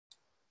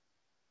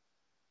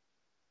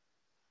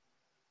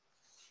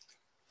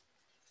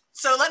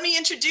So let me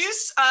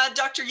introduce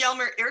Dr.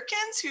 Yelmer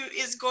Irkins, who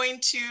is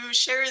going to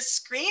share his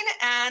screen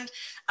and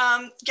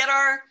get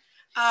our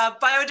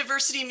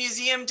Biodiversity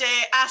Museum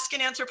Day Ask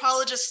an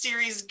Anthropologist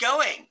series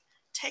going.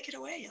 Take it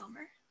away,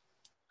 Yelmer.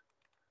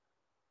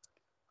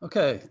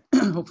 Okay,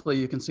 hopefully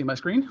you can see my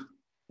screen.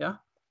 Yeah.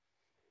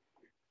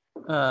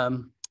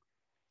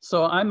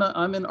 So I'm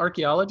an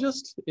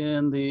archaeologist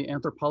in the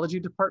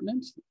Anthropology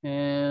Department,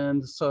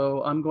 and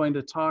so I'm going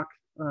to talk,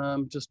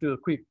 just do a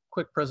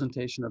quick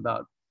presentation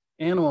about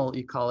animal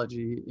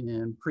ecology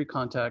in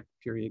pre-contact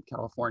period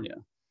California.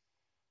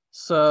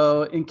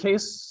 So in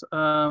case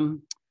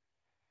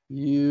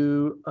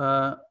you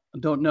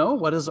don't know,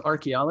 what is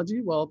archaeology?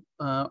 Well,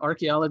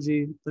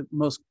 archaeology, the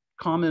most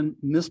common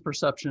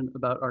misperception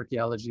about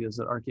archaeology is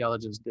that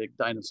archaeologists dig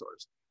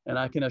dinosaurs. And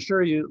I can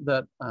assure you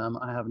that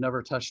I have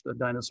never touched a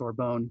dinosaur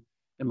bone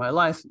in my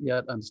life,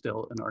 yet I'm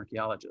still an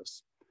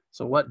archaeologist.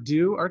 So what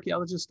do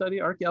archaeologists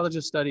study?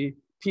 Archaeologists study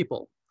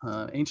people,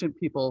 ancient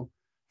people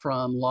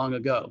from long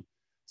ago.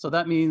 So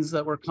that means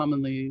that we're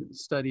commonly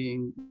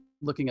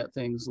looking at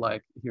things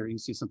like, here you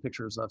see some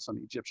pictures of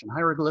some Egyptian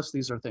hieroglyphs.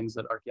 These are things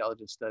that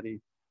archaeologists study: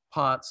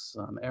 pots,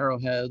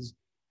 arrowheads,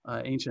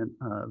 ancient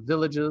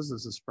villages.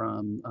 This is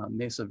from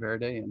Mesa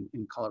Verde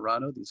in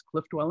Colorado, these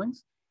cliff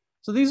dwellings.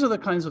 So these are the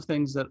kinds of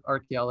things that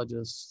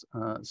archaeologists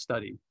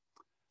study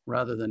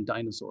rather than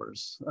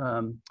dinosaurs.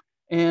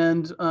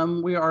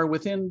 We are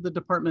within the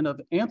Department of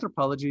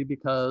Anthropology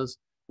because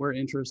we're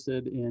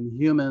interested in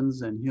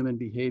humans and human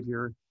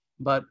behavior,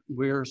 but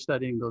we're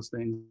studying those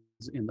things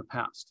in the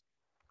past.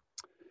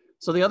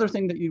 So the other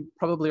thing that you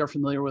probably are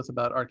familiar with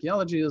about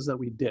archaeology is that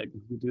we dig.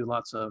 We do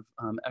lots of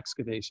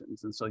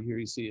excavations. And so here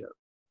you see a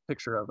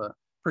picture of a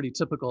pretty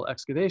typical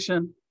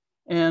excavation.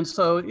 And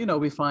so, you know,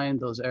 we find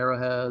those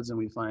arrowheads and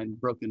we find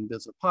broken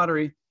bits of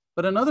pottery.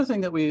 But another thing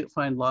that we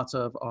find lots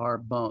of are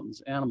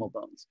bones, animal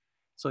bones.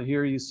 So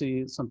here you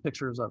see some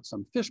pictures of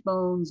some fish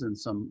bones and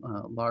some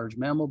large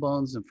mammal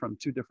bones and from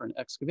two different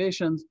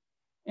excavations.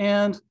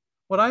 And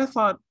what I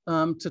thought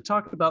to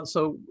talk about,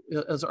 so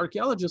as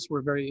archaeologists,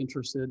 we're very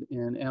interested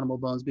in animal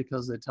bones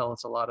because they tell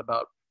us a lot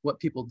about what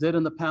people did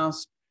in the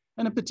past.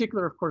 And in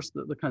particular, of course,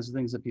 the kinds of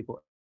things that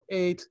people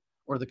ate,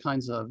 or the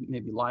kinds of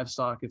maybe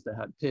livestock, if they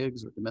had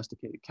pigs or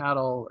domesticated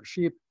cattle or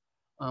sheep,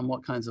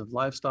 what kinds of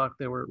livestock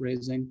they were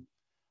raising.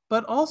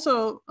 But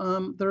also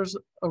there's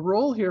a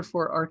role here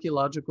for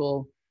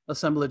archaeological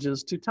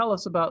assemblages to tell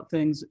us about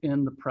things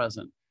in the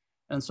present.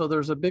 And so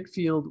there's a big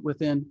field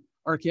within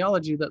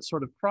archaeology that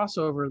sort of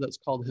crossover that's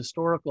called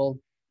historical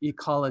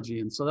ecology.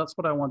 And so that's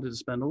what I wanted to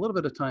spend a little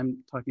bit of time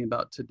talking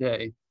about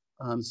today,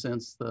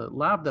 since the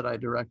lab that I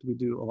direct, we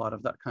do a lot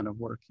of that kind of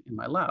work in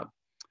my lab.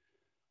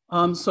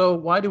 So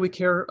why do we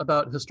care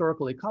about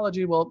historical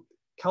ecology? Well,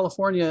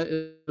 California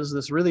is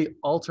this really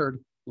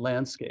altered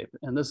landscape.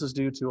 And this is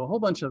due to a whole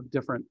bunch of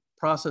different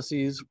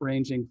processes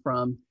ranging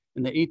from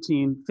in the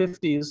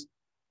 1850s,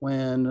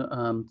 when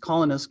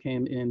colonists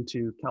came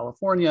into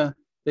California,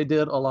 they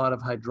did a lot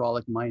of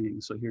hydraulic mining.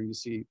 So here you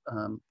see,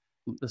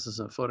 this is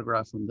a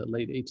photograph from the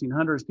late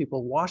 1800s,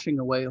 people washing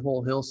away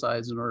whole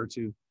hillsides in order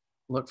to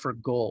look for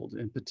gold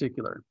in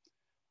particular.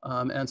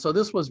 And so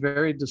this was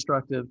very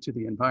destructive to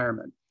the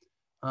environment.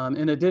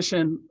 In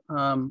addition,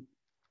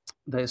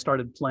 they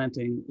started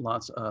planting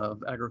lots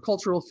of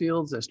agricultural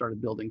fields. They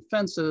started building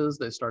fences.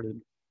 They started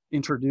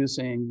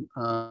introducing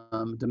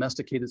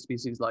domesticated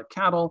species like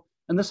cattle.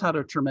 And this had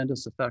a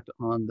tremendous effect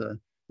on the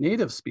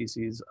native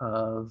species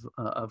of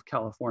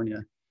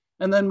California.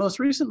 And then most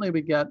recently,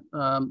 we get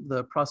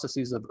the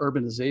processes of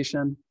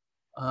urbanization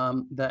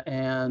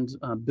and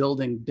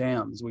building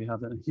dams. We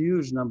have a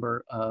huge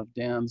number of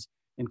dams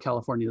in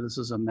California. This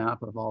is a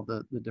map of all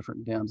the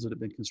different dams that have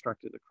been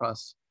constructed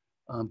across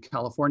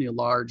California,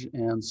 large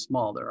and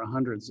small. There are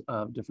hundreds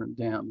of different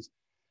dams.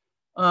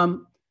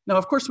 Now,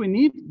 of course, we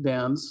need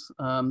dams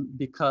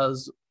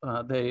because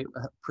they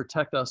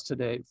protect us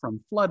today from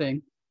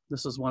flooding.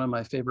 This is one of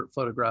my favorite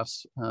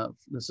photographs.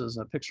 This is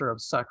a picture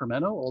of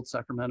Sacramento, old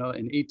Sacramento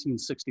in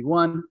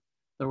 1861.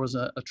 There was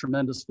a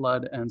tremendous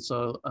flood. And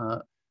so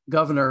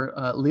Governor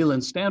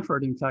Leland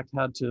Stanford, in fact,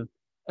 had to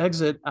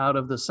exit out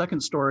of the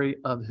second story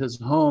of his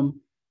home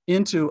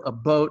into a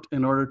boat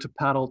in order to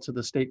paddle to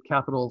the state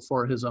capitol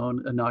for his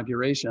own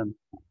inauguration.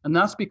 And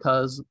that's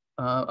because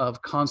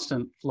of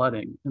constant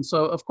flooding. And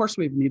so, of course,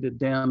 we've needed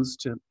dams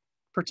to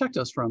protect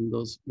us from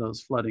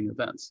those flooding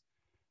events.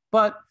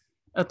 But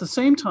at the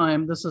same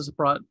time, this has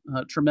brought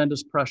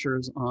tremendous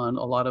pressures on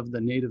a lot of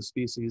the native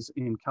species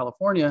in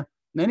California,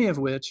 many of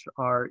which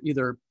are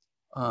either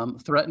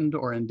threatened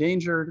or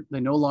endangered.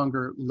 They no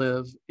longer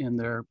live in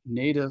their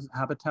native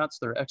habitats.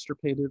 They're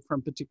extirpated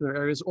from particular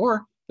areas,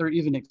 or they're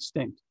even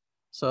extinct.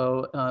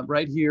 So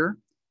right here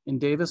in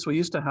Davis, we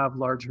used to have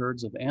large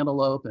herds of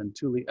antelope and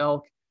tule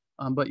elk,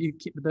 but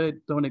they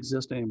don't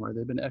exist anymore.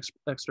 They've been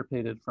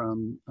extirpated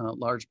from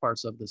large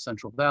parts of the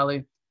Central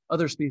Valley.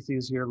 Other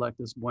species here, like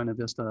this Buena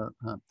Vista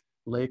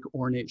Lake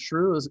ornate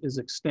shrew, is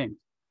extinct.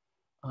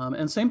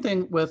 And same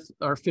thing with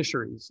our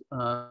fisheries.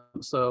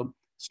 So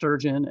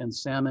sturgeon and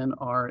salmon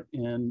are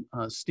in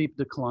steep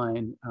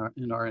decline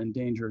and are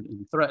endangered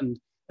and threatened.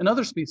 And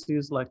other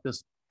species like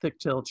this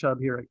thick-tailed chub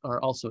here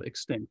are also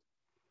extinct.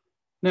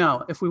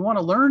 Now, if we want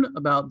to learn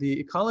about the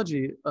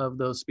ecology of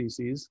those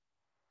species,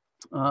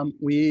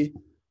 we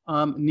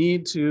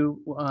need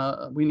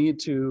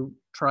to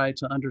try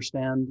to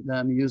understand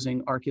them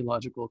using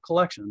archaeological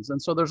collections. And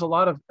so there's a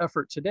lot of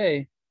effort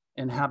today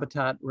in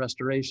habitat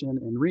restoration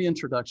and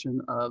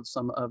reintroduction of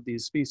some of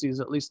these species,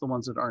 at least the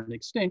ones that aren't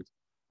extinct,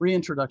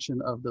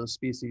 reintroduction of those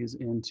species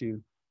into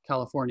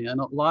California.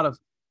 And a lot of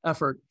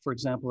effort, for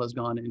example, has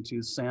gone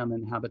into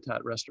salmon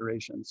habitat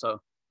restoration. So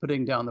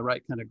putting down the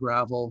right kind of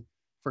gravel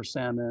for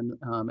salmon,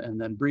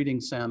 and then breeding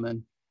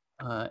salmon,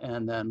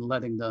 and then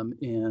letting them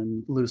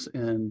loose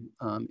in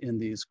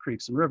these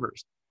creeks and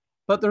rivers.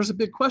 But there's a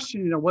big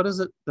question, what is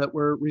it that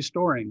we're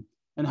restoring?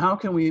 And how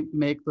can we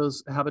make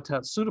those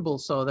habitats suitable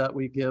so that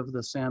we give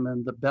the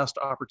salmon the best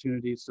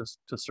opportunities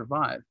to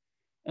survive?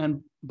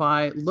 And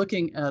by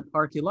looking at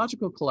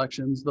archaeological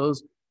collections,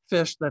 those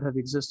fish that have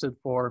existed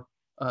for,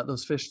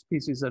 those fish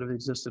species that have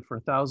existed for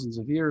thousands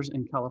of years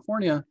in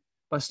California,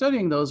 by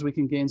studying those, we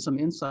can gain some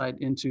insight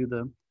into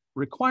the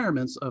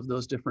requirements of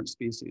those different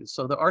species.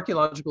 So the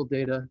archaeological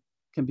data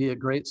can be a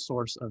great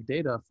source of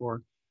data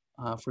for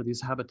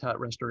these habitat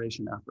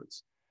restoration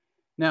efforts.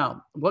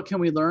 Now, what can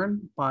we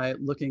learn by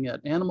looking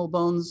at animal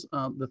bones?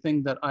 The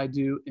thing that I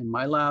do in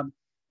my lab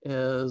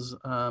is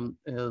a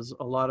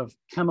lot of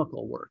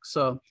chemical work.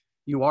 So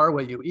you are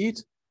what you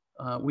eat.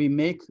 We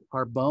make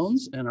our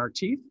bones and our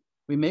teeth,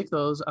 we make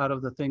those out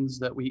of the things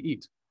that we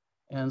eat.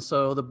 And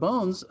so the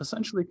bones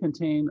essentially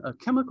contain a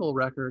chemical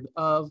record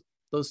of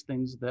those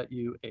things that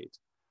you ate.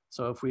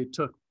 So if we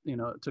took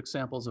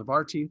samples of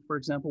our teeth, for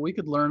example, we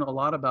could learn a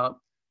lot about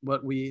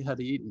what we had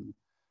eaten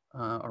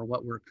or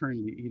what we're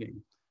currently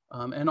eating,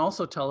 and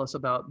also tell us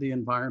about the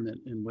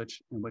environment in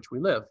which we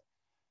live.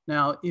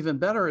 Now, even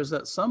better is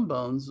that some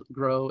bones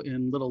grow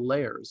in little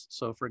layers.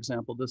 So for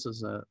example, this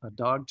is a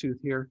dog tooth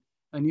here,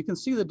 and you can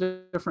see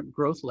the different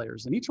growth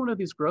layers. And each one of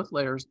these growth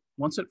layers,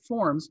 once it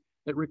forms,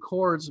 it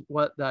records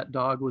what that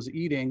dog was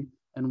eating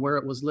and where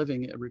it was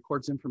living. It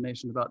records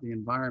information about the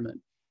environment.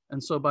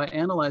 And so by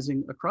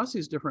analyzing across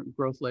these different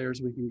growth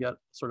layers, we can get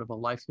sort of a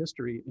life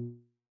history in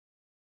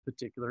a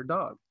particular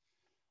dog.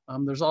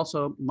 There's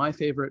also my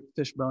favorite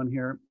fish bone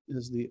here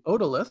is the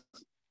otolith.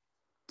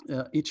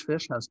 Each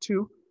fish has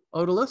two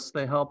otoliths.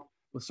 They help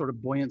with sort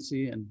of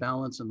buoyancy and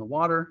balance in the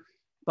water.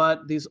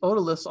 But these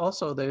otoliths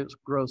also, they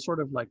grow sort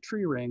of like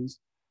tree rings.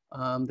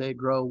 They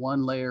grow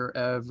one layer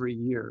every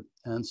year.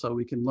 And so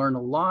we can learn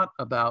a lot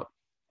about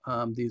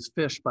these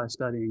fish by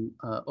studying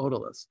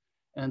otoliths.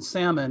 And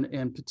salmon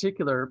in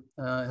particular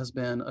has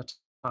been a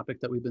topic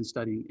that we've been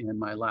studying in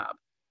my lab.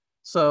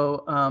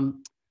 So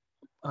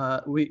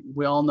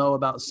we all know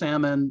about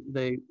salmon.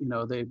 They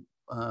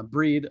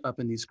breed up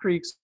in these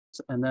creeks,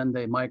 and then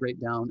they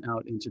migrate down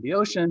out into the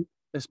ocean.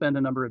 They spend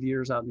a number of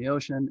years out in the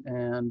ocean,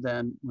 and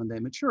then when they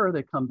mature,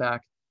 they come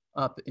back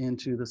up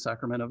into the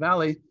Sacramento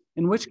Valley,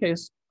 in which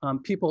case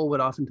people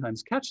would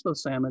oftentimes catch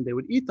those salmon, they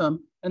would eat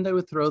them, and they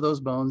would throw those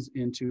bones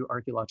into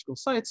archaeological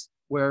sites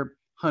where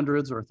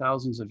hundreds or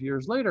thousands of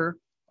years later,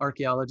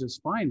 archaeologists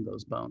find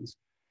those bones.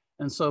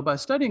 And so by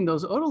studying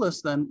those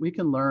otoliths, then we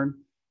can learn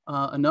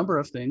a number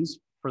of things.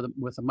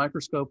 With a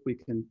microscope, we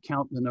can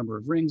count the number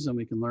of rings, and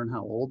we can learn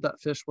how old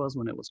that fish was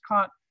when it was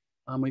caught.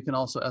 We can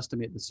also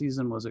estimate the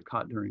season. Was it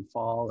caught during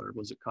fall or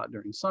was it caught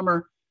during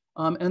summer?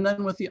 And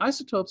then with the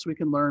isotopes, we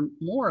can learn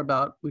more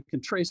about, we can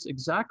trace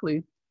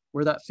exactly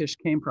where that fish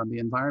came from, the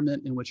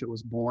environment in which it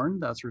was born.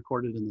 That's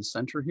recorded in the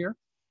center here.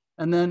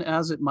 And then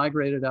as it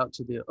migrated out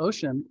to the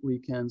ocean, we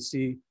can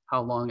see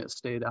how long it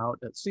stayed out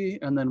at sea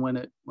and then when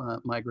it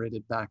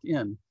migrated back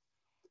in.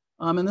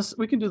 And this,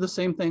 we can do the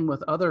same thing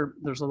with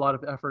there's a lot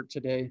of effort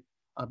today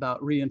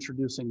about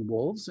reintroducing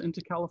wolves into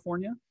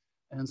California.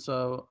 And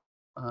so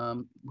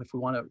if we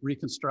want to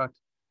reconstruct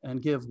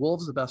and give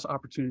wolves the best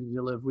opportunity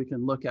to live, we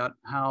can look at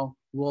how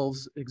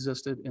wolves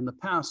existed in the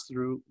past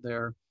through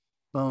their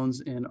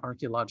bones in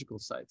archaeological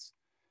sites.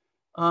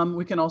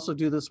 We can also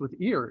do this with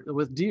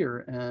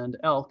deer and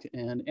elk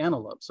and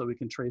antelope, so we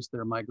can trace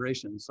their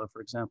migration. So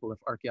for example, if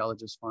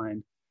archaeologists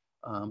find,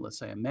 let's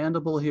say a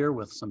mandible here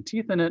with some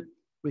teeth in it,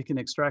 we can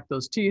extract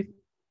those teeth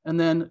and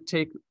then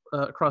take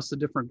across the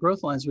different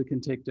growth lines, we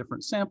can take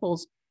different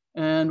samples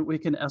and we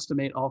can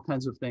estimate all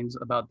kinds of things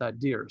about that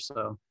deer.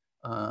 So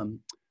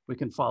we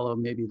can follow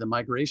maybe the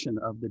migration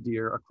of the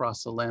deer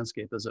across the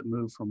landscape as it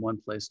moved from one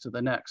place to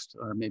the next,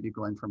 or maybe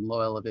going from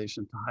low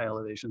elevation to high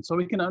elevation. So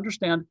we can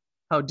understand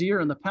how deer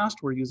in the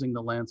past were using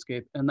the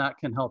landscape, and that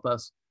can help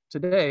us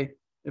today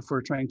if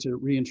we're trying to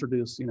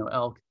reintroduce,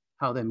 elk,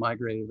 how they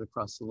migrated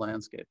across the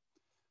landscape.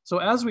 So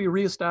as we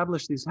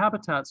reestablish these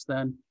habitats,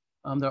 then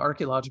the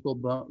archaeological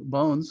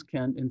bones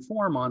can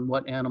inform on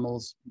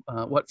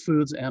what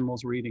foods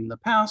animals were eating in the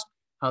past,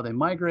 how they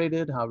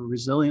migrated, how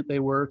resilient they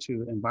were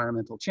to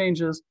environmental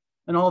changes,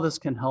 and all this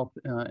can help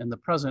in the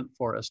present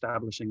for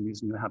establishing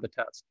these new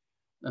habitats.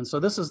 And so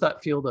this is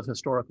that field of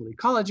historical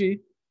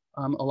ecology.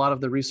 a lot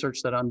of the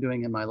research that I'm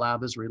doing in my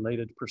lab is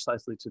related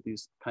precisely to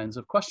these kinds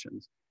of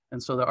questions.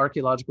 And so the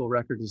archaeological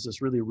record is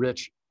this really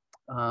rich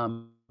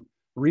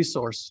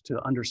resource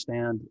to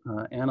understand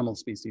animal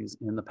species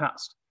in the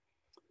past.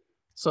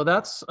 So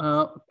that's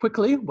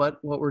quickly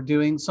what we're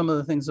doing, some of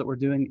the things that we're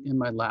doing in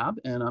my lab,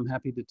 and I'm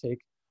happy to take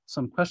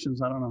some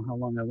questions. I don't know how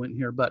long I went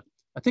here, but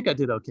I think I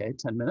did okay,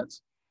 10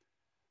 minutes.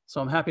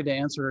 So I'm happy to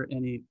answer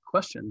any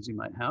questions you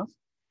might have.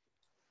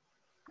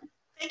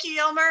 Thank you,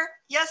 Yelmer.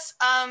 Yes,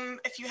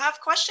 if you have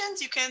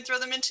questions, you can throw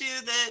them into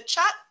the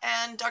chat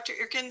and Dr.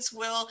 Eerkens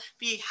will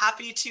be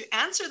happy to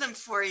answer them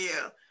for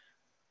you.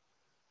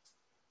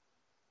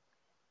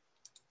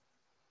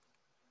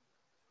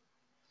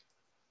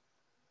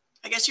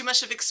 I guess you must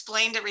have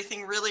explained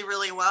everything really,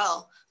 really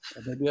well.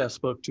 Maybe I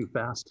spoke too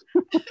fast.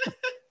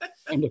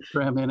 Trying to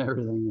cram in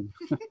everything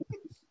in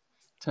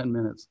 10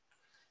 minutes.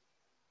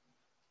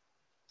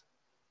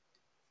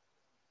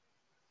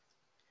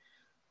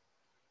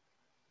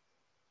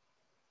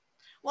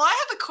 Well,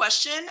 I have a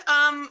question.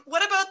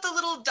 What about the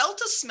little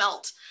delta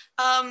smelt?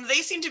 They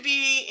seem to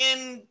be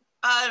in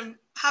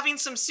having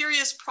some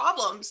serious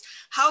problems.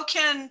 How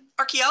can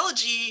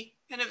archaeology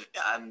kind of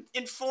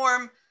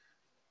inform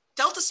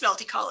delta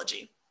smelt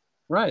ecology?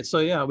 Right, so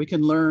yeah, we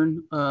can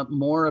learn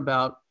more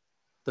about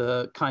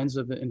the kinds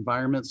of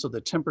environments, so the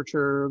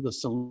temperature, the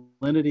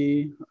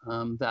salinity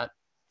that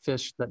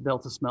fish that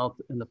delta smelt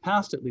in the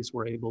past at least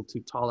were able to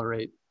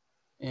tolerate.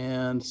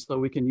 And so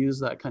we can use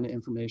that kind of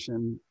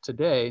information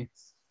today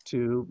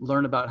to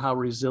learn about how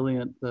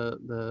resilient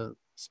the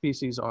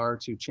species are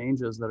to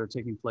changes that are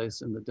taking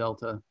place in the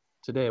delta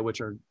today,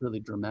 which are really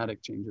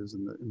dramatic changes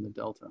in the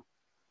delta.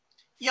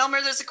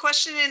 Yelmer, there's a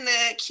question in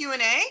the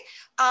Q&A.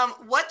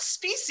 What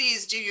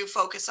species do you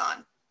focus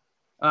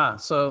on?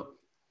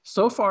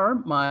 So far,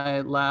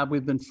 my lab,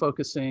 we've been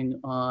focusing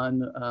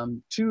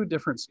on 2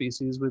 different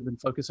species. We've been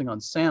focusing on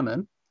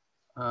salmon,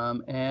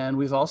 and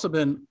we've also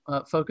been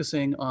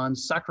focusing on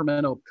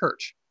Sacramento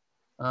perch.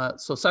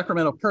 So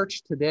Sacramento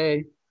perch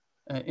today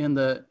in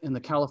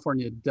the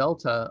California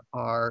Delta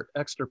are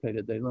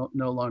extirpated. They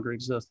no longer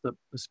exist.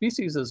 The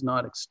species is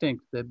not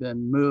extinct. They've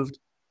been moved,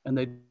 and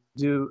they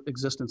do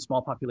exist in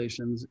small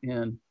populations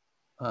in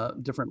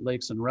different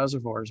lakes and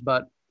reservoirs.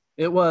 But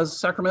it was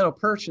Sacramento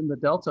perch in the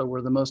Delta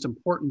were the most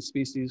important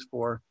species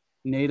for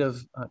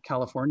native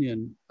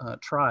Californian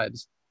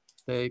tribes.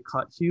 They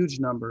caught huge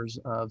numbers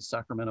of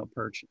Sacramento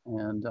perch.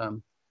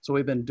 And so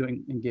we've been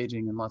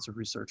engaging in lots of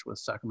research with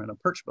Sacramento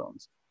perch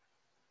bones.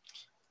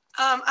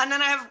 And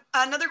then I have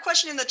another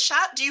question in the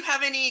chat. Do you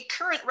have any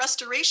current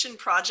restoration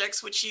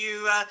projects, which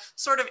you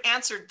sort of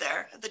answered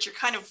there, that you're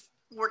kind of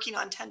working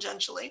on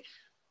tangentially?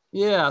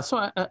 Yeah,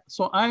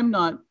 so I'm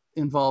not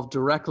involved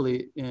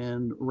directly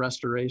in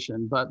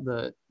restoration, but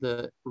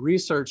the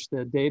research,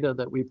 the data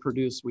that we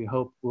produce, we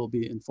hope will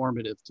be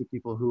informative to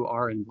people who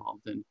are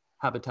involved in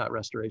habitat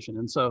restoration.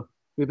 And so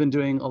we've been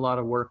doing a lot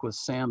of work with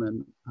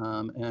salmon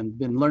and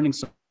been learning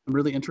some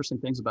really interesting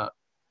things about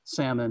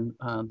salmon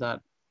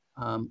that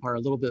are a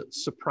little bit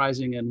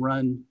surprising and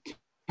run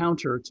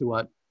counter to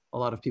what a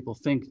lot of people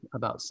think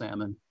about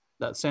salmon,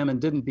 that salmon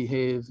didn't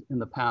behave in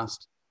the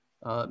past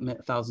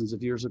thousands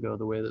of years ago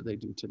the way that they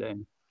do today.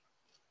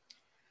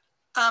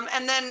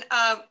 And then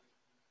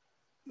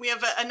we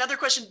have another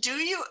question. Do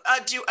you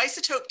do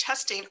isotope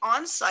testing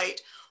on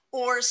site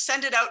or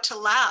send it out to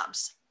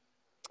labs?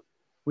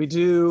 We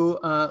do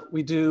a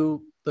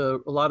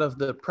lot of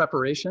the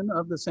preparation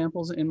of the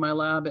samples in my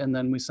lab, and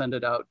then we send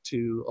it out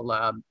to a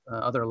lab,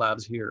 other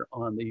labs here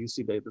on the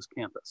UC Davis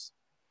campus.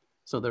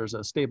 So there's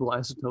a stable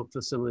isotope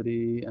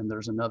facility, and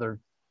there's another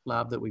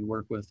lab that we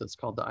work with that's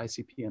called the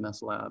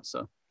ICP-MS lab.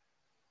 So.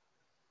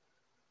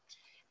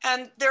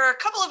 And there are a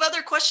couple of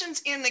other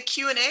questions in the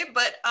Q&A,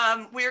 but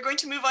we are going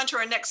to move on to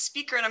our next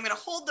speaker, and I'm going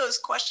to hold those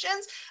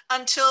questions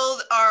until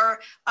our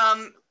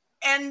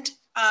end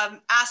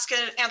Ask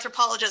an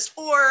Anthropologist,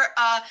 or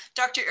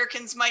Dr.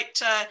 Eerkens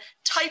might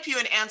type you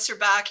an answer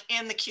back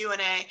in the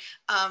Q&A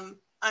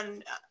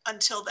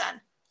until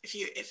then, if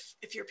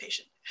you're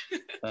patient.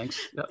 Thanks.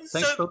 Yeah,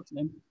 thanks for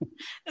listening.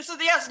 So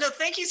yes, no,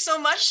 thank you so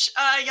much,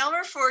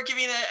 Yelmer, for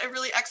giving a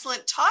really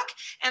excellent talk,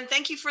 and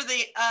thank you for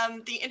the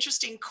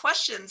interesting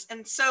questions.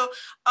 And so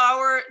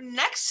our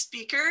next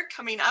speaker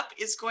coming up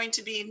is going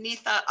to be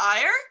Neetha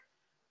Iyer.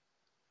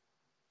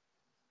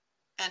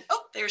 And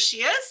oh, there she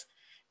is.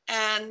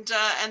 And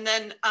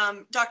then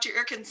Dr.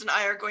 Eerkens and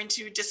I are going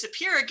to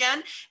disappear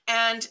again,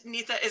 and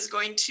Neetha is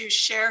going to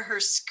share her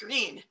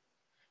screen.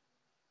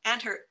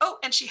 And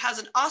and she has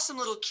an awesome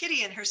little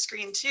kitty in her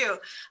screen too.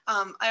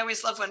 I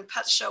always love when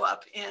pets show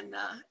up in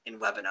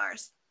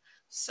webinars.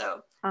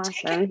 So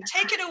awesome.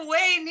 take it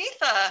away,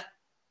 Neetha.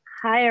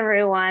 Hi,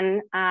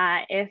 everyone.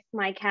 If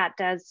my cat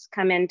does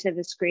come into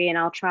the screen,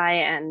 I'll try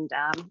and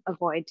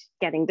avoid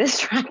getting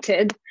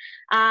distracted.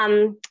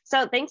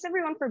 So thanks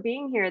everyone for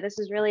being here. This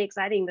is really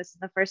exciting. This is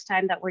the first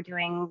time that we're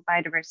doing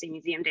Biodiversity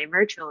Museum Day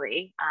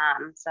virtually.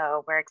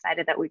 So we're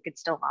excited that we could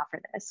still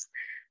offer this.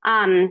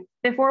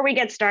 Before we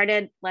get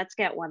started, let's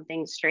get one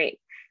thing straight.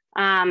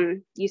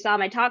 You saw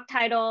my talk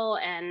title,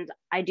 and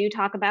I do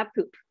talk about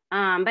poop.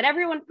 but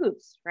everyone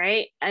poops,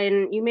 right?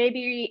 And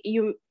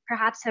you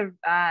perhaps have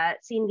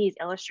seen these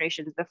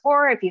illustrations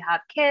before if you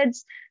have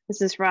kids.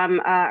 This is from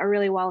a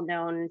really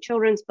well-known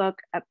children's book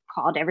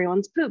called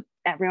Everyone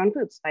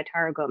Poops by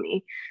Taro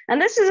Gomi.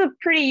 And this is a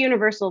pretty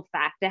universal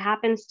fact. It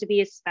happens to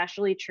be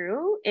especially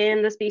true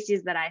in the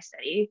species that I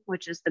study,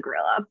 which is the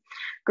gorilla.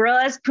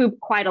 Gorillas poop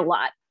quite a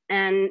lot.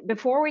 And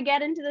before we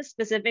get into the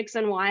specifics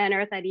on why on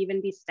earth I'd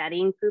even be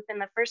studying poop in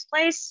the first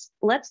place,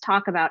 let's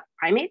talk about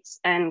primates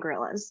and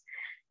gorillas.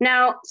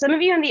 Now, some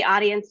of you in the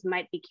audience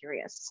might be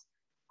curious.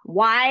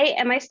 Why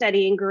am I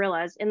studying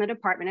gorillas in the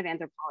Department of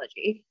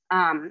Anthropology?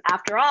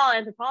 After all,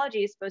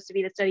 anthropology is supposed to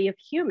be the study of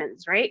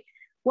humans, right?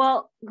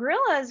 Well,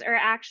 gorillas are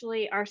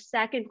actually our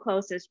second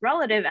closest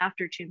relative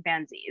after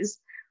chimpanzees.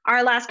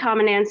 Our last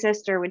common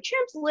ancestor with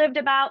chimps lived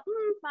about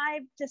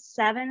 5 to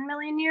 7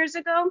 million years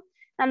ago.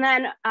 And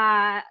then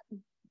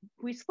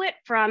we split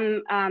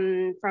from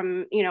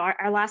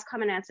our last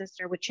common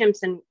ancestor with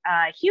chimps and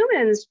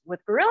humans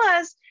with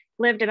gorillas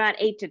lived about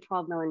 8 to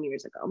 12 million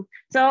years ago.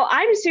 So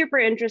I'm super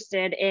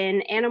interested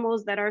in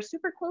animals that are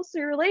super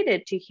closely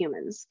related to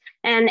humans.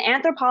 And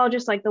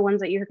anthropologists like the ones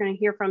that you're going to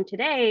hear from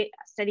today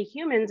study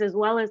humans as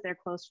well as their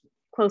close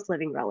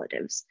living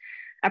relatives.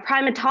 A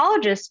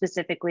primatologist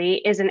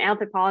specifically is an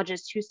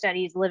anthropologist who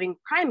studies living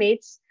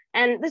primates.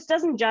 And this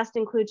doesn't just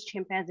include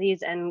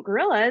chimpanzees and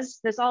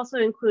gorillas. This also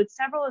includes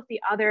several of the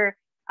other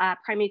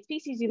primate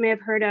species you may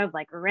have heard of,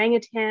 like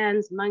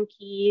orangutans,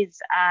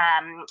 monkeys,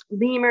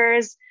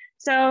 lemurs.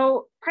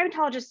 So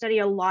primatologists study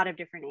a lot of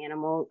different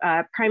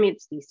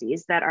primate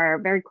species that are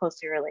very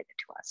closely related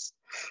to us.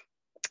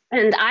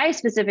 And I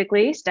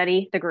specifically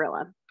study the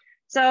gorilla.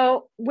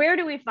 So where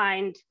do we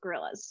find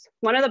gorillas?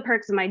 One of the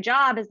perks of my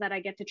job is that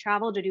I get to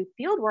travel to do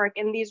field work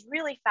in these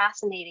really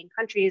fascinating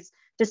countries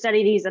to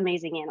study these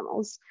amazing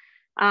animals.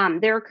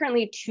 There are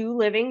currently 2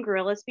 living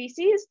gorilla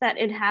species that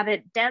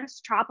inhabit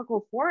dense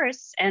tropical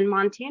forests and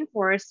montane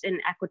forests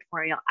in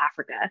equatorial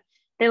Africa.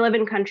 They live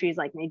in countries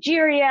like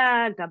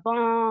Nigeria,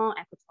 Gabon,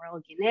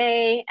 Equatorial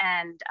Guinea,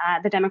 and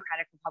the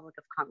Democratic Republic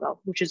of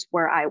Congo, which is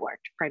where I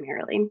worked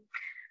primarily.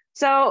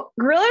 So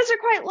gorillas are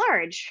quite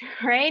large,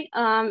 right?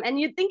 And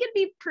you'd think it'd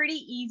be pretty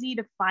easy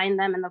to find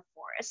them in the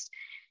forest.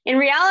 In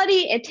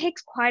reality, it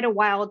takes quite a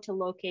while to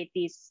locate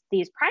these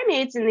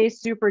primates in these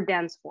super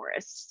dense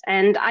forests.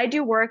 And I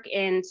do work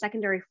in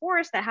secondary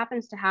forest that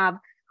happens to have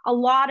a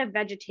lot of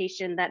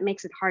vegetation that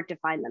makes it hard to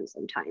find them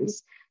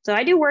sometimes. So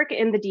I do work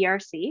in the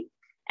DRC.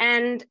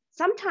 And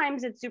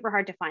sometimes it's super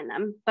hard to find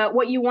them. But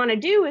what you want to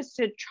do is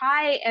to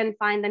try and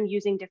find them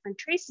using different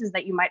traces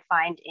that you might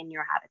find in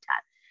your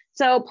habitat.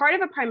 So part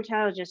of a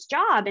primatologist's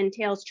job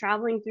entails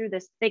traveling through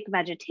this thick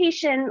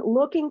vegetation,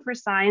 looking for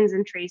signs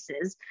and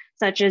traces,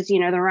 such as, the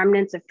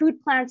remnants of food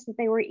plants that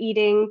they were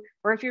eating,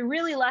 or if you're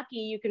really lucky,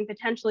 you can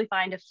potentially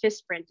find a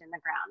fist print in the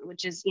ground,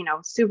 which is,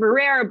 super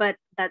rare, but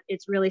that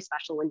it's really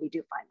special when you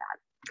do find that.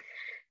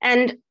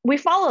 And we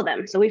follow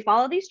them. So we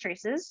follow these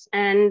traces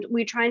and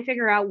we try and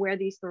figure out where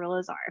these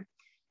gorillas are.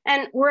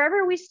 And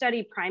wherever we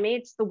study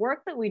primates, the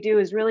work that we do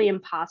is really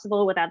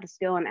impossible without the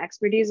skill and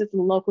expertise of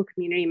the local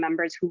community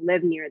members who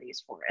live near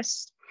these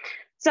forests.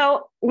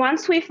 So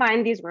once we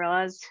find these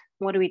gorillas,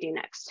 what do we do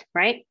next,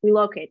 right? We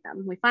locate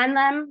them, we find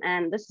them.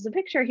 And this is a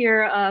picture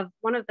here of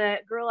one of the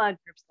gorilla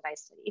groups that I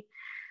study.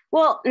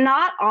 Well,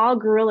 not all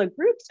gorilla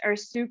groups are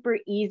super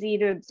easy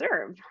to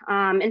observe.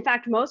 In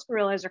fact, most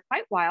gorillas are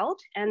quite wild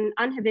and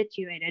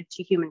unhabituated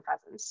to human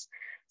presence.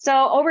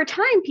 So over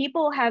time,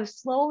 people have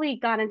slowly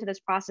got into this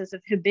process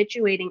of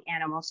habituating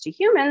animals to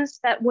humans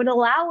that would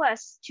allow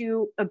us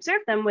to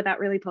observe them without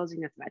really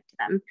posing a threat to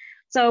them.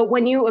 So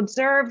when you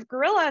observe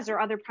gorillas or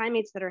other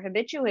primates that are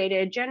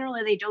habituated,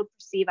 generally they don't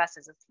perceive us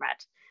as a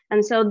threat.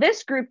 And so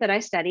this group that I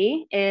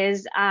study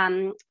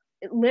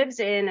it lives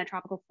in a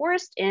tropical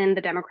forest in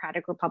the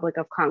Democratic Republic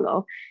of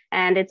Congo.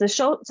 And it's a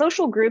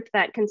social group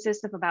that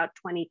consists of about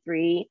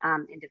 23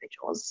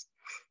 individuals.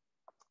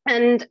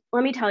 And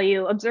let me tell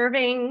you,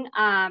 observing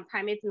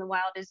primates in the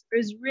wild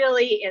is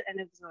really an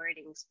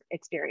exhilarating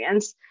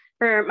experience.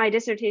 For my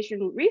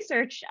dissertation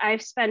research,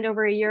 I've spent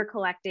over a year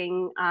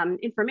collecting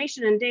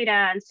information and data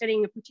and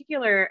studying a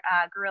particular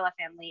gorilla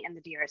family in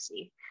the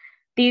DRC.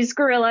 These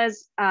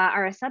gorillas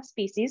are a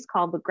subspecies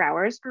called the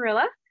Growers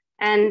gorilla.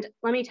 And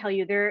let me tell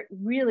you, they're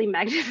really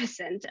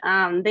magnificent.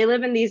 They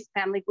live in these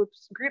family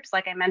groups,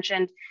 like I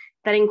mentioned,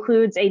 that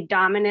includes a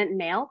dominant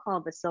male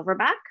called the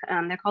silverback.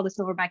 They're called the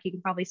silverback. You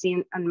can probably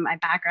see on my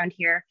background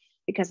here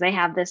because they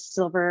have this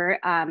silver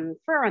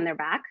fur on their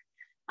back.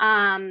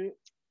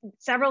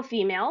 Several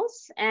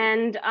females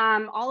and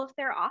all of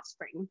their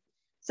offspring.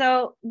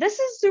 So this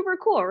is super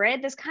cool,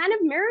 right? This kind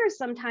of mirrors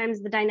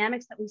sometimes the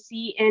dynamics that we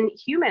see in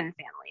human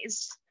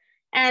families.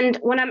 And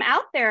when I'm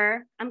out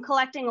there, I'm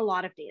collecting a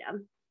lot of data.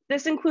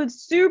 This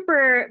includes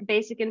super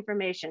basic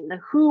information, the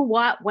who,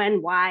 what,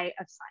 when, why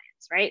of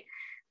science, right?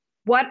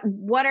 What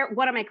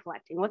am I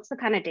collecting? What's the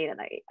kind of data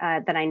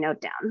that I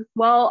note down?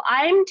 Well,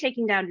 I'm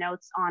taking down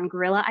notes on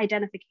gorilla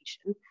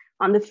identification,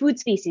 on the food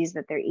species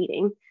that they're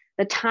eating,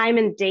 the time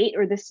and date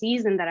or the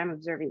season that I'm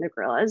observing the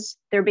gorillas,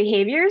 their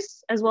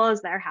behaviors, as well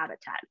as their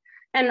habitat.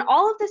 And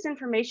all of this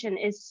information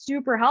is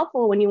super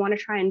helpful when you want to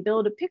try and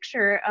build a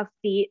picture of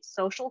the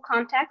social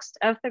context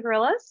of the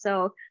gorillas.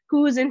 So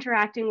who's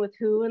interacting with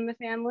who in the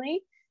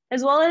family,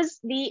 as well as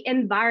the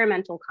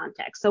environmental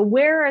context. So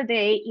where are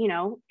they,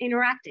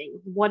 interacting?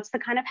 What's the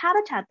kind of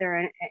habitat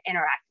they're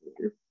interacting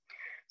in?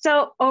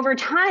 So over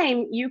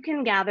time, you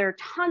can gather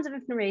tons of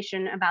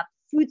information about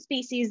food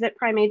species that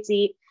primates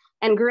eat.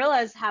 And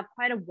gorillas have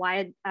quite a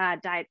wide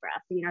diet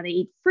breadth. They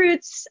eat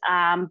fruits,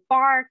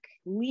 bark,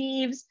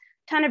 leaves,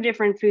 ton of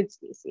different food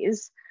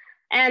species.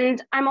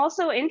 And I'm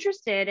also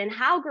interested in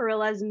how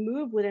gorillas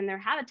move within their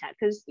habitat,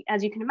 because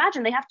as you can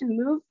imagine, they have to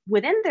move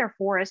within their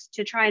forest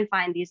to try and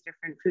find these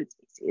different food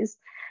species.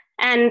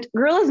 And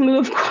gorillas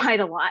move quite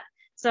a lot.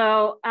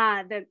 So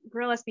the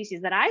gorilla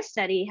species that I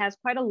study has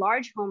quite a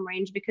large home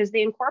range because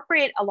they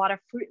incorporate a lot of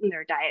fruit in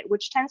their diet,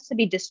 which tends to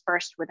be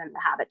dispersed within the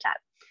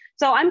habitat.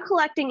 So I'm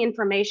collecting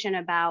information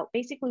about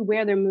basically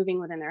where they're moving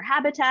within their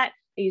habitat.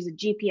 I use a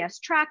GPS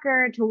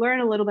tracker to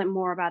learn a little bit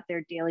more about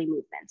their daily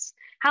movements.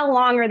 How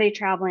long are they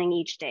traveling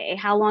each day?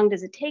 How long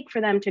does it take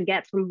for them to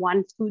get from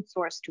one food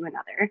source to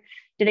another?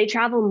 Do they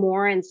travel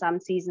more in some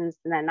seasons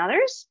than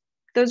others?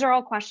 Those are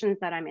all questions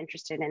that I'm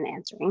interested in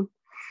answering.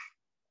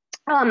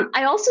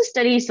 I also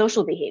study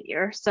social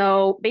behavior.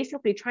 So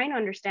basically trying to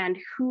understand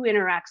who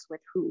interacts with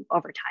who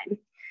over time.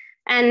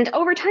 And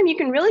over time, you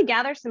can really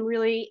gather some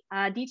really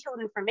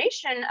detailed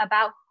information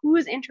about who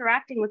is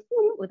interacting with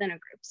whom within a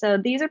group. So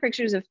these are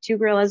pictures of two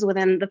gorillas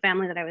within the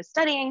family that I was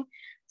studying.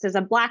 So there's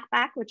a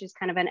blackback, which is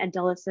kind of an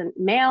adolescent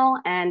male,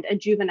 and a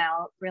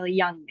juvenile, really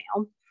young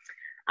male.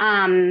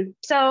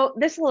 So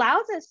this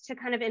allows us to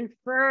kind of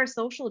infer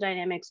social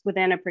dynamics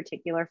within a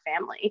particular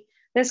family.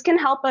 This can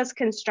help us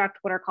construct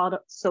what are called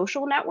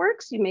social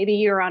networks. Maybe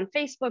you're on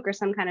Facebook or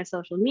some kind of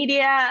social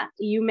media.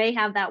 You may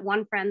have that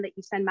one friend that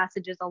you send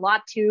messages a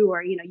lot to,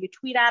 or you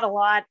tweet at a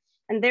lot.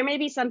 And there may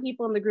be some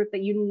people in the group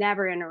that you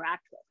never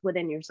interact with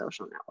within your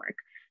social network.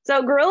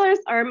 So gorillas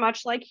are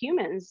much like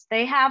humans.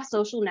 They have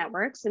social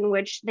networks in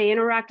which they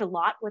interact a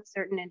lot with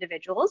certain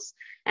individuals.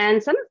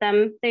 And some of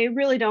them, they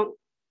really don't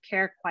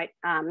care they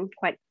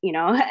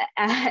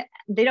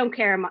don't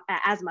care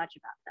as much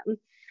about them.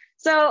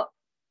 So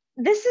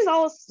this is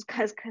all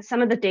because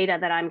some of the data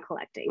that I'm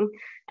collecting.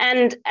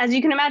 And as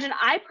you can imagine,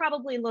 I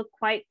probably look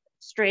quite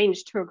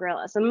strange to a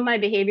gorilla. Some of my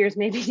behaviors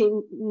maybe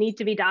need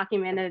to be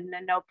documented in a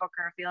notebook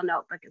or a field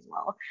notebook as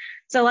well.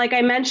 So like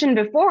I mentioned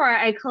before,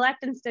 I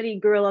collect and study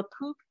gorilla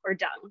poop or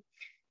dung.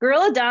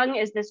 Gorilla dung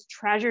is this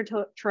treasure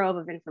trove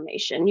of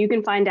information. You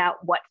can find out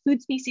what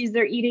food species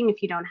they're eating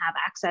if you don't have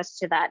access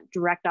to that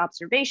direct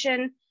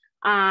observation.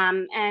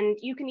 And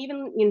you can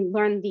even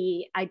learn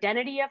the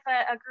identity of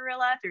a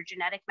gorilla through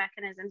genetic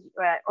mechanisms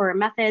or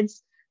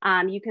methods.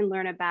 You can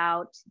learn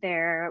about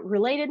their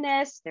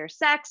relatedness, their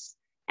sex.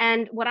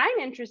 And what I'm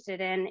interested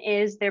in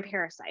is their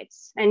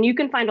parasites. And you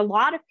can find a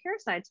lot of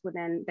parasites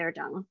within their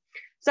dung.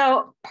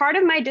 So part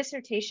of my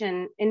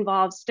dissertation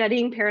involves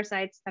studying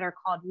parasites that are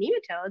called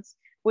nematodes,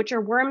 which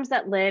are worms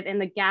that live in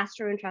the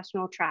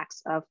gastrointestinal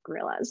tracts of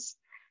gorillas.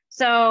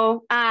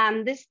 So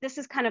this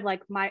is kind of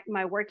like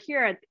my work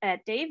here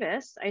at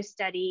Davis. I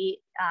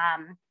study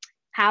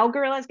how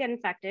gorillas get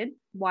infected,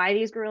 why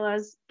these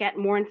gorillas get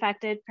more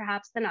infected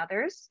perhaps than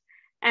others,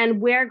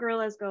 and where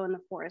gorillas go in the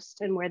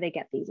forest and where they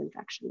get these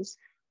infections.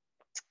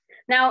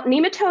 Now,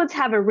 nematodes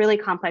have a really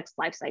complex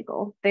life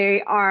cycle.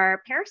 They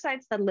are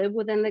parasites that live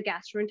within the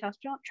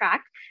gastrointestinal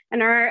tract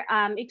and are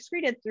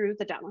excreted through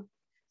the dung.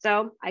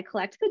 So I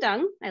collect the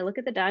dung, I look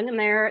at the dung, and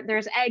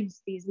there's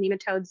eggs. These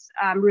nematodes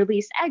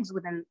release eggs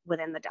within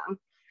the dung.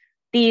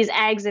 These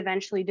eggs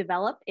eventually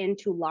develop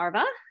into larvae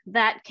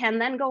that can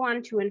then go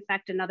on to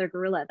infect another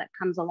gorilla that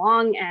comes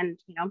along and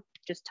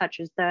just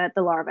touches the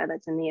larva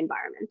that's in the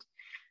environment.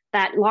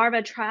 That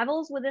larva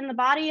travels within the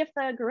body of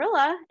the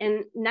gorilla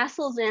and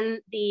nestles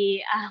in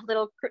the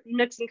little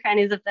nooks and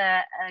crannies of the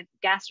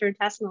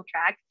gastrointestinal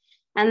tract.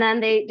 And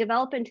then they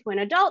develop into an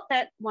adult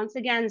that once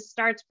again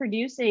starts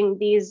producing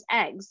these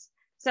eggs.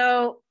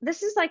 So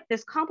this is like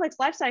this complex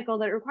life cycle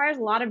that requires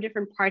a lot of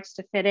different parts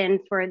to fit in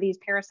for these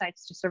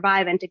parasites to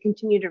survive and to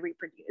continue to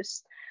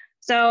reproduce.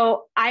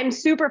 So I'm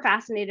super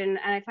fascinated and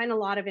I find a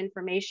lot of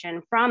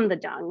information from the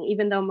dung,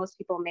 even though most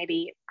people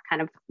maybe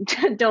kind of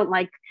don't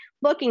like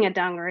looking at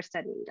dung or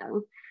studying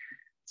dung.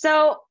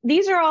 So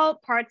these are all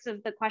parts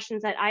of the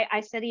questions that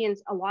I study and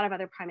a lot of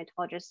other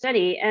primatologists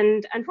study.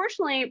 And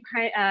unfortunately,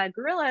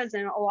 gorillas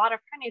and a lot of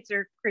primates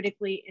are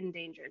critically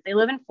endangered. They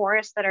live in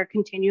forests that are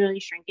continually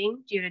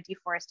shrinking due to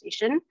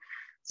deforestation.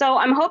 So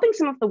I'm hoping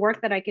some of the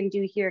work that I can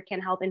do here can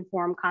help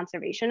inform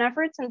conservation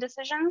efforts and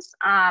decisions.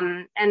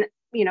 And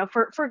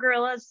for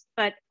gorillas,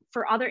 but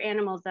for other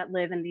animals that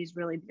live in these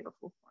really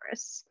beautiful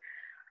forests.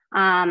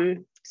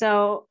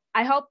 So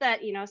I hope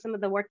that, some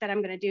of the work that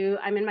I'm going to do,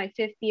 I'm in my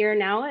 5th year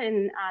now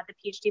in the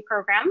PhD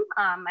program.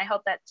 I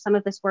hope that some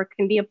of this work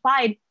can be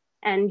applied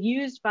and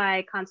used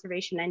by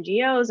conservation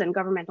NGOs and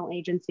governmental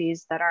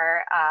agencies that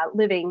are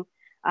living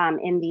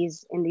in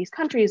these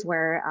countries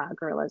where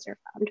gorillas are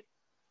found.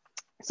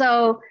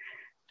 So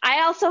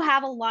I also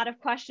have a lot of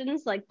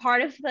questions. Like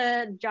part of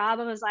the job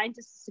of a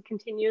scientist is to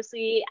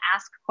continuously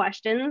ask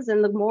questions.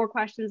 And the more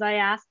questions I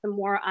ask, the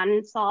more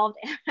unsolved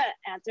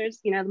answers,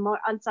 you know, the more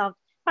unsolved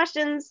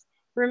questions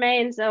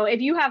remain. So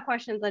if you have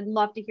questions, I'd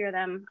love to hear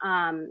them.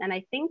 And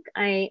I think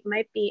I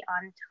might be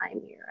on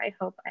time here. I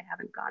hope I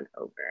haven't gone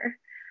over.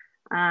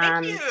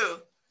 Thank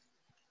you.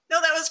 No,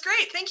 that was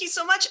great. Thank you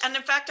so much. And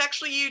in fact,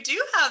 actually, you do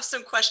have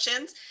some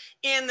questions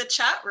in the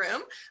chat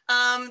room.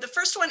 The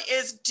first one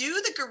is, do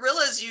the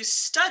gorillas you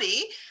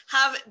study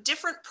have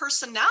different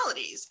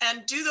personalities?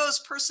 And do those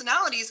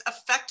personalities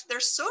affect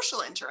their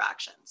social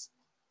interactions?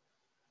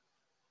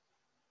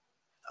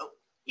 Oh,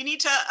 you need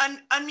to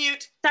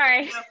unmute.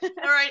 Sorry. No.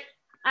 All right.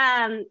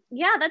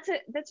 Yeah,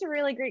 that's a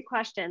really great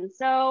question.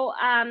 So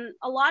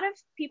a lot of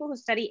people who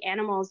study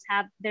animals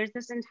there's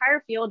this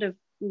entire field of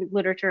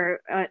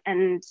literature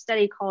and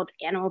study called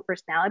animal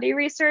personality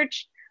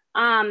research.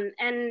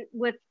 And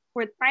with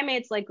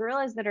primates like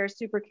gorillas that are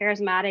super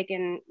charismatic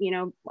and, you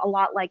know, a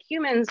lot like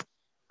humans,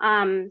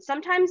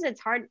 sometimes it's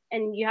hard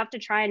and you have to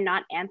try and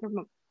not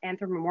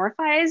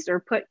anthropomorphize or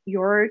put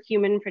your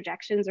human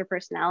projections or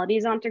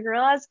personalities onto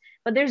gorillas,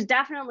 but there's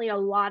definitely a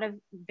lot of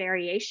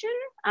variation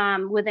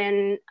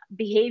within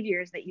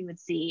behaviors that you would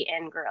see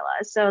in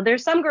gorillas. So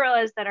there's some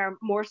gorillas that are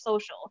more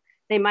social.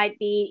 They might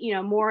be, you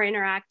know, more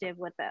interactive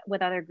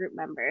with other group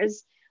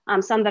members.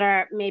 Some that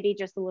are maybe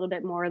just a little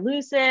bit more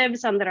elusive,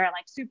 some that are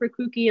like super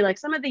kooky, like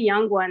some of the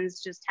young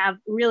ones just have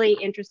really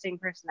interesting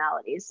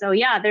personalities. So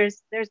yeah,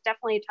 there's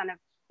definitely a ton of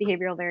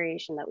behavioral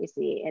variation that we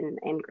see in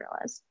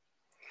gorillas.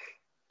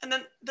 And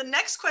then the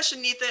next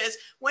question, Neetha, is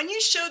when you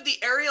showed the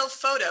aerial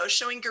photo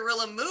showing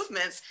gorilla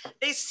movements,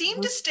 they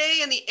seem to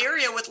stay in the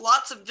area with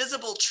lots of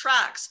visible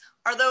tracks.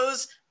 Are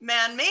those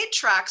man-made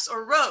tracks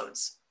or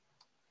roads?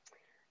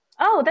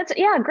 Oh, that's,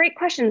 yeah, great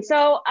question.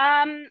 So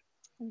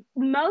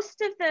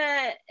most of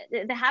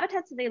the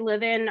habitats that they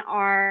live in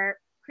are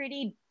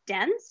pretty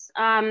dense.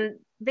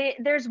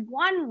 There's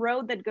one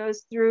road that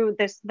goes through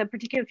the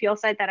particular field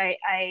site that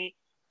I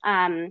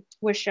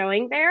was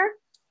showing there.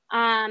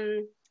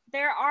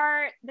 There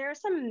are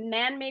some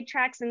man-made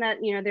tracks in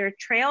that, you know, there are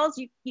trails.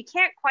 You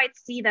can't quite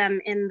see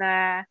them in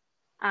the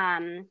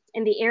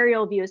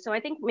aerial view. So I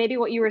think maybe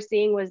what you were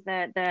seeing was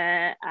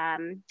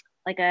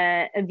like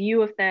a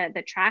view of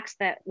the tracks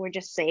that were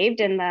just saved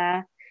in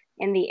the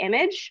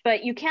image,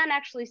 but you can't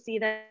actually see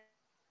the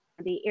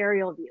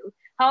aerial view.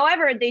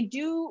 However, they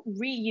do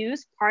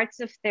reuse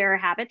parts of their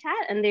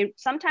habitat, and they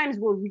sometimes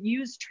will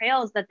use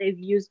trails that they've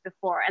used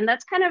before. And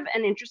that's kind of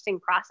an interesting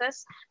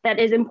process that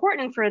is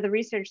important for the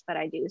research that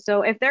I do.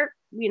 So if they're,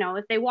 you know,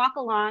 if they walk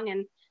along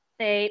and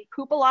they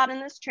poop a lot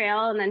in this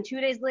trail, and then 2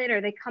 days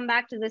later they come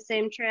back to the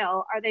same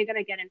trail, are they going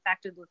to get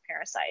infected with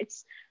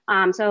parasites?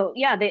 So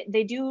yeah,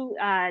 they do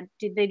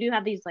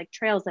have these like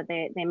trails that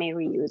they may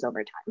reuse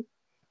over time.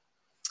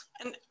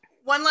 And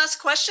one last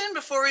question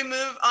before we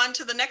move on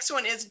to the next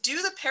one is,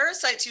 do the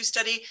parasites you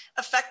study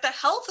affect the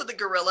health of the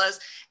gorillas,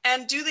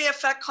 and do they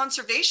affect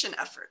conservation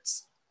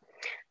efforts?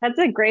 That's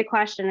a great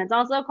question. It's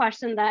also a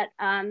question that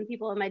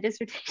people in my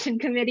dissertation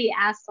committee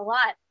asked a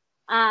lot.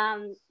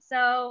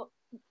 So,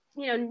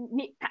 you know,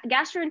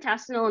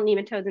 gastrointestinal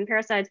nematodes and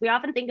parasites, we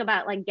often think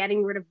about like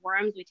getting rid of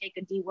worms. We take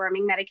a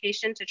deworming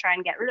medication to try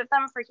and get rid of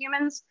them for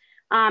humans,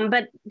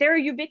 but they're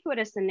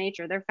ubiquitous in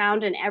nature. They're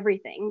found in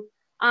everything.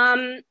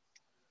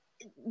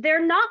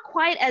 They're not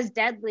quite as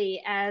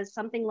deadly as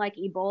something like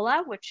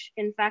Ebola, which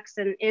infects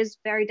and is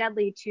very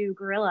deadly to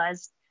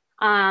gorillas.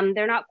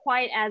 They're not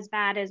quite as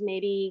bad as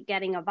maybe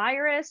getting a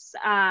virus,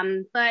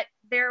 but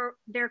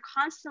they're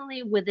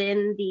constantly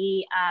within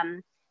the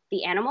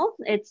animal.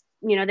 It's,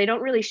 you know, they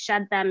don't really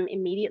shed them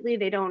immediately.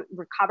 They don't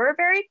recover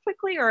very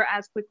quickly, or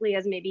as quickly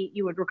as maybe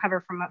you would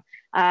recover from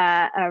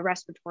a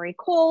respiratory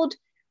cold.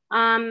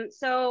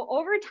 So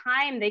over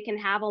time, they can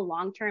have a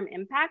long-term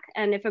impact.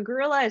 And if a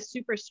gorilla is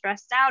super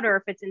stressed out, or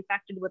if it's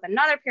infected with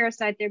another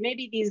parasite, there may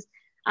be these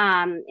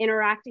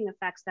interacting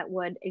effects that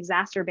would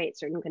exacerbate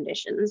certain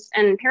conditions.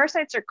 And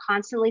parasites are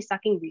constantly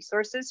sucking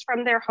resources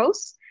from their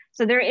hosts.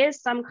 So there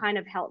is some kind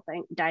of health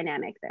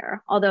dynamic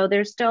there, although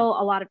there's still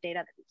a lot of data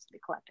that needs to be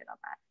collected on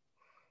that.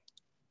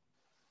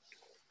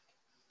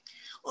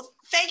 Well,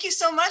 thank you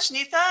so much,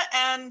 Neetha.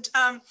 And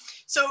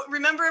so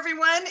remember,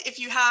 everyone, if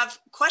you have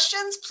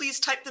questions, please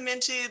type them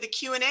into the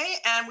Q&A,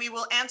 and we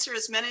will answer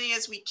as many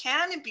as we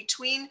can in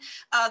between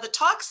the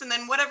talks. And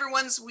then whatever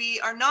ones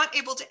we are not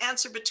able to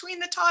answer between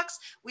the talks,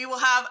 we will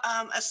have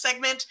a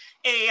segment,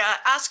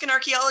 Ask an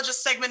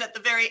Archaeologist segment at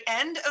the very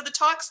end of the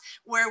talks,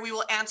 where we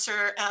will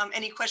answer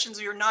any questions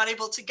we were not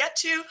able to get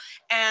to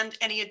and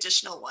any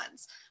additional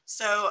ones.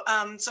 So,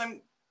 so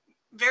I'm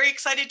very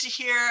excited to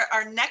hear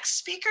our next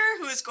speaker,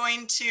 who is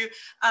going to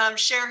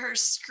share her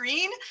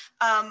screen,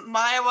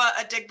 Maiwa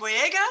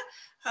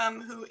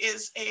Adegboyega, who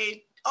is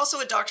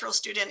also a doctoral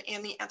student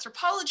in the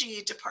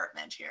Anthropology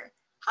Department here.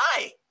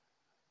 Hi.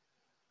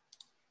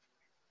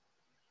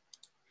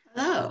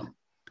 Hello.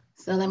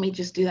 So let me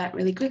just do that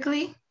really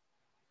quickly.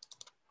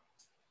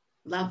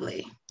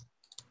 Lovely.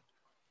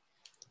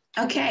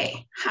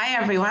 Okay.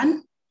 Hi,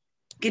 everyone.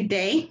 Good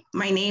day.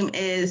 My name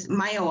is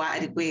Mayowa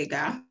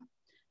Adegwega,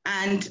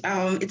 and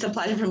it's a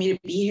pleasure for me to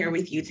be here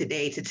with you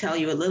today to tell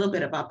you a little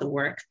bit about the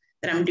work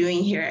that I'm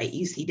doing here at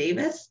UC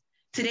Davis.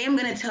 Today, I'm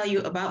going to tell you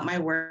about my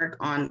work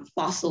on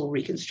fossil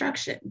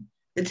reconstruction,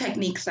 the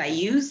techniques I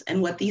use,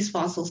 and what these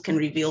fossils can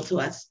reveal to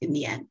us in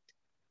the end.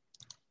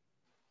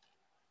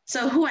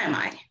 So who am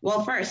I?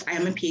 Well, first, I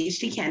am a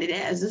PhD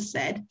candidate, as is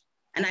said,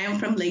 and I am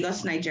from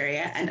Lagos,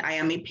 Nigeria, and I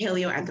am a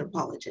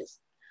paleoanthropologist.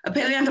 A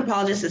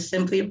paleoanthropologist is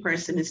simply a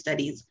person who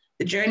studies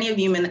the journey of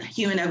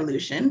human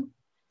evolution.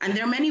 And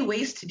there are many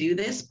ways to do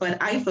this,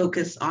 but I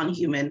focus on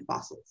human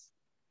fossils.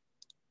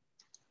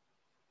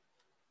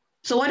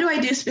 So what do I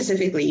do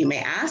specifically, you may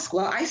ask?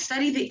 Well, I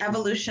study the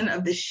evolution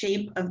of the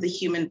shape of the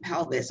human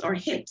pelvis, or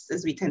hips,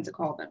 as we tend to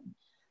call them.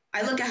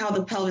 I look at how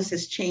the pelvis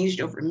has changed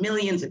over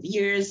millions of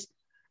years,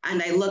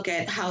 and I look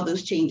at how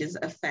those changes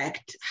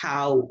affect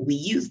how we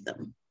use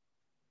them.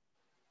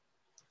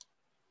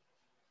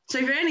 So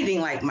if you're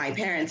anything like my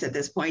parents at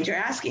this point, you're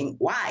asking,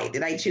 why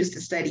did I choose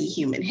to study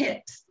human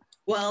hips?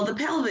 Well, the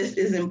pelvis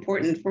is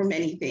important for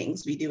many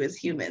things we do as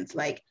humans,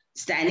 like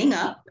standing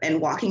up and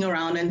walking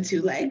around on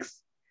two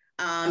legs.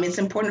 It's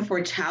important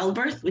for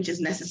childbirth, which is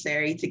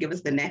necessary to give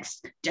us the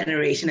next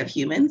generation of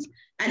humans.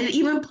 And it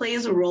even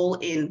plays a role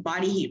in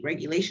body heat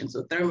regulation,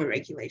 so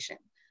thermoregulation.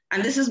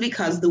 And this is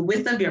because the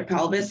width of your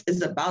pelvis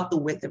is about the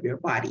width of your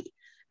body.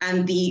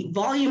 And the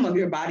volume of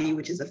your body,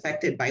 which is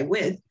affected by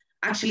width,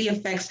 actually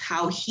affects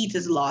how heat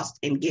is lost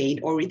and gained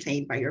or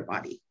retained by your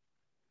body.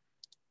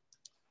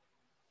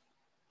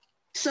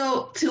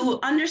 So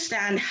to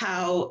understand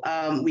how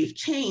we've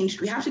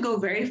changed, we have to go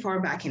very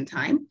far back in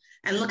time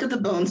and look at the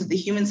bones of the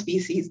human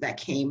species that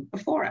came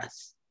before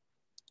us.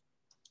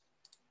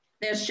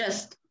 There's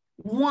just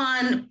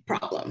one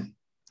problem.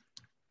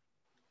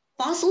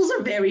 Fossils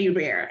are very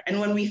rare, and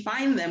when we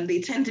find them,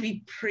 they tend to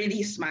be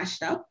pretty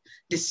smashed up,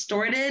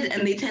 distorted,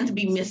 and they tend to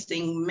be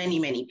missing many,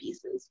 many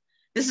pieces.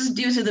 This is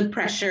due to the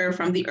pressure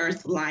from the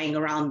earth lying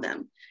around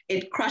them.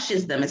 It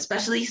crushes them,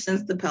 especially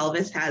since the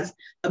pelvis has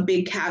a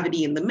big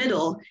cavity in the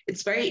middle.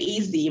 It's very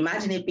easy,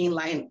 imagine it being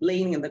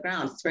laying in the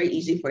ground, it's very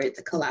easy for it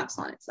to collapse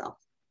on itself.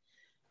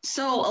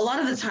 So a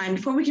lot of the time,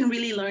 before we can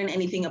really learn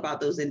anything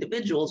about those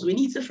individuals, we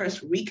need to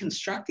first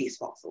reconstruct these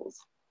fossils.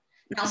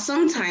 Now,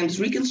 sometimes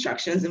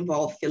reconstructions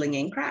involve filling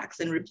in cracks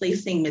and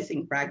replacing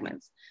missing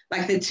fragments,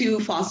 like the two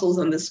fossils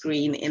on the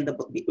screen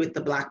with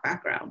the black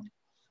background.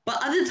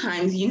 But other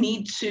times you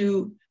need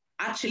to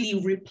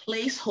actually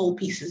replace whole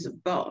pieces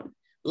of bone,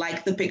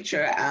 like the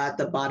picture at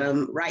the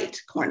bottom right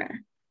corner.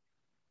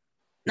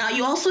 Now,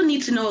 you also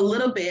need to know a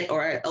little bit,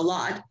 or a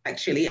lot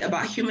actually,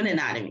 about human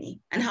anatomy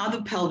and how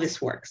the pelvis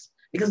works,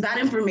 because that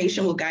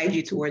information will guide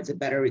you towards a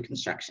better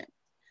reconstruction.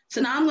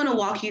 So now I'm going to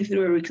walk you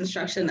through a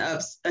reconstruction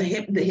of the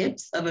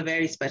hips of a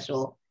very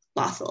special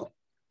fossil.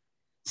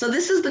 So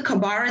this is the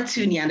Kabara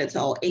II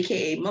Neanderthal,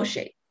 AKA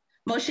Moshe.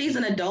 Moshe is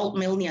an adult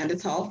male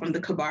Neanderthal from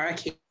the Kabara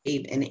cave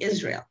in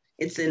Israel.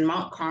 It's in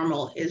Mount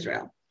Carmel,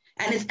 Israel.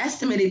 And it's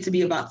estimated to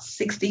be about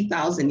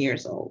 60,000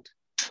 years old.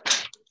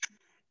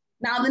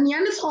 Now, the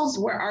Neanderthals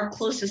were our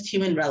closest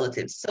human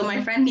relatives. So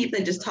my friend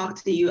Neetha just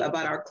talked to you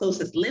about our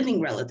closest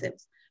living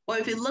relatives. Well,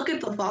 if you look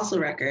at the fossil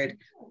record,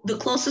 the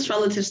closest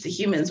relatives to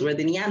humans were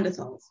the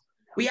Neanderthals.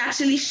 We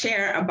actually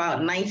share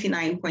about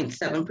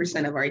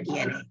 99.7% of our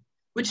DNA,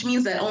 which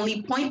means that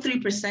only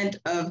 0.3%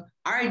 of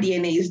our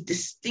DNA is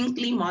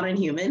distinctly modern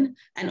human,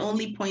 and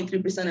only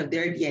 0.3% of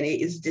their DNA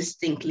is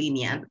distinctly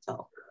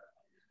Neanderthal.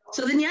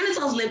 So the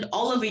Neanderthals lived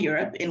all over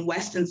Europe, in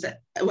Western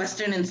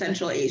and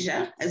Central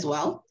Asia as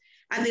well,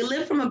 and they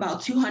lived from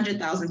about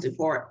 200,000 to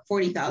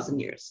 40,000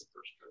 years,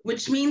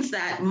 which means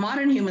that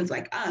modern humans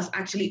like us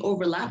actually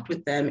overlapped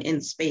with them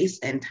in space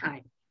and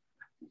time.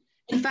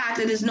 In fact,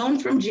 it is known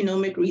from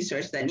genomic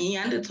research that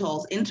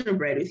Neanderthals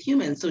interbred with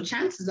humans. So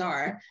chances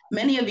are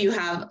many of you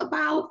have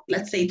about,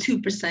 let's say,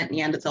 2%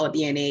 Neanderthal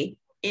DNA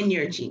in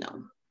your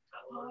genome.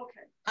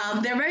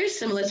 They're very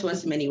similar to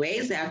us in many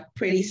ways. They have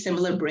pretty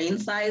similar brain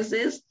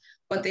sizes,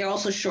 but they're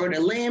also shorter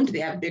limbed. They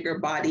have bigger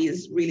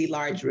bodies, really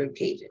large rib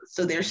cages.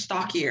 So they're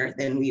stockier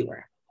than we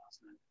were.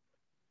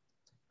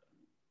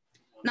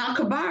 Now,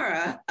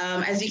 Kabara,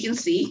 as you can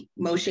see,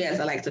 Moshe, as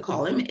I like to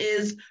call him,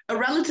 is a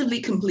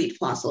relatively complete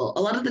fossil. A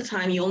lot of the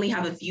time, you only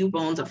have a few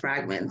bones or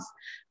fragments.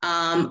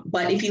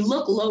 But if you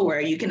look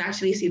lower, you can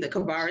actually see that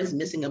Kabara is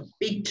missing a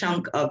big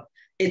chunk of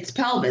its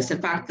pelvis.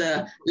 In fact,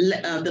 the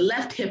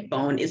left hip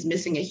bone is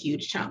missing a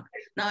huge chunk.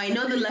 Now, I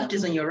know the left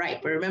is on your right,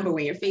 but remember,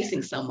 when you're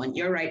facing someone,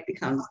 your right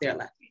becomes their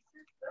left.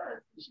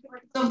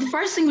 So the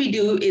first thing we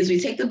do is we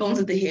take the bones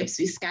of the hips,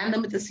 we scan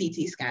them with a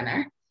CT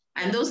scanner,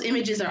 and those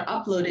images are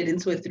uploaded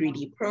into a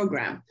 3D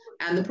program.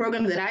 And the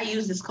program that I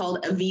use is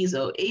called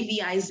Avizo,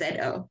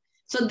 A-V-I-Z-O.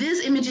 So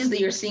these images that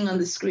you're seeing on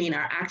the screen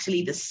are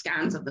actually the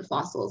scans of the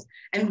fossils,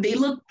 and they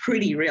look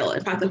pretty real.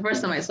 In fact, the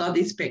first time I saw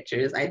these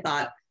pictures, I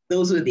thought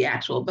those were the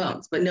actual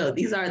bones, but no,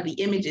 these are the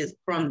images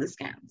from the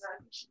scans.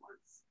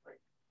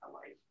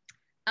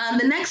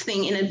 The next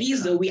thing in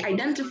Avizo, we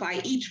identify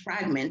each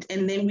fragment,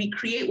 and then we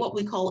create what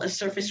we call a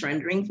surface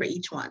rendering for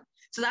each one.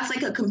 So that's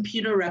like a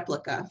computer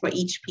replica for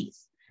each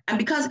piece. And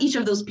because each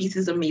of those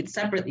pieces are made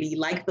separately,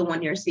 like the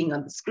one you're seeing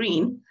on the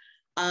screen,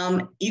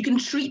 you can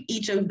treat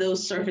each of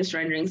those surface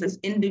renderings as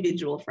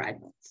individual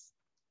fragments.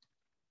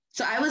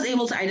 So I was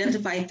able to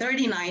identify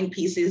 39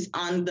 pieces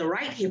on the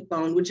right hip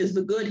bone, which is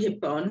the good hip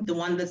bone, the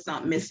one that's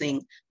not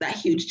missing that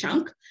huge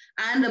chunk,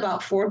 and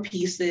about 4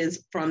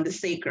 pieces from the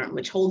sacrum,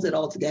 which holds it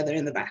all together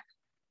in the back.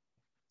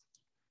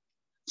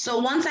 So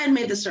once I'd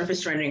made the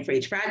surface rendering for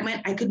each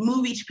fragment, I could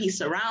move each piece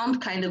around,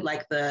 kind of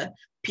like the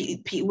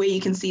way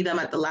you can see them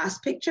at the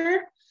last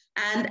picture.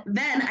 And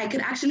then I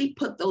could actually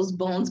put those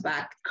bones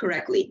back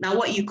correctly. Now,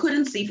 what you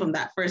couldn't see from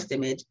that first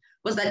image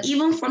was that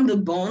even from the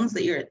bones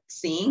that you're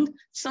seeing,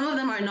 some of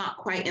them are not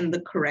quite in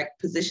the correct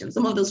position.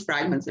 Some of those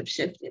fragments have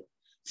shifted.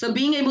 So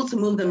being able to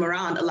move them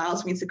around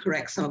allows me to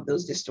correct some of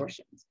those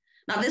distortions.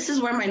 Now, this is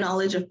where my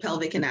knowledge of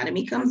pelvic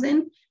anatomy comes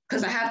in,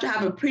 because I have to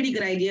have a pretty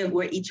good idea of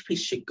where each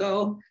piece should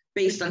go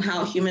based on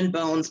how human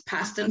bones,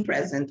 past and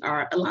present,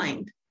 are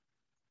aligned.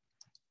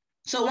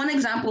 So one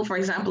example, for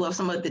example, of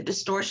some of the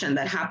distortion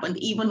that happened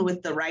even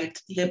with the right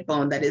hip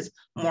bone that is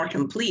more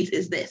complete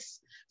is this.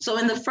 So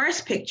in the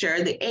first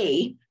picture, the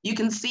A, you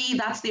can see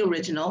that's the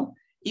original.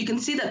 You can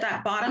see that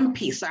that bottom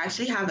piece, so I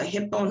actually have a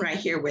hip bone right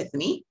here with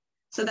me.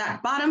 So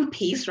that bottom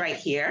piece right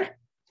here,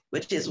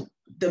 which is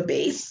the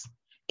base,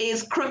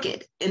 is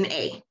crooked in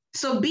A.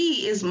 So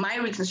B is my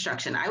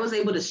reconstruction. I was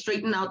able to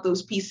straighten out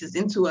those pieces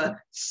into a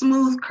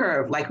smooth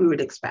curve like we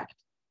would expect.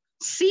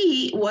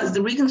 C was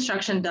the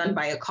reconstruction done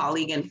by a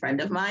colleague and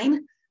friend of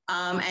mine.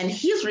 And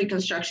his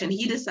reconstruction,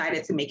 he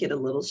decided to make it a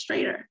little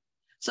straighter.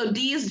 So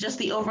D is just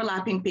the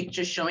overlapping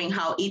picture showing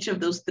how each of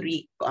those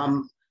 3,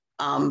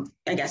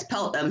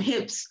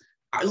 hips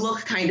look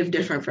kind of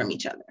different from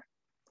each other.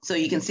 So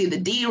you can see the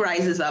D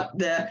rises up,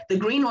 the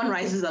green one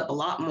rises up a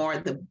lot more,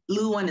 the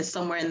blue one is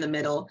somewhere in the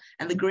middle,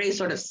 and the gray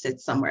sort of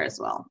sits somewhere as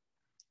well.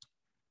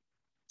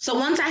 So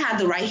once I had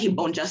the right hip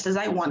bone just as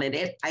I wanted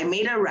it, I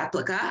made a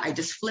replica, I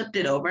just flipped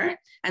it over,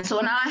 and so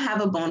now I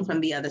have a bone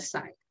from the other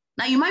side.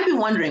 Now you might be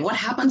wondering, what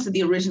happened to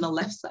the original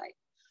left side?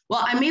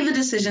 Well, I made the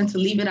decision to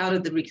leave it out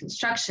of the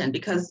reconstruction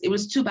because it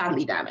was too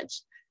badly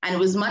damaged, and it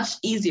was much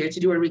easier to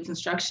do a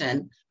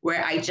reconstruction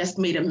where I just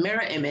made a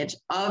mirror image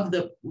of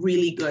the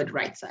really good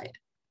right side.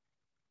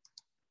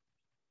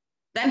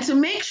 Then to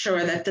make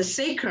sure that the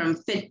sacrum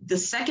fit the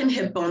second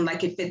hip bone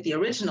like it fit the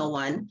original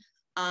one,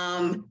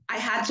 I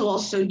had to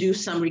also do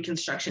some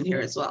reconstruction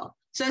here as well.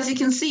 So as you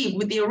can see,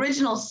 with the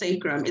original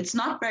sacrum, it's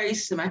not very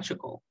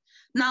symmetrical.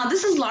 Now,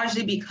 this is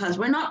largely because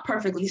we're not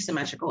perfectly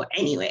symmetrical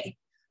anyway.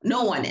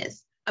 No one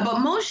is.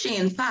 But Moshe,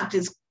 in fact,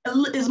 is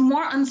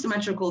more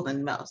unsymmetrical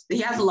than most. He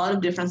has a lot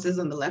of differences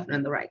on the left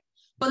and the right.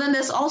 But then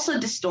there's also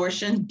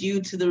distortion due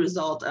to the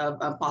result of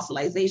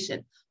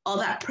fossilization. All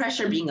that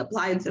pressure being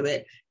applied to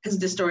it has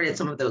distorted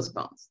some of those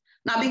bones.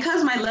 Now,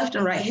 because my left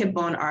and right hip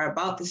bone are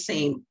about the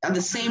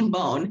same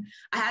bone,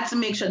 I had to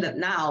make sure that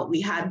now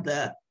we had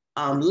the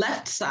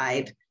left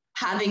side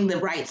having the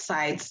right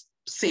side's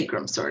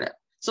sacrum, sort of.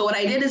 So what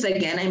I did is,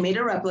 again, I made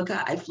a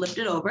replica, I flipped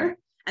it over,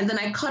 and then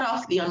I cut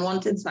off the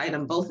unwanted side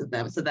on both of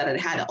them so that it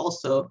had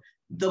also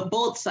the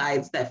both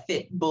sides that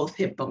fit both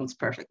hip bones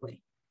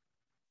perfectly.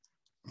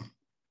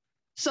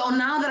 So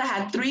now that I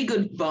had 3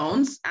 good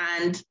bones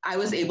and I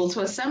was able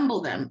to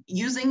assemble them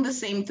using the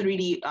same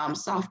 3D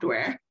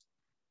software,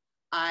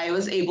 I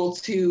was able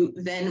to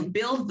then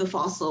build the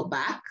fossil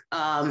back.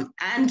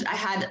 And I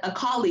had a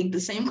colleague, the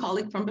same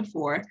colleague from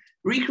before,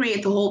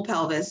 recreate the whole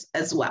pelvis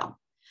as well.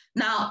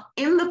 Now,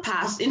 in the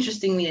past,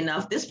 interestingly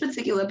enough, this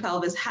particular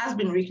pelvis has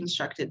been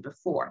reconstructed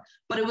before,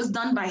 but it was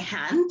done by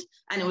hand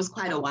and it was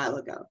quite a while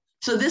ago.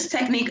 So this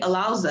technique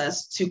allows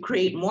us to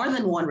create more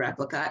than one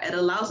replica. It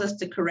allows us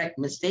to correct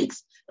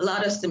mistakes,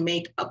 allowed us to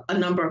make a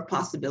number of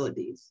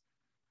possibilities.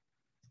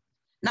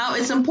 Now,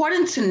 it's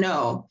important to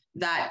know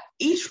that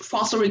each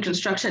fossil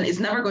reconstruction is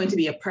never going to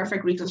be a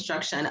perfect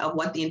reconstruction of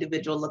what the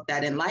individual looked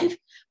at in life,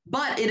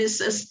 but it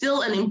is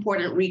still an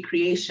important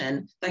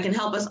recreation that can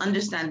help us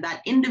understand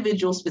that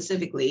individual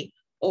specifically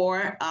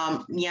or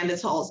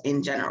Neanderthals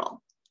in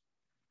general.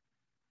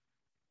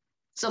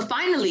 So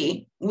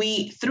finally,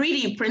 we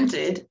 3D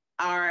printed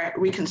our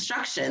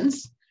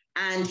reconstructions,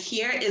 and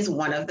here is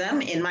one of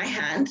them in my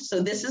hand.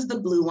 So this is the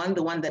blue one,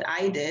 the one that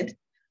I did.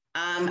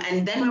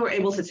 And then we were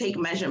able to take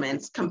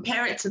measurements,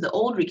 compare it to the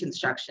old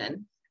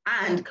reconstruction,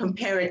 and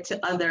compare it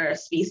to other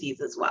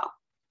species as well.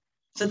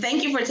 So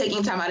thank you for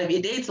taking time out of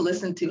your day to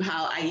listen to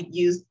how I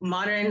use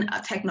modern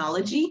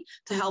technology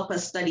to help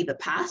us study the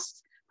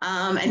past.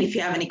 And if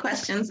you have any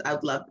questions, I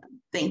would love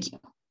them. Thank you.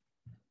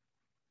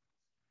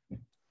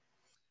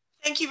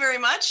 Thank you very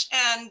much,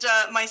 and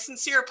my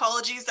sincere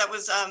apologies. That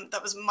was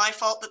my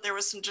fault that there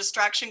was some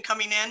distraction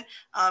coming in.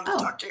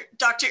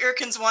 Dr.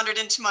 Irkins wandered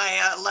into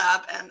my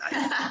lab, and I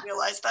didn't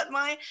realize that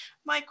my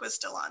mic was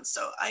still on.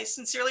 So I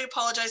sincerely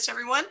apologize to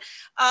everyone.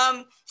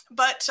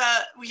 But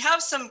we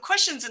have some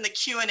questions in the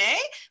Q&A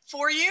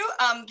for you.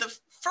 The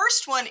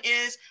first one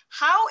is,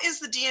 how is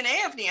the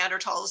DNA of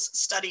Neanderthals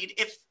studied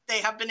if they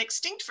have been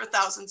extinct for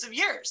thousands of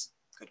years?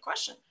 Good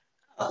question.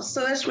 Oh,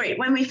 so that's great.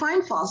 When we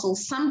find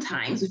fossils,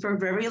 sometimes, if we're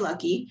very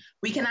lucky,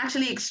 we can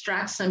actually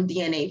extract some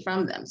DNA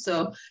from them.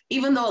 So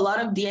even though a lot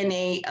of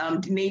DNA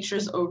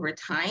denatures over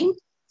time,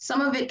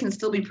 some of it can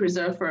still be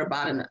preserved for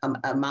about an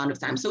amount of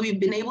time. So we've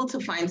been able to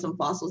find some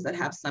fossils that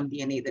have some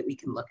DNA that we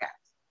can look at.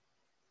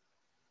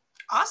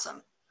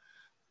 Awesome.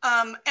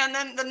 And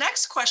then the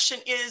next question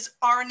is,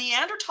 are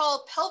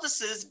Neanderthal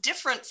pelvises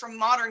different from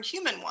modern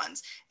human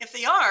ones? If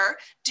they are,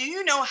 do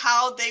you know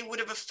how they would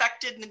have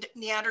affected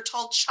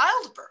Neanderthal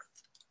childbirth?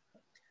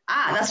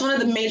 That's one of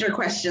the major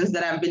questions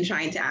that I've been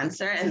trying to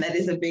answer, and that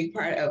is a big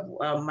part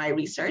of my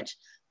research.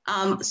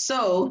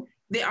 So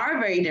they are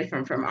very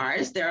different from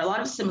ours. There are a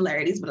lot of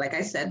similarities, but like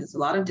I said, there's a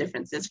lot of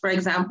differences. For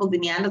example, the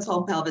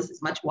Neanderthal pelvis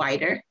is much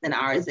wider than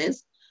ours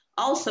is.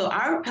 Also,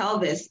 our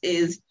pelvis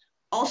is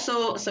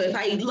also, so if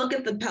I look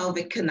at the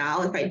pelvic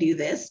canal, if I do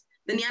this,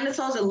 the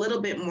Neanderthal is a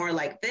little bit more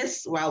like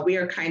this, while we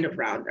are kind of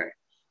rounder.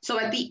 So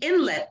at the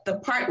inlet, the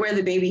part where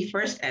the baby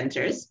first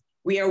enters,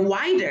 we are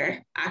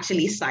wider,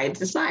 actually side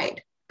to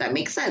side. That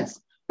makes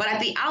sense. But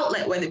at the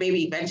outlet where the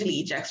baby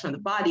eventually ejects from the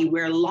body,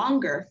 we're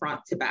longer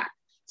front to back.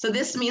 So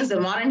this means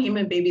that modern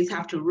human babies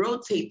have to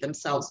rotate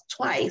themselves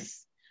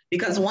twice,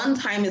 because one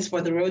time is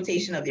for the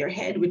rotation of your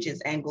head, which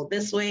is angled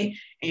this way,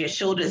 and your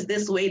shoulders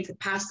this way to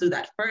pass through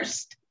that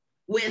first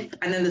width.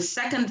 And then the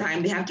second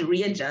time they have to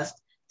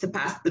readjust to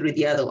pass through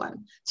the other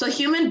one. So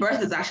human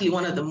birth is actually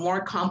one of the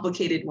more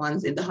complicated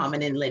ones in the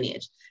hominin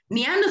lineage.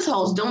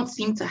 Neanderthals don't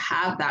seem to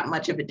have that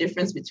much of a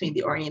difference between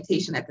the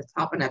orientation at the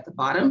top and at the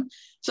bottom.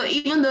 So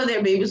even though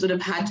their babies would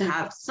have had to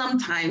have some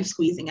time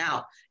squeezing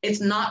out,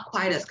 it's not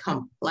quite as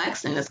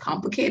complex and as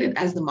complicated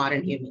as the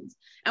modern humans.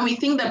 And we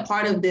think that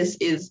part of this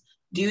is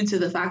due to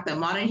the fact that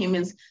modern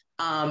humans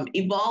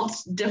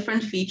evolved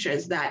different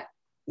features that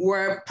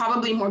were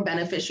probably more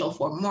beneficial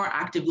for more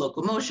active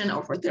locomotion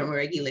or for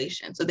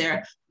thermoregulation. So there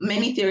are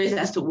many theories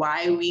as to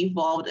why we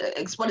evolved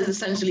what is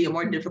essentially a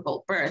more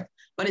difficult birth,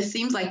 but it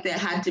seems like there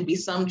had to be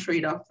some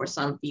trade-off for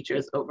some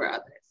features over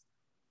others.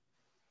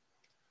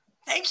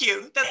 Thank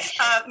you. That's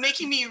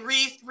making me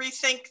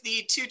rethink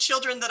the two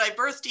children that I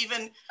birthed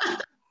even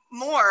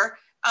more.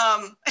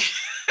 And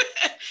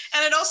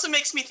it also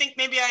makes me think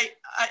maybe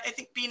I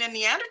think being a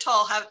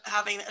Neanderthal,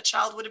 having a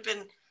child would have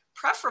been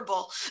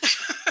preferable.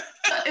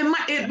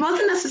 It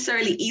wasn't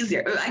necessarily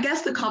easier. I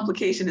guess the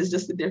complication is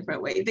just a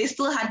different way. They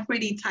still had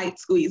pretty tight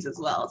squeeze as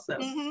well. So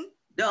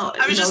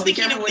I was just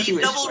thinking of the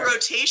double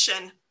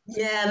rotation.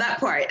 Yeah, that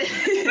part.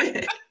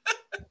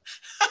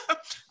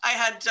 I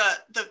had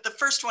the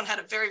first one had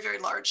a very, very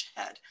large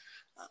head.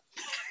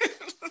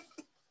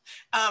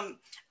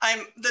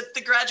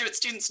 The graduate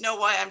students know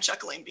why I'm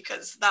chuckling,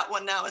 because that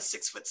one now is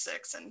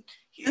 6'6" and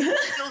he's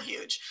still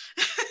huge.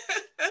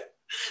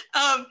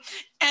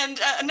 And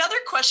another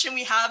question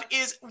we have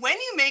is, when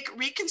you make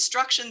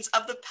reconstructions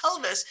of the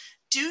pelvis,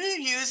 do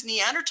you use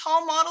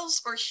Neanderthal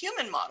models or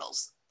human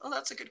models? Oh,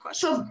 that's a good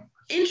question. So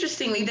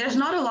interestingly, there's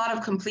not a lot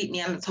of complete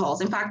Neanderthals.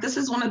 In fact, this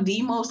is one of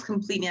the most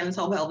complete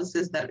Neanderthal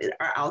pelvises that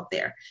are out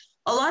there.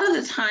 A lot of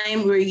the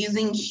time we're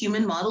using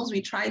human models.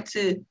 We try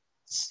to,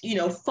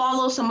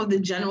 follow some of the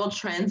general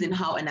trends in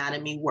how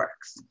anatomy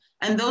works.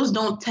 And those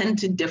don't tend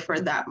to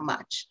differ that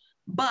much.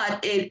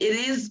 But it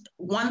is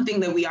one thing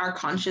that we are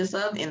conscious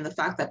of, in the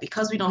fact that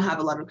because we don't have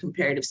a lot of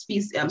comparative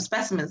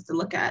specimens to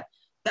look at,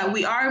 that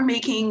we are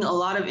making a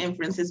lot of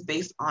inferences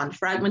based on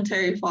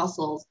fragmentary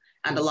fossils,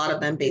 and a lot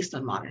of them based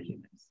on modern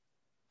humans.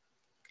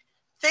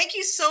 Thank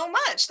you so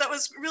much. That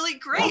was really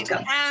great.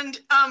 Welcome. And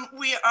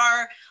we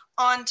are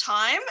on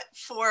time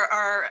for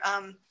our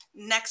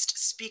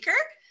next speaker.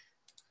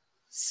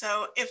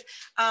 So if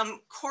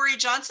Corey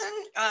Johnson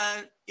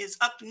is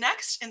up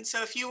next. And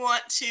so if you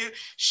want to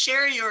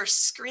share your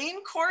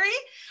screen, Corey.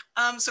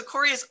 So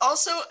Corey is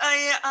also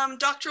a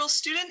doctoral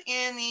student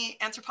in the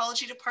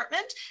Anthropology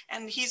Department,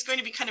 and he's going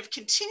to be kind of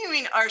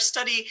continuing our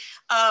study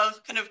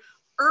of kind of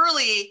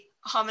early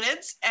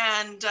hominids,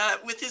 and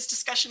with his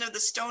discussion of the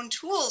stone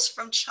tools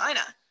from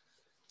China.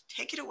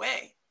 Take it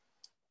away.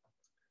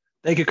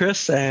 Thank you,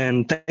 Chris,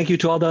 and thank you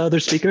to all the other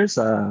speakers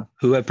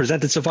who have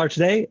presented so far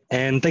today,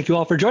 and thank you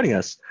all for joining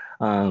us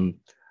on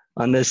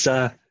this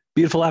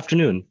beautiful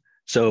afternoon.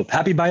 So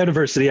happy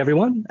biodiversity,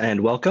 everyone,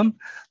 and welcome.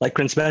 Like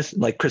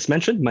Chris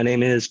mentioned, my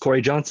name is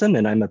Corey Johnson,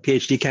 and I'm a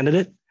PhD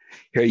candidate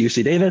here at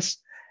UC Davis,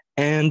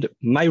 and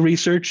my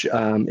research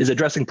is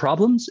addressing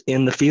problems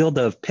in the field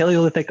of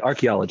Paleolithic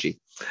archaeology.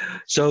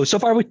 So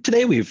far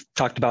today, we've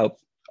talked about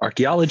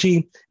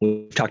archaeology,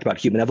 we've talked about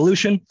human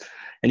evolution,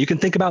 and you can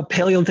think about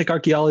Paleolithic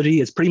archaeology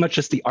as pretty much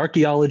just the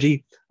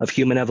archaeology of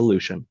human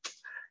evolution.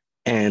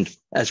 And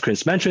as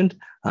Chris mentioned,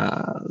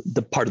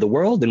 the part of the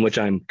world in which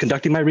I'm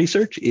conducting my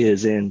research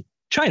is in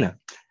China.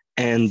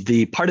 And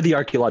the part of the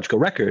archaeological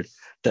record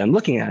that I'm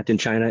looking at in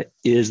China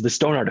is the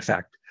stone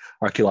artifact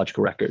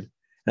archaeological record.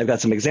 And I've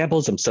got some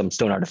examples of some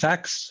stone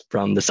artifacts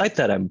from the site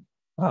that I'm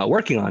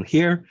working on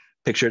here,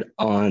 pictured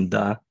on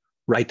the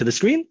right to the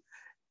screen.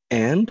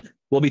 And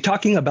we'll be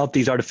talking about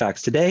these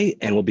artifacts today,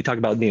 and we'll be talking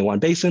about the Niawan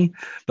Basin.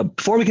 But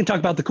before we can talk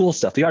about the cool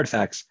stuff, the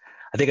artifacts,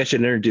 I think I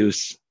should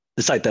introduce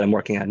the site that I'm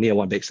working at, Nia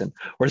 1 Basin,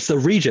 or it's the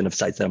region of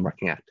sites that I'm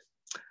working at.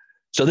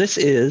 So this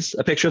is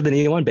a picture of the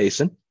Nia 1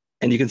 Basin,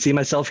 and you can see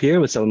myself here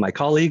with some of my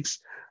colleagues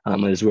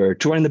as we're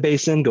touring the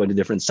basin, going to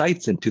different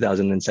sites in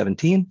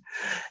 2017.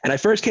 And I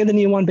first came to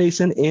Nia 1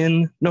 Basin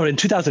in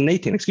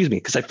 2018, excuse me,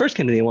 because I first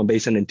came to Nia 1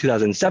 Basin in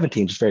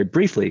 2017, just very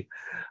briefly,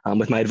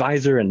 with my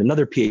advisor and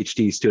another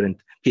PhD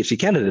student, PhD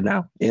candidate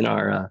now in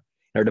our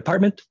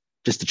department,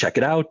 just to check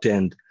it out.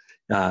 And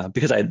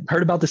because I had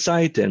heard about the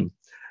site and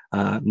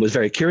was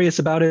very curious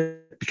about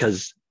it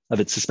because of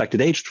its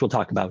suspected age, which we'll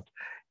talk about.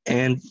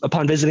 And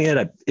upon visiting it,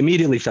 I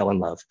immediately fell in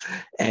love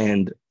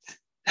and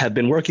have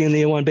been working in the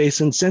Nia 1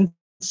 Basin since.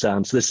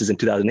 So this is in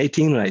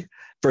 2018 when I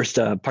first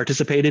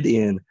participated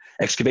in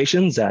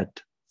excavations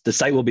at the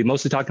site we'll be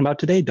mostly talking about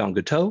today,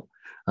 Dongguotou,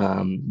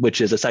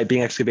 which is a site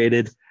being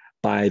excavated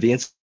by the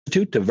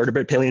Institute of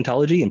Vertebrate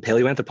Paleontology and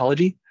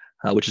Paleoanthropology,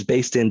 which is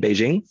based in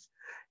Beijing.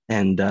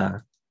 And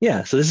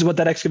yeah, so this is what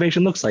that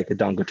excavation looks like at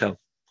Dongguotou.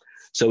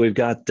 So we've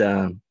got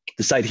the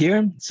site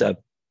here. It's a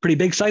pretty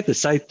big site. The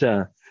site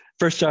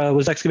first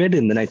was excavated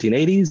in the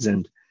 1980s,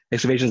 and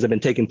excavations have been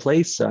taking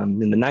place in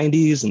the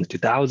 90s and the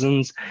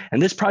 2000s.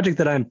 And this project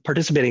that I'm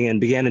participating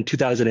in began in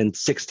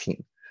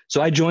 2016.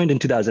 So I joined in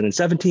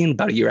 2017,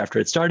 about a year after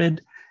it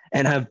started,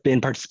 and have been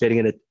participating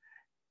in it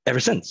ever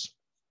since.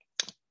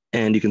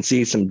 And you can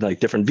see some like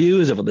different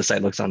views of what the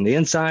site looks on the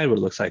inside, what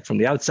it looks like from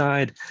the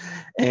outside,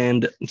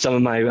 and some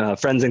of my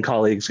friends and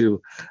colleagues who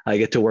I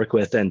get to work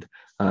with and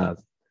have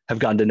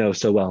gotten to know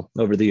so well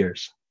over the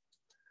years.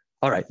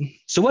 All right,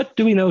 so what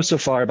do we know so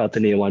far about the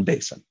Nia 1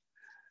 Basin?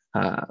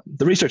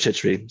 The research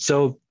history.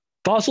 So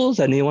fossils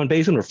at Nia 1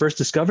 Basin were first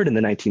discovered in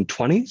the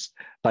 1920s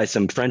by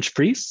some French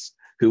priests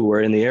who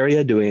were in the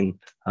area doing,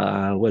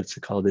 what's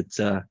it called? It's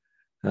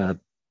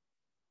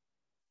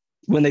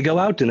when they go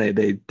out and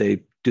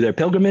they do their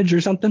pilgrimage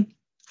or something.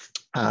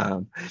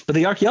 But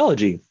the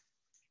archaeology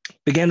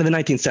began in the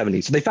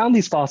 1970s. So they found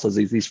these fossils,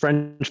 these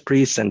French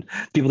priests and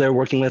people they were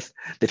working with.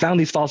 They found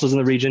these fossils in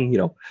the region,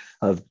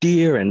 of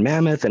deer and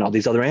mammoth and all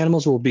these other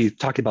animals we'll be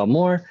talking about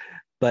more.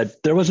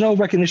 But there was no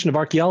recognition of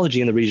archaeology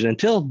in the region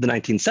until the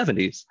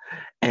 1970s.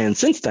 And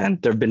since then,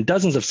 there have been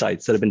dozens of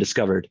sites that have been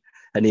discovered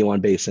at Nia 1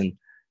 Basin.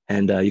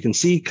 And you can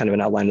see kind of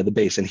an outline of the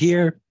basin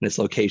here and its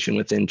location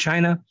within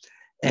China,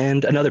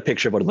 and another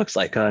picture of what it looks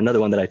like, another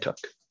one that I took.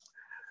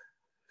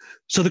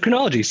 So the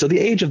chronology, so the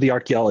age of the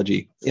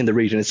archaeology in the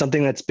region is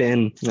something that's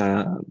been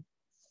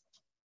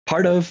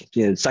part of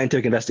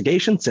scientific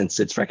investigation since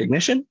its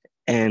recognition.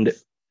 And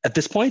at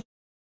this point,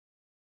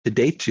 to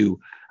date to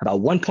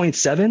about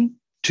 1.7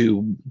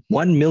 to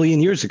 1 million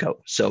years ago.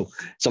 So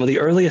some of the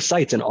earliest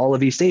sites in all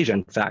of East Asia,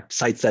 in fact,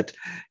 sites that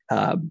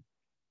kind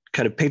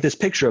of paint this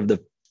picture of the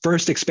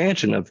first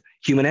expansion of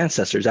human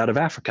ancestors out of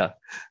Africa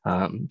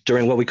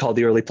during what we call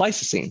the early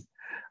Pleistocene.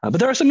 But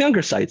there are some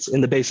younger sites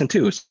in the basin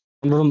too, some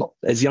of them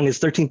as young as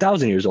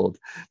 13,000 years old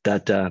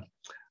that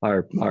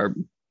are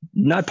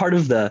not part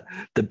of the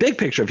big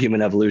picture of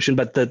human evolution,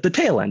 but the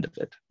tail end of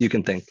it, you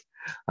can think.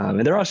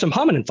 And there are some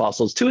hominin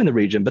fossils too in the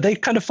region, but they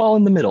kind of fall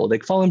in the middle. They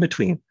fall in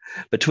between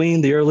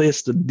the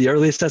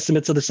earliest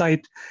estimates of the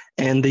site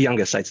and the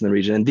youngest sites in the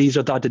region. And these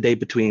are thought to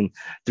date between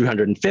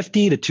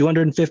 350 to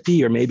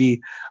 250, or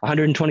maybe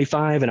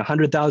 125 and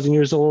 100,000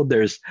 years old.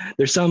 There's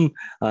some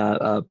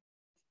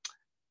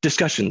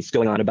discussions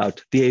going on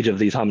about the age of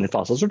these hominin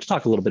fossils, which we'll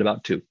talk a little bit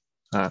about too.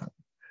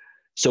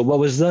 So what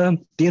was the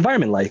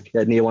environment like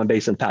at Nia 1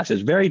 Basin past? It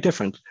was very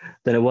different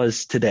than it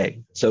was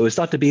today. So it was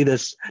thought to be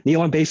Nia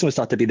 1 Basin was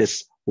thought to be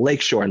this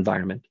lakeshore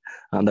environment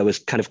that was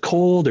kind of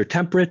cold or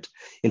temperate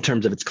in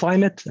terms of its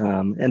climate,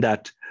 and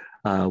that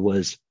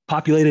was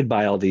populated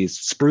by all these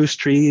spruce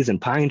trees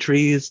and pine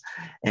trees,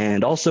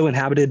 and also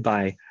inhabited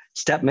by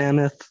steppe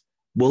mammoth,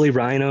 woolly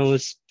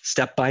rhinos,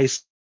 steppe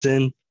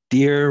bison,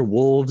 deer,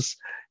 wolves,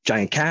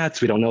 giant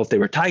cats. We don't know if they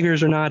were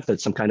tigers or not, but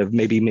some kind of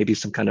maybe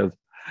some kind of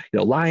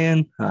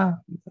lion,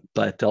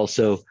 but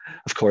also,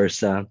 of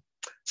course,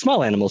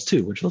 small animals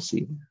too, which we'll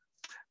see.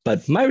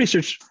 But my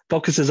research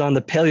focuses on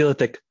the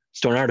Paleolithic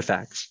stone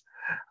artifacts.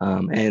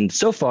 And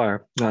so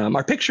far,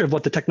 our picture of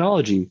what the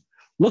technology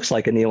looks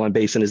like in the Nia 1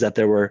 Basin is that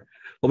there were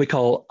what we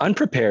call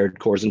unprepared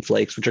cores and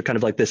flakes, which are kind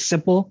of like this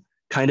simple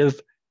kind of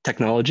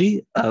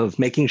technology of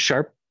making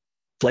sharp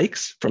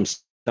flakes from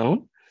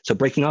stone. So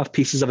breaking off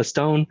pieces of a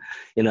stone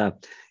in a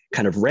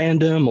kind of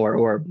random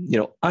or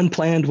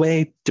unplanned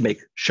way to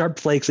make sharp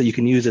flakes that you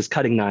can use as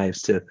cutting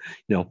knives to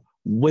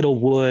whittle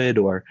wood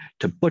or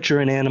to butcher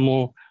an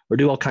animal or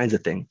do all kinds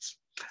of things.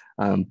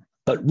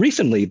 But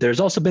recently, there's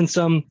also been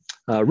some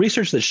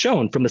research that's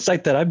shown from the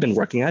site that I've been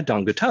working at,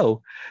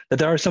 Dongguotou, that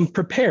there are some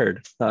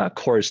prepared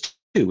cores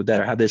too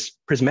that have this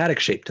prismatic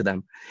shape to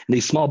them, and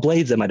these small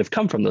blades that might have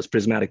come from those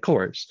prismatic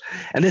cores.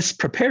 And this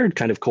prepared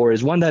kind of core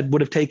is one that would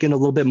have taken a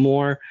little bit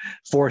more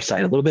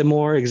foresight, a little bit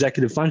more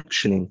executive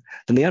functioning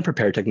than the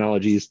unprepared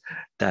technologies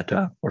that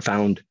were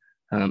found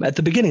at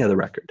the beginning of the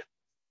record.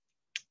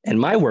 And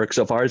my work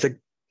so far has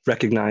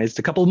recognized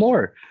a couple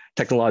more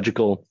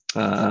technological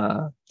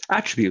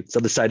attributes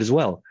of the site as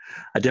well.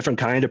 A different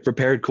kind of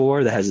prepared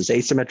core that has this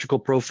asymmetrical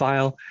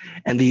profile,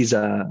 and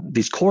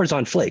these cores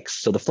on flakes.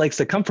 So the flakes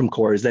that come from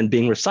cores then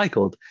being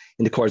recycled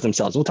into cores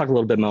themselves. We'll talk a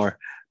little bit more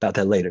about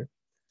that later.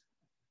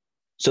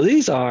 So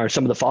these are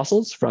some of the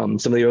fossils from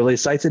some of the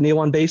earliest sites in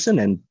Neowon Basin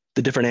and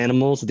the different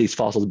animals that these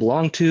fossils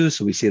belong to.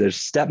 So we see there's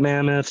steppe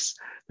mammoths,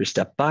 there's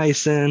steppe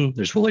bison,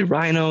 there's woolly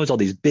rhinos, all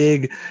these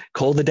big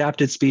cold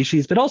adapted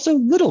species, but also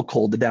little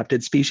cold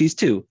adapted species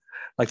too,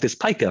 like this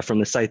pika from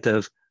the site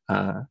of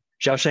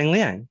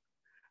Xiaoshangliang.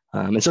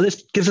 And so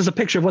this gives us a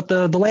picture of what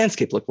the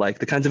landscape looked like,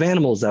 the kinds of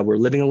animals that were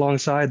living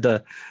alongside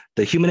the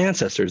human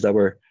ancestors that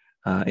were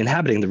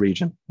inhabiting the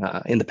region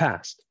in the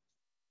past.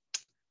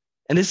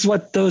 And this is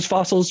what those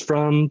fossils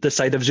from the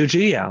site of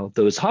Zhujiao,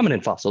 those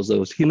hominin fossils,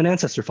 those human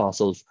ancestor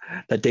fossils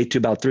that date to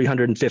about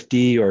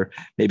 350 or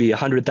maybe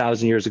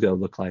 100,000 years ago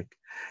look like.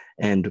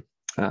 And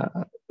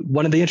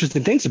one of the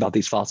interesting things about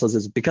these fossils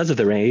is because of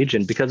their age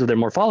and because of their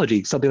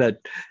morphology, something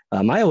that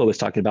Mayowa was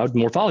talking about,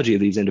 morphology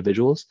of these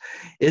individuals,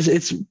 is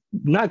it's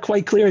not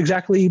quite clear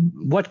exactly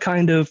what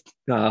kind of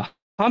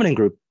hominin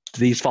group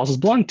these fossils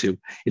belong to.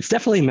 It's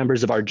definitely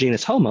members of our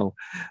genus Homo,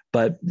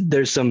 but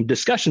there's some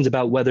discussions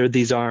about whether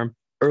these are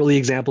early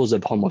examples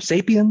of Homo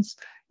sapiens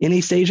in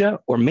East Asia,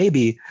 or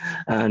maybe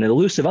an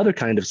elusive other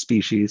kind of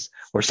species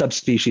or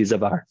subspecies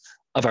of our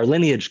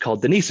lineage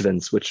called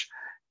Denisovans, which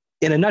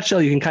in a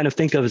nutshell, you can kind of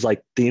think of as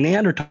like the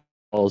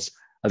Neanderthals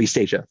of East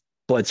Asia.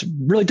 But it's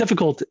really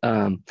difficult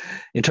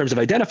in terms of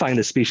identifying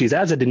the species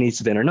as a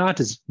Denisovan or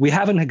not, is we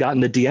haven't gotten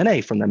the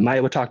DNA from them.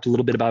 Mayowa talked a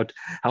little bit about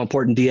how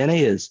important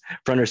DNA is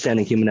for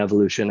understanding human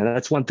evolution. And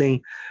that's one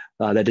thing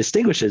that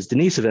distinguishes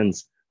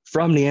Denisovans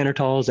from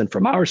Neanderthals and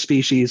from our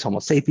species, Homo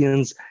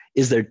sapiens,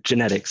 is their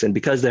genetics. And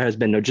because there has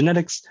been no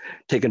genetics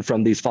taken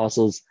from these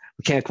fossils,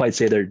 we can't quite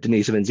say they're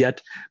Denisovans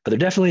yet, but they're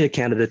definitely a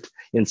candidate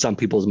in some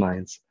people's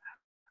minds.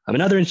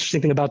 Another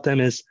interesting thing about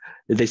them is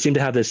that they seem to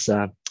have this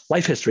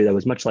life history that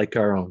was much like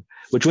our own,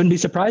 which wouldn't be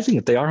surprising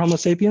if they are Homo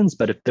sapiens,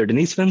 but if they're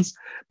Denisovans,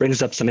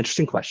 brings up some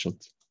interesting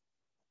questions.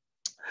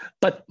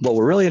 But what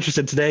we're really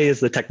interested in today is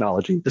the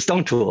technology, the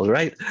stone tools,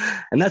 right?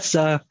 And that's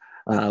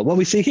what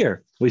we see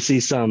here. We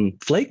see some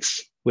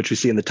flakes, which we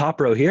see in the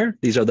top row here.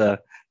 These are the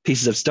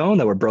pieces of stone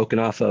that were broken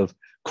off of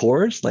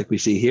cores, like we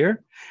see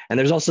here. And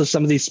there's also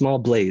some of these small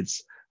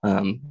blades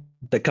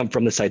that come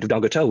from the site of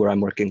Dongguotou, where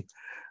I'm working.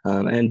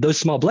 And those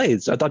small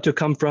blades are thought to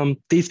come from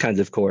these kinds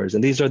of cores.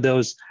 And these are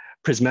those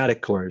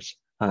prismatic cores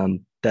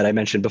that I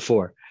mentioned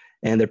before.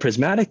 And they're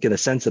prismatic in the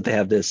sense that they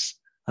have this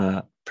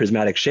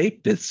prismatic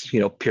shape. It's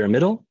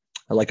pyramidal,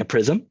 like a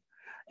prism.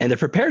 And they're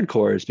prepared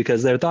cores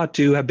because they're thought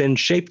to have been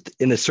shaped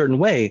in a certain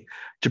way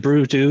to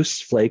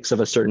produce flakes of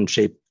a certain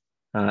shape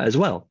as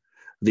well.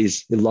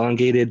 These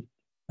elongated,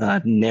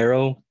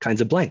 narrow kinds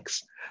of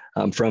blanks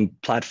from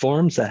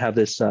platforms that have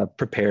this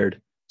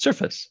prepared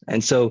surface.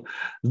 And so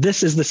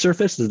this is the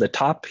surface, this is the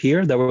top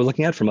here that we're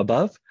looking at from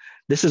above.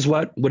 This is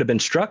what would have been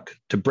struck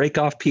to break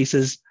off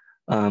pieces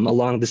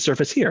along the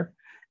surface here.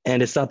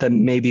 And it's thought that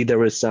maybe there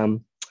was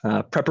some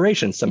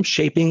preparation, some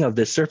shaping of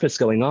this surface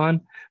going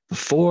on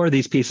before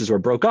these pieces were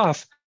broke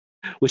off,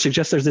 which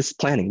suggests there's this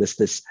planning,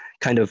 this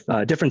kind of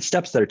different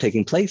steps that are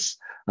taking place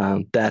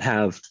that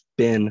have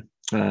been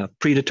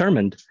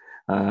predetermined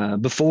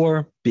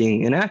before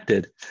being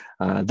enacted.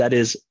 That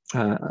is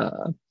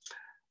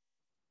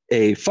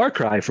a far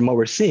cry from what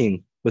we're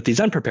seeing with these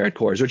unprepared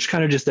cores, which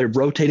kind of just they're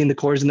rotating the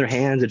cores in their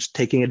hands, it's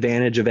taking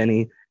advantage of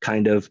any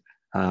kind of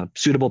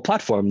suitable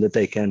platform that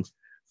they can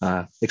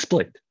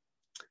exploit.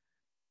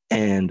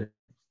 And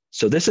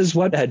so this is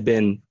what had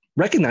been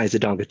recognized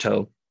at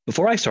Dongguotou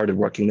before I started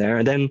working there.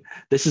 And then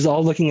this is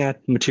all looking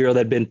at material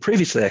that had been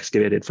previously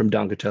excavated from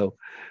Dongguotou.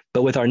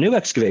 But with our new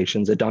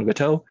excavations at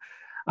Dongguotou,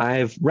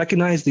 I've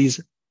recognized these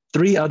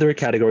three other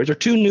categories, or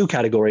two new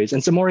categories,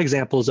 and some more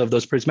examples of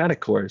those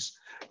prismatic cores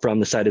from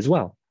the site as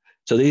well.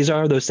 So these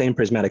are those same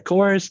prismatic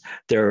cores.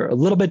 They're a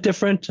little bit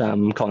different.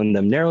 I'm calling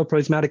them narrow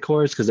prismatic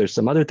cores because there's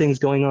some other things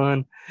going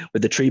on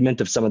with the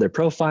treatment of some of their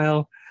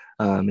profile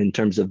in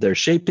terms of their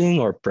shaping,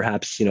 or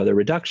perhaps their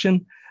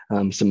reduction.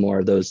 Some more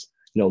of those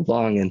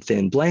long and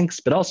thin blanks,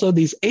 but also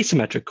these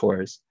asymmetric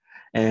cores.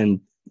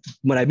 And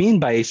what I mean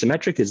by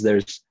asymmetric is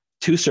there's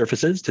two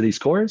surfaces to these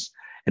cores,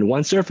 and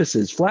one surface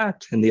is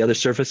flat and the other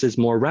surface is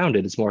more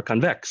rounded, it's more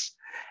convex.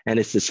 And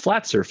it's this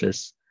flat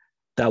surface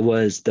that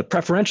was the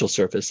preferential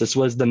surface. This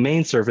was the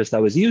main surface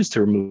that was used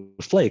to remove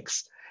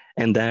flakes.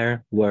 And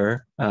there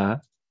were,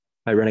 am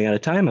I running out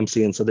of time? I'm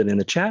seeing something in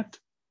the chat.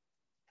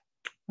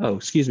 Oh,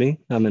 excuse me,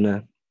 I'm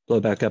gonna blow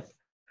back up.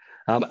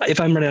 If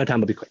I'm running out of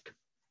time, I'll be quick.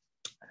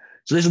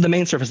 So this is the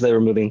main surface they were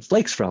removing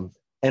flakes from.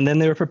 And then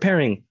they were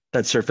preparing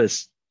that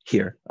surface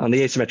here on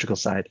the asymmetrical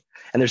side.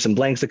 And there's some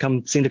blanks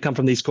that seem to come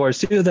from these cores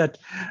too that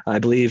I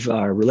believe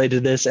are related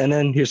to this. And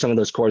then here's some of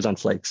those cores on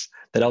flakes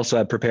that also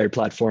have prepared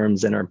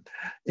platforms and are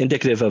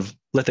indicative of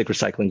lithic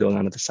recycling going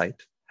on at the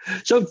site.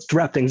 So to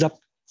wrap things up,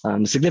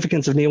 the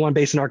significance of Neowon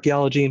Basin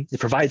archaeology, it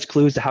provides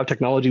clues to how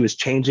technology was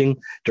changing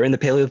during the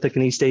Paleolithic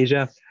in East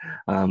Asia.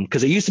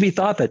 Because it used to be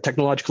thought that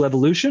technological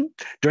evolution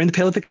during the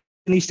Paleolithic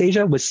in East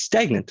Asia was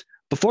stagnant,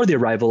 before the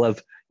arrival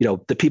of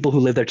the people who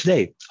live there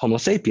today, Homo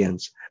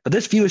sapiens. But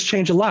this view has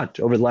changed a lot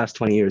over the last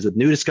 20 years with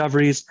new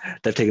discoveries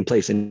that have taken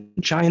place in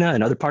China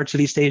and other parts of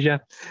East Asia.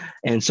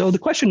 And so the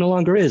question no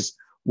longer is,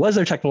 was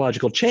there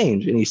technological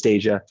change in East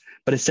Asia?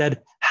 But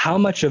instead, how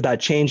much of that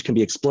change can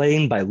be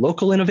explained by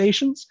local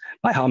innovations,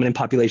 by hominid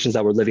populations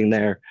that were living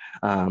there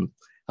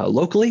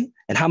locally,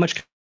 and how much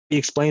can be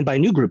explained by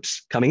new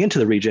groups coming into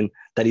the region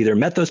that either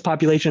met those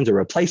populations or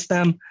replaced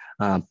them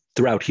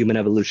throughout human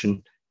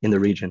evolution in the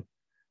region.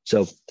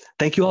 So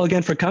thank you all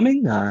again for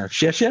coming.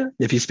 Xie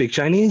if you speak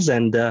Chinese,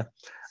 and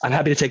I'm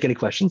happy to take any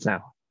questions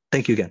now.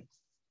 Thank you again.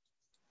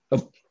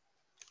 Oh,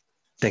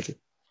 thank you.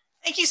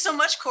 Thank you so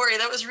much, Corey.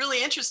 That was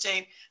really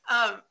interesting.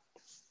 I'm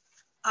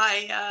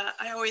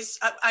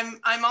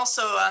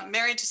also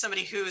married to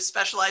somebody who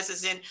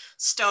specializes in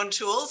stone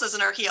tools as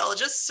an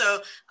archaeologist.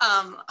 So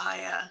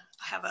I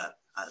have a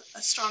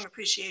strong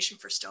appreciation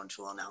for stone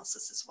tool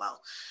analysis as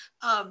well.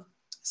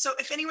 So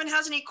if anyone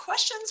has any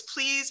questions,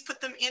 please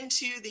put them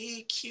into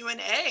the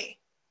Q&A.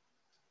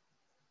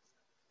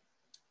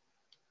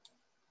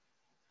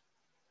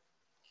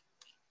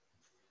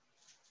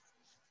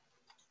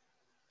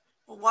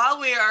 While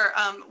we are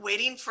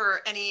waiting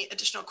for any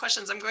additional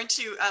questions, I'm going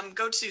to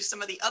go to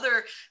some of the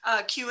other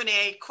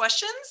Q&A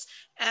questions.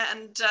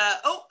 And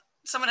oh,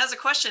 someone has a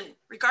question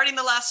regarding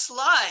the last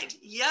slide.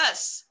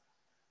 Yes.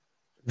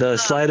 The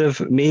slide of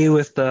me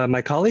with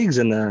my colleagues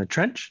in the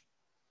trench?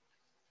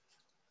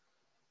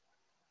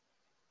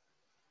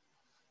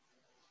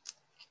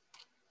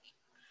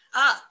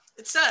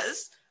 It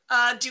says,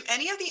 do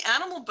any of the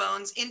animal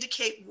bones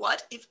indicate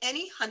what, if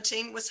any,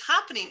 hunting was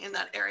happening in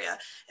that area,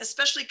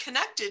 especially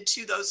connected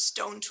to those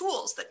stone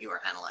tools that you are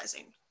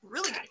analyzing?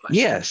 Really good question.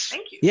 Yes.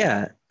 Thank you.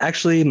 Yeah.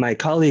 Actually, my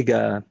colleague,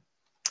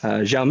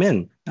 Zhao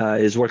Min,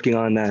 is working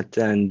on that.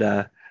 And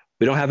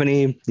we don't have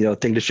any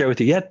thing to share with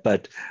you yet,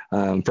 but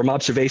from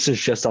observations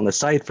just on the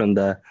site, from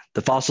the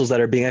fossils that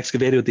are being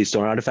excavated with these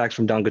stone artifacts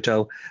from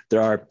Dongguotou,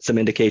 there are some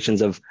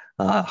indications of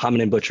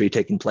hominin butchery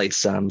taking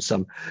place.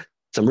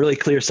 Some really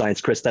clear signs,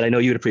 Chris, that I know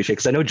you'd appreciate,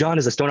 because I know John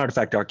is a stone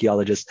artifact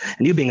archaeologist,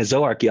 and you being a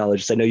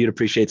zooarchaeologist, I know you'd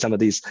appreciate some of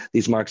these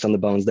marks on the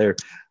bones. They're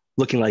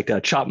looking like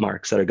chop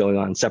marks that are going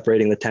on,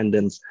 separating the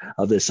tendons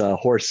of this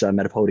horse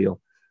metapodial.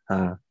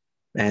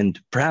 And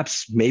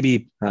perhaps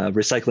maybe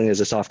recycling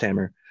as a soft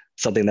hammer,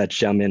 something that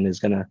Xiaomin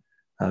is going to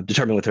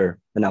determine with her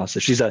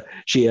analysis.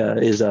 She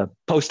is a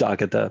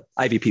postdoc at the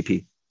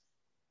IVPP.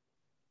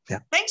 Yeah.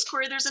 Thanks,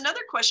 Corey. There's another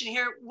question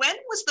here. When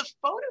was the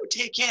photo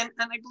taken?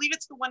 And I believe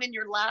it's the one in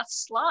your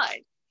last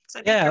slide. So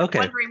I think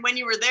you're wondering when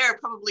you were there,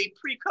 probably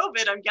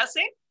pre-COVID, I'm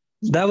guessing.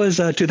 That was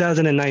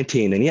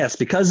 2019. And yes,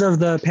 because of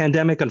the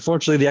pandemic,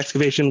 unfortunately, the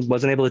excavation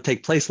wasn't able to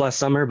take place last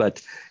summer,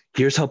 but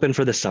here's hoping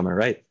for this summer,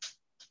 right?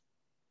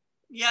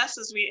 Yes,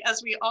 as we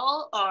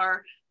all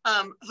are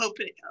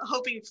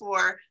hoping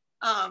for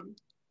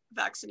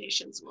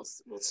vaccinations will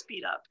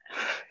speed up.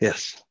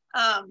 Yes.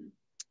 Yeah.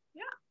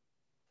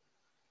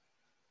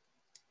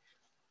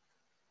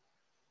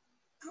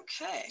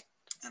 Okay,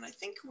 and I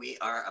think we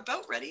are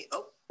about ready.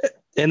 Oh.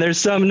 And there's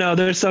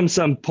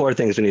some poor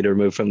things we need to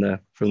remove from the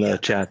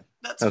chat.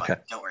 That's okay.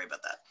 Fine. Don't worry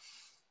about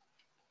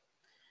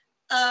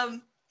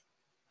that.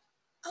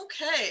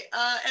 Okay,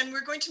 and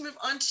we're going to move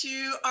on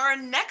to our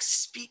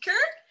next speaker,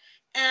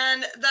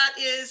 and that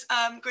is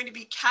going to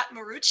be Kat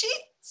Marucci.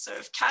 So,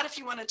 if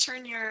you want to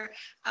turn your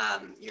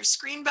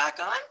screen back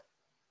on.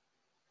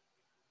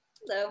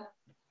 Hello.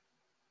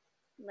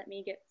 Let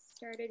me get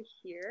started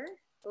here.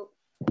 Oh,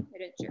 I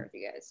didn't share with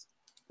you guys.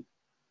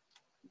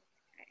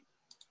 Okay.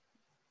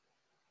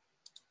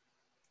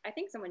 I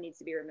think someone needs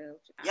to be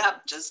removed.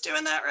 Yep, just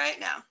doing that right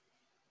now.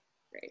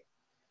 Great.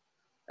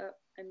 Oh,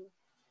 and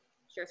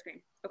share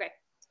screen. Okay.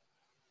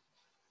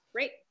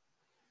 Great.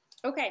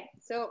 Okay,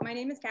 so my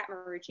name is Kat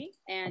Marucci,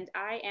 and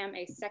I am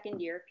a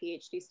second-year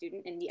PhD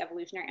student in the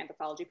evolutionary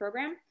anthropology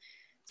program.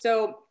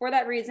 So for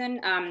that reason,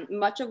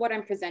 much of what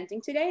I'm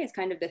presenting today is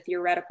kind of the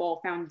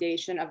theoretical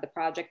foundation of the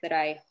project that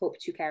I hope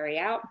to carry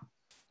out.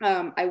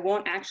 I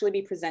won't actually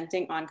be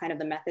presenting on kind of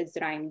the methods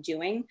that I'm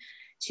doing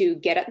to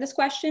get at this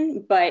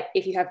question, but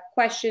if you have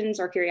questions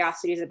or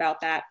curiosities about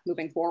that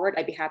moving forward,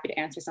 I'd be happy to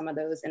answer some of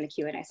those in the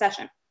Q&A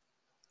session.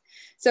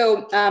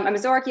 So I'm a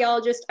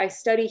zooarchaeologist. I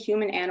study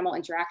human-animal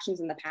interactions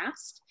in the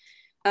past.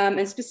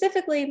 And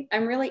specifically,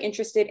 I'm really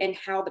interested in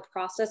how the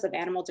process of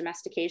animal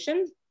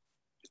domestication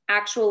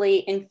actually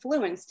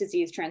influenced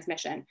disease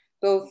transmission,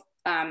 both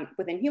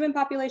within human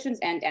populations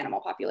and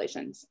animal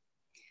populations.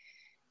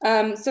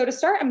 So to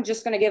start, I'm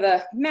just going to give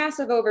a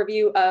massive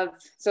overview of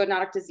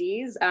zoonotic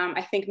disease.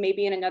 I think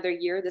maybe in another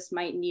year, this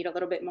might need a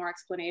little bit more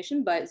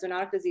explanation, but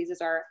zoonotic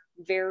diseases are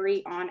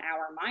very on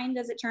our mind,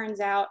 as it turns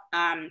out.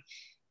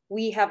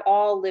 We have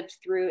all lived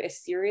through a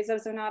series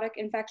of zoonotic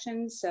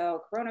infections.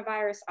 So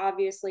coronavirus,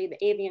 obviously,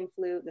 the avian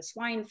flu, the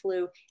swine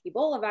flu,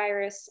 Ebola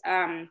virus,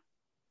 and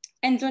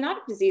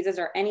zoonotic diseases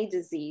are any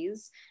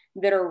disease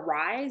that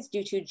arise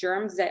due to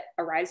germs that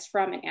arise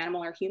from an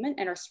animal or human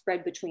and are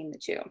spread between the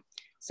two.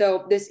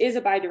 So this is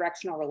a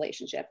bidirectional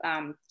relationship.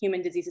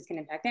 Human diseases can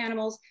impact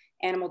animals,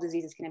 animal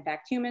diseases can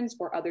impact humans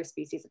or other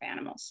species of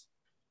animals.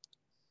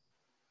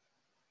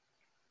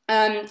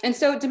 And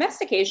so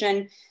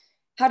domestication,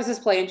 how does this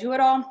play into it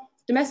all?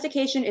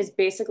 Domestication is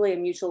basically a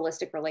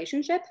mutualistic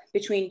relationship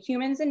between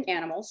humans and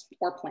animals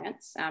or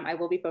plants. I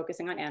will be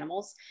focusing on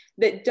animals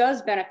that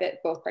does benefit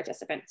both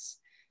participants.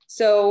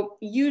 So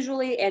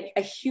usually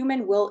a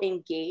human will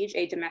engage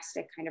a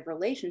domestic kind of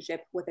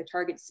relationship with a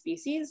target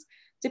species,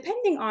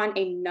 depending on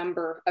a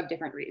number of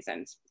different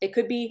reasons. It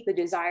could be the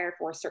desire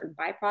for certain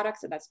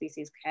byproducts that that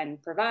species can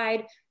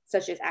provide,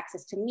 such as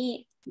access to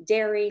meat,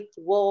 dairy,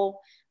 wool,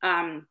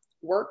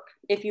 work,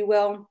 if you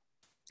will.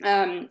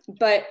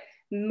 But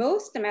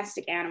most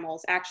domestic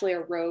animals actually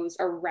arose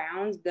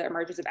around the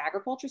emergence of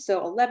agriculture,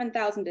 so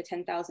 11,000 to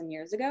 10,000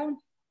 years ago.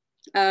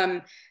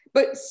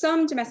 But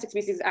some domestic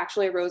species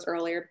actually arose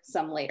earlier,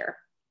 some later.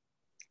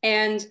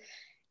 And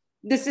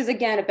this is,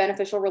 again, a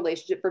beneficial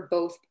relationship for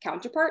both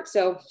counterparts.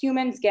 So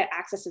humans get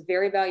access to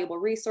very valuable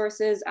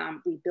resources.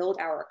 We build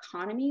our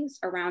economies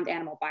around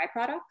animal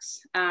byproducts.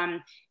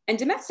 And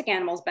domestic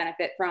animals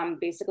benefit from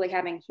basically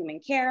having human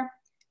care,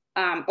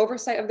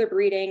 oversight of their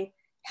breeding,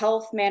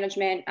 health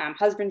management,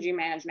 husbandry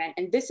management.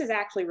 And this has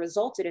actually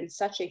resulted in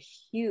such a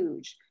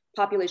huge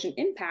population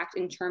impact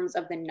in terms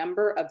of the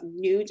number of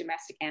new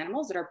domestic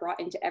animals that are brought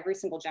into every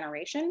single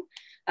generation.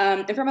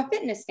 And from a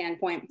fitness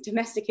standpoint,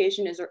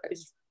 domestication is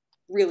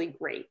really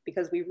great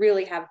because we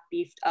really have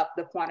beefed up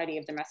the quantity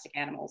of domestic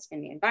animals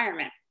in the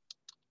environment.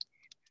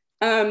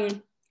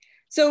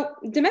 So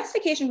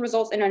domestication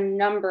results in a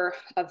number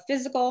of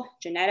physical,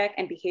 genetic,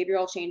 and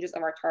behavioral changes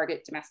of our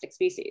target domestic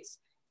species.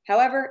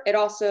 However, it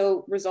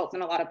also results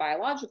in a lot of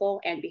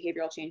biological and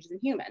behavioral changes in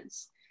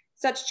humans.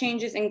 Such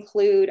changes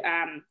include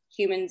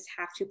humans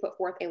have to put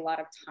forth a lot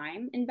of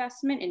time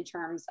investment in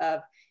terms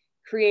of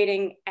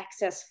creating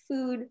excess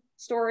food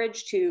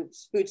storage to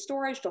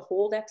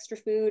hold extra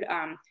food,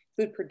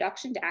 food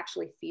production to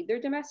actually feed their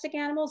domestic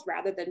animals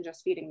rather than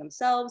just feeding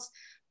themselves,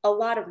 a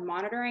lot of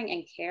monitoring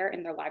and care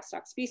in their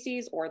livestock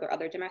species or their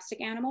other domestic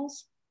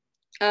animals.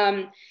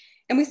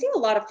 And we see a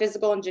lot of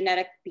physical and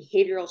genetic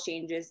behavioral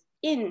changes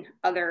in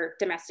other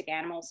domestic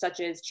animals, such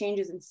as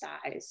changes in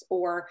size,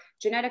 or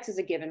genetics is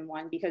a given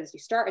one because you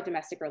start a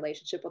domestic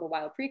relationship with a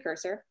wild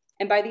precursor.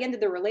 And by the end of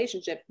the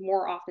relationship,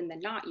 more often than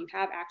not, you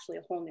have actually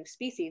a whole new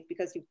species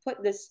because you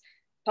put this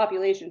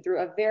population through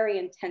a very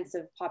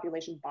intensive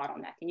population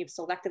bottleneck and you've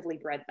selectively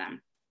bred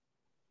them.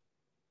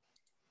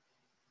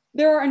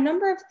 There are a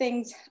number of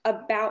things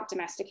about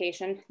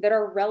domestication that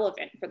are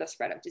relevant for the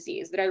spread of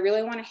disease that I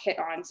really want to hit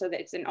on so that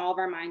it's in all of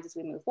our minds as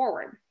we move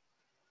forward.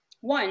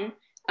 One,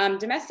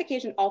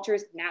 domestication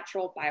alters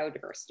natural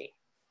biodiversity.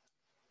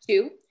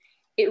 Two,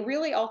 it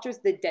really alters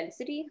the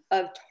density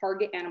of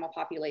target animal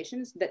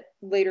populations that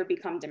later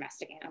become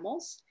domestic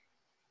animals.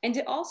 And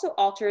it also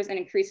alters and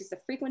increases the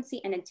frequency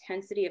and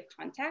intensity of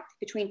contact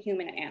between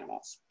human and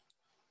animals.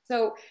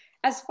 So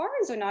as far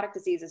as zoonotic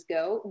diseases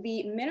go,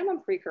 the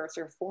minimum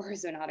precursor for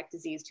zoonotic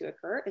disease to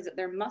occur is that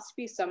there must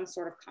be some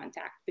sort of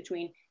contact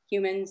between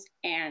humans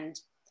and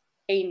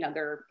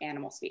another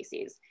animal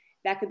species.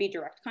 That could be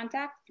direct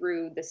contact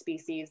through the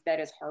species that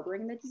is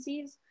harboring the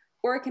disease,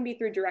 or it can be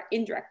through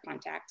indirect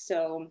contact.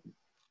 So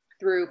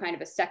through kind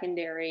of a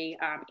secondary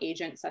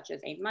agent such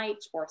as a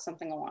mite or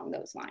something along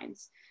those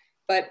lines.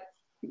 But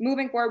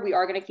moving forward, we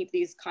are going to keep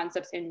these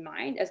concepts in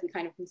mind as we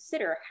kind of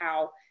consider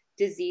how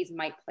disease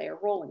might play a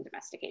role in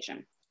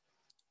domestication.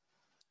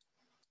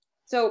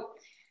 So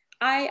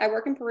I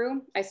work in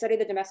Peru. I study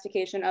the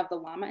domestication of the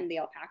llama and the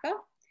alpaca.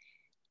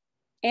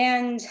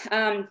 And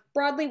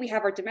broadly, we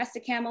have our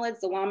domestic camelids,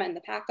 the llama and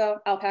the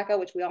alpaca,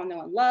 which we all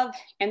know and love,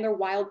 and their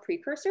wild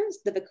precursors,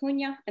 the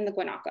vicuña and the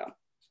guanaco.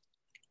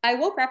 I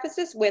will preface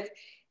this with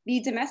the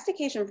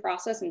domestication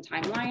process and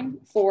timeline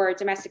for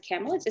domestic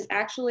camelids is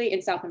actually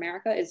in South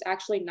America is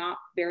actually not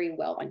very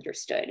well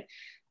understood.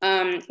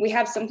 We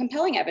have some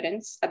compelling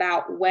evidence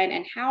about when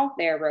and how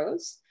they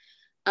arose.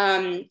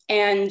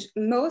 And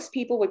most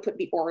people would put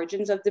the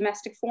origins of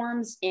domestic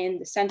forms in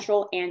the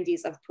central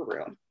Andes of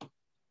Peru.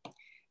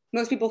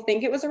 Most people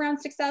think it was around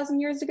 6,000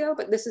 years ago,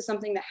 but this is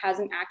something that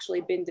hasn't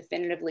actually been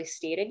definitively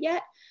stated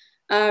yet.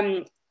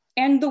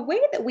 And the way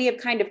that we have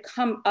kind of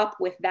come up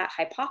with that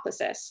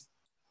hypothesis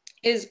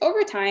is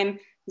over time,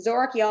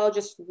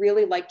 zooarchaeologists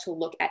really like to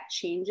look at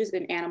changes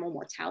in animal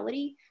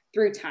mortality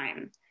through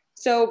time.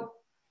 So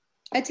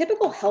a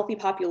typical healthy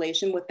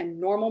population with a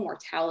normal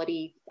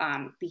mortality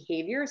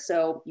behavior.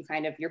 So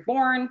you're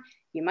born,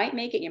 you might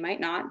make it, you might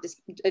not,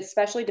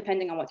 especially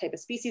depending on what type of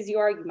species you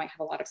are. You might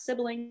have a lot of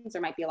siblings,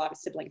 there might be a lot of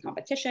sibling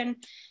competition.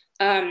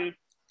 A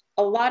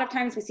lot of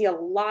times we see a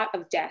lot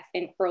of death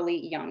in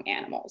early young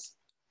animals.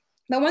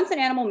 But once an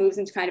animal moves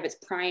into kind of its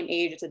prime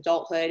age, its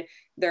adulthood,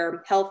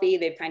 they're healthy,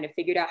 they've kind of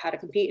figured out how to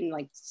compete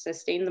and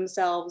sustain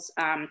themselves.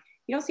 You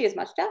don't see as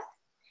much death.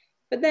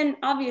 But then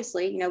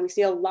obviously, we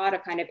see a lot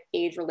of kind of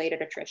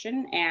age-related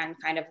attrition and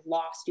kind of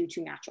loss due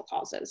to natural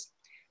causes.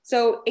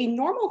 So a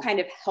normal kind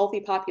of healthy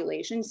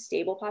population,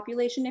 stable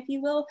population, if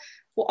you will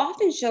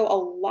often show a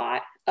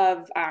lot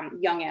of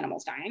young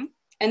animals dying,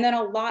 and then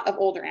a lot of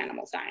older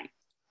animals dying.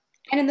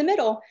 And in the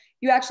middle,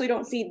 you actually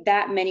don't see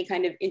that many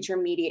kind of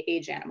intermediate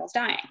age animals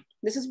dying.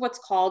 This is what's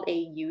called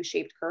a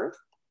U-shaped curve.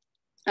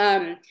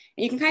 And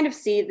you can kind of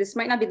see, this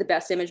might not be the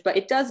best image, but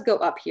it does go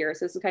up here.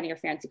 So this is kind of your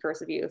fancy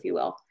cursor view, if you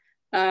will.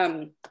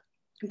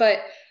 But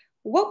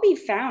what we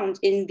found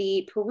in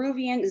the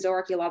Peruvian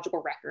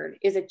zooarchaeological record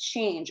is a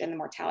change in the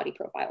mortality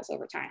profiles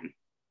over time.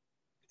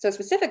 So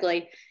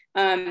specifically,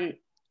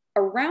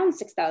 around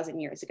 6,000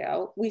 years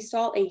ago, we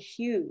saw a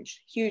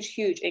huge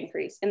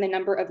increase in the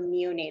number of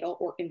neonatal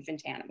or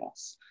infant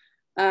animals.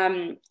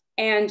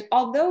 And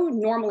although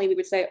normally we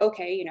would say,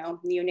 okay, you know,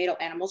 neonatal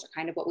animals are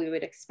kind of what we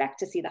would expect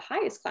to see the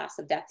highest class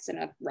of deaths in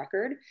a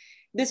record,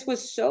 this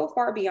was so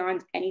far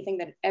beyond anything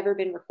that had ever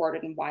been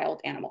recorded in wild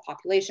animal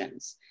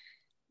populations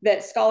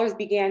that scholars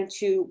began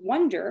to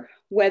wonder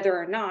whether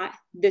or not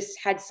this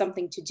had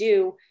something to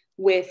do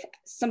with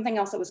something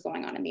else that was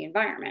going on in the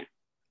environment.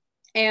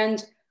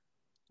 And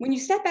when you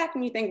step back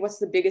and you think, what's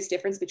the biggest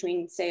difference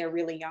between, say, a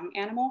really young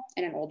animal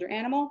and an older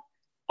animal?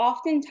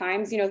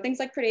 Oftentimes, you know, things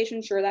like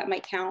predation, sure, that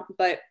might count,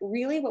 but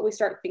really what we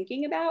start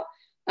thinking about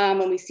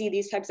when we see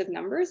these types of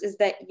numbers is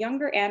that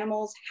younger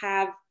animals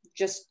have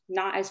just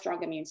not as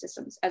strong immune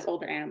systems as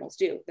older animals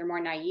do. They're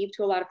more naive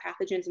to a lot of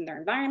pathogens in their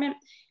environment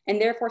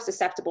and therefore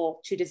susceptible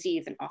to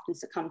disease and often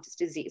succumb to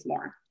disease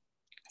more.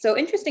 So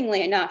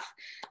interestingly enough,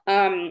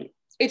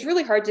 it's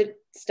really hard to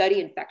study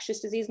infectious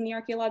disease in the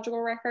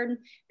archaeological record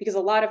because a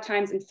lot of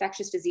times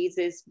infectious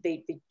diseases,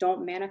 they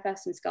don't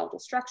manifest in skeletal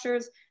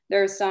structures.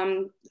 There are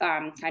some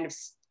kind of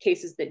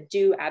cases that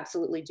do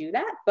absolutely do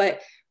that, but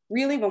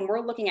really when we're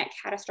looking at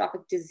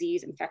catastrophic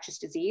disease, infectious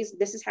disease,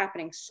 this is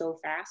happening so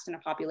fast in a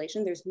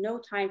population, there's no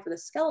time for the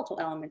skeletal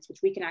elements,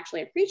 which we can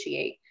actually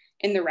appreciate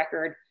in the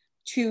record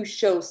to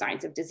show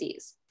signs of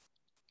disease.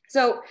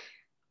 So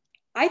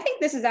I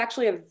think this is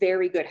actually a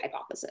very good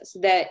hypothesis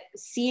that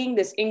seeing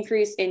this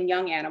increase in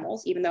young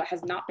animals, even though it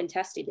has not been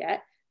tested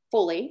yet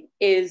fully,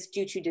 is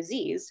due to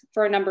disease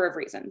for a number of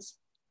reasons.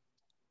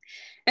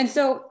 And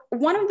so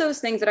one of those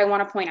things that I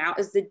want to point out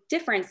is the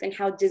difference in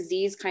how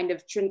disease kind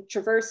of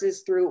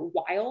traverses through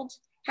wild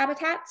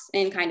habitats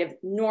and kind of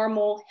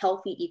normal,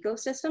 healthy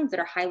ecosystems that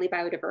are highly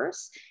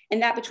biodiverse,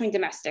 and that between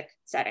domestic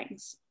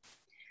settings.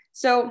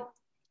 So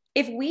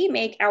if we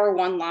make our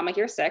one llama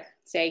here sick,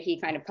 say he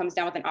kind of comes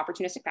down with an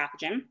opportunistic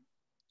pathogen,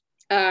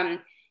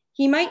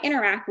 he might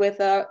interact with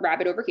a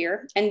rabbit over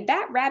here, and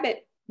that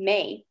rabbit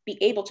may be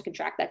able to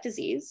contract that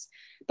disease.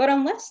 But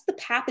unless the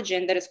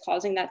pathogen that is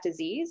causing that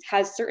disease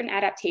has certain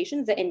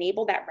adaptations that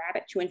enable that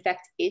rabbit to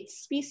infect its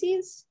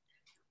species,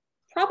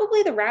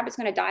 probably the rabbit's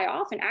going to die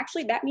off. And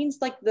actually that means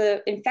like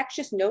the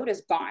infectious node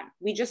is gone.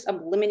 We just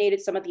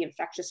eliminated some of the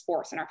infectious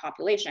force in our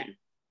population.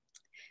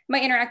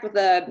 Might interact with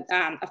a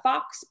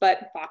fox,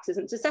 but fox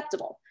isn't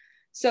susceptible.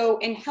 So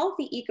in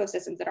healthy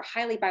ecosystems that are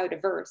highly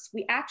biodiverse,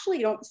 we actually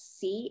don't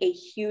see a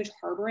huge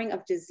harboring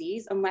of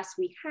disease unless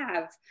we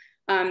have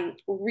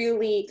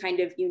really kind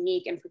of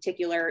unique and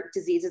particular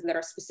diseases that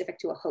are specific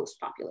to a host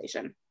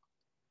population.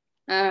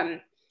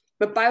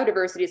 But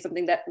biodiversity is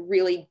something that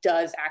really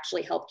does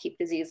actually help keep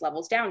disease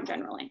levels down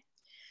generally.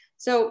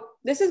 So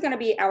this is going to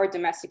be our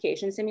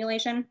domestication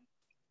simulation.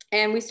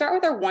 And we start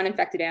with our one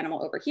infected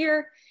animal over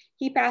here.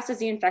 He passes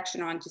the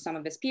infection on to some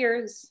of his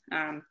peers.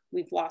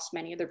 We've lost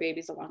many of their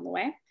babies along the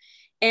way.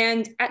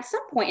 And at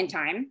some point in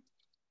time,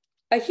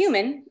 a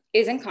human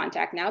is in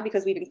contact now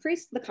because we've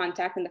increased the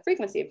contact and the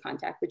frequency of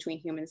contact between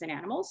humans and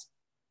animals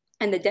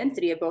and the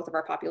density of both of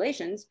our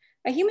populations.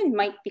 A human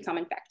might become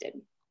infected.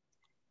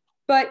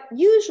 But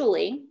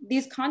usually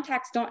these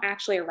contacts don't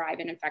actually arrive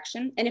in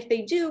infection. And if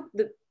they do,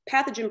 the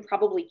pathogen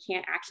probably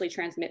can't actually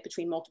transmit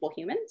between multiple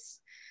humans.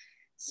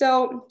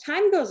 So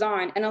time goes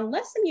on, and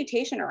unless a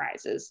mutation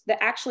arises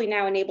that actually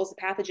now enables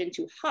the pathogen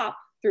to hop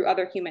through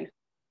other human,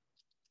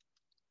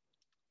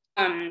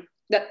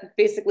 that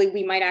basically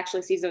we might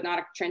actually see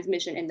zoonotic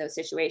transmission in those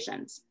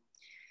situations.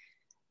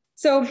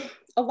 So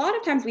a lot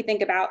of times we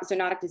think about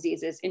zoonotic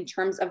diseases in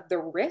terms of the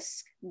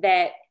risk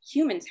that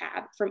humans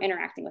have from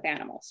interacting with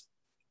animals.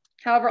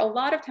 However, a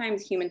lot of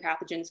times human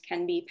pathogens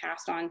can be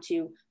passed on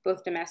to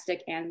both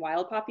domestic and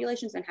wild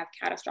populations and have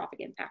catastrophic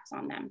impacts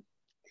on them.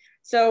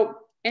 So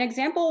an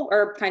example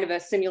or kind of a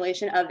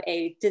simulation of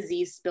a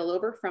disease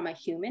spillover from a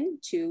human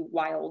to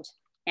wild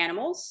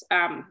animals.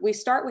 We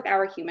start with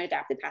our human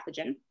adapted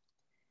pathogen.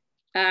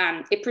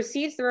 It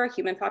proceeds through our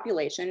human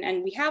population,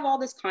 and we have all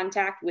this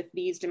contact with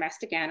these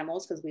domestic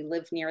animals because we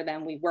live near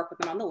them, we work with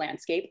them on the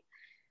landscape.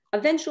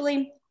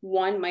 Eventually,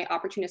 one might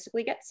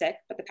opportunistically get sick,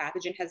 but the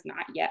pathogen has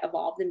not yet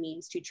evolved the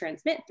means to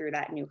transmit through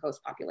that new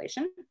host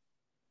population.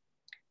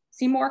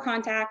 See more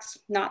contacts,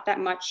 not that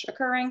much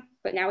occurring,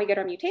 but now we get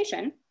our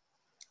mutation.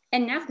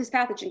 And now this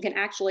pathogen can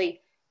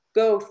actually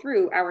go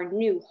through our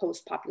new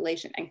host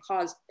population and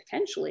cause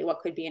potentially what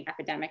could be an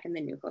epidemic in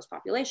the new host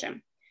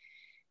population.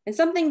 And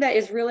something that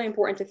is really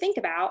important to think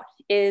about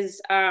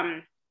is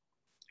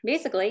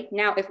Basically,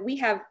 now if we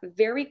have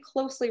very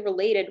closely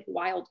related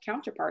wild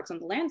counterparts on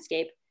the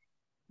landscape,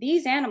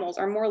 these animals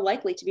are more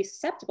likely to be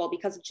susceptible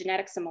because of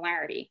genetic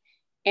similarity,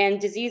 and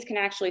disease can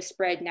actually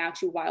spread now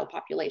to wild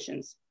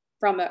populations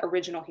from an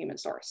original human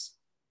source.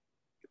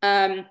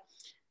 And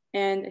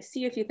I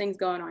see a few things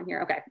going on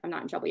here. Okay, I'm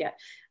not in trouble yet.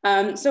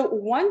 So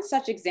one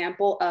such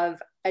example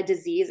of a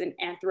disease, an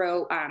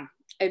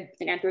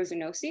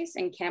anthrozoonosis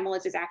in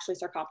camelids, is actually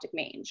sarcoptic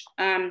mange.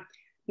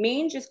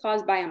 Mange is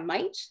caused by a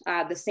mite,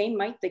 the same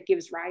mite that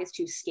gives rise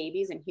to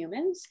scabies in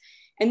humans.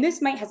 And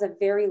this mite has a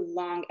very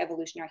long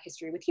evolutionary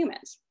history with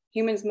humans.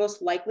 Humans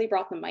most likely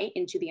brought the mite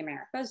into the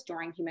Americas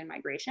during human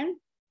migration,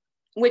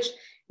 which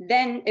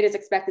then it is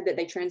expected that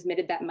they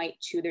transmitted that mite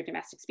to their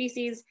domestic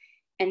species,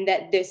 and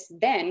that this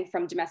then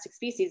from domestic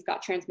species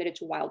got transmitted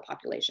to wild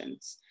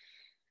populations.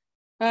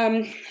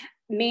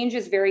 Mange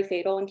is very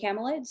fatal in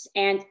camelids,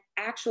 and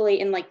actually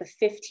in like the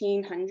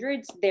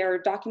 1500s, there are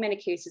documented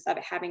cases of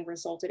it having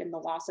resulted in the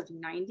loss of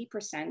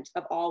 90%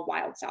 of all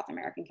wild South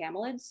American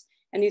camelids,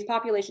 and these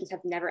populations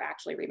have never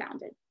actually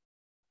rebounded.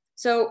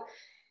 So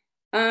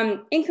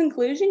in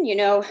conclusion,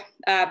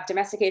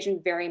 domestication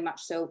very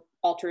much so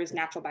alters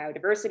natural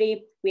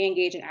biodiversity. We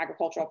engage in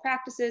agricultural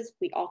practices.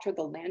 We alter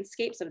the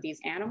landscapes of these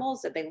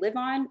animals that they live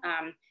on.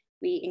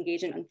 We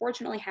engage in,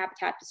 unfortunately,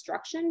 habitat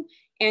destruction,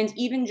 and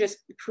even just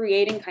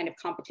creating kind of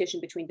competition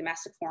between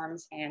domestic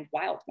forms and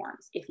wild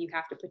forms. If you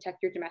have to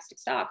protect your domestic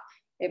stock,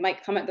 it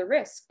might come at the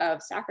risk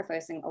of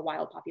sacrificing a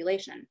wild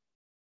population.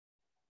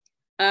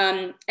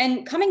 And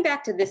coming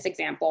back to this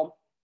example,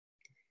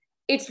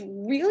 it's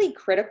really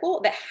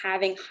critical that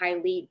having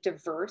highly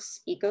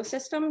diverse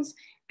ecosystems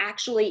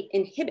actually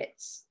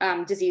inhibits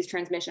disease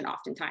transmission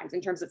oftentimes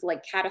in terms of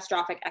like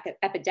catastrophic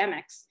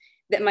epidemics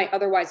that might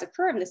otherwise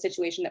occur in the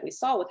situation that we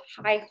saw with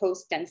high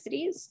host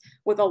densities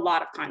with a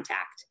lot of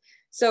contact.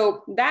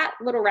 So that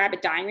little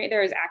rabbit dying right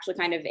there is actually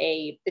kind of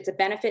it's a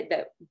benefit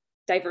that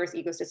diverse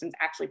ecosystems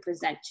actually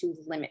present to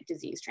limit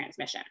disease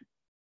transmission.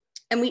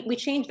 And we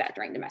changed that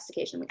during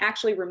domestication. We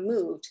actually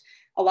removed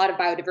a lot of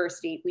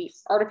biodiversity. We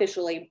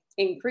artificially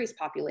increased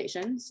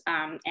populations,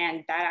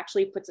 and that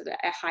actually puts it at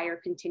a higher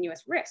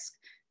continuous risk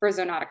for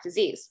zoonotic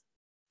disease.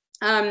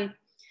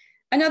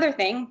 Another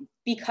thing,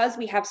 because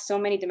we have so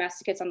many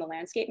domesticates on the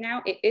landscape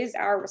now, it is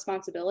our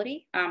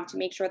responsibility to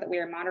make sure that we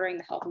are monitoring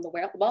the health and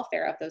the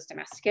welfare of those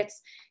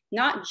domesticates,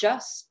 not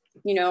just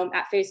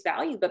at face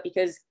value, but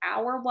because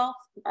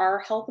our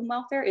health and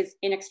welfare is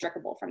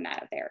inextricable from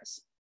that of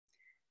theirs.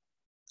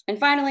 And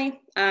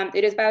finally,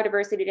 it is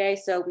Biodiversity Day,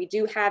 so we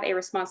do have a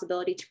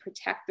responsibility to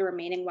protect the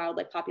remaining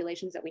wildlife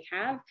populations that we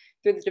have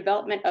through the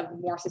development of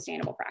more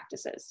sustainable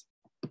practices.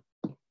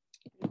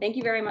 Thank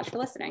you very much for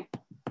listening.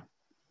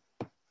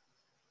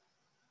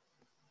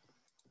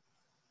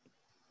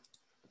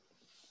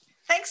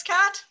 Thanks,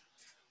 Kat.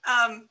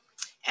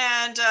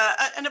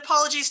 And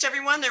apologies to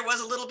everyone. There was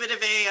a little bit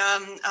of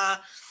a,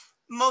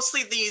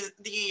 mostly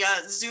the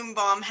Zoom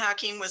bomb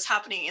hacking was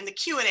happening in the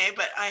Q&A,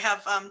 but I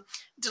have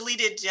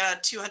deleted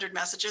 200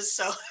 messages,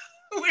 so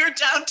we're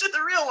down to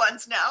the real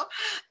ones now.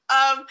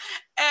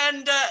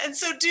 And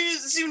so do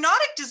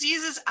zoonotic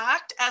diseases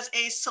act as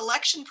a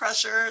selective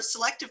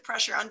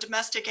pressure on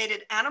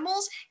domesticated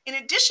animals in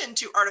addition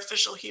to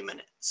artificial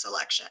human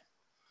selection?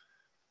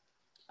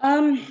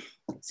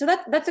 So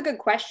that's a good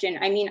question.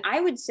 I mean,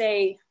 I would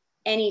say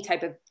any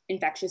type of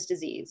infectious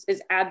disease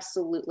is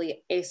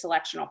absolutely a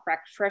selectional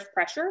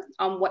pressure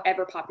on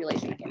whatever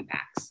population it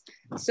impacts.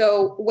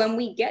 So when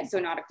we get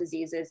zoonotic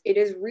diseases, it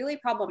is really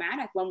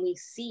problematic when we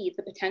see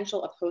the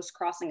potential of host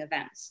crossing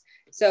events.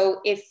 So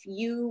if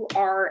you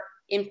are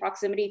in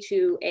proximity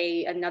to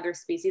another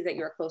species that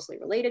you're closely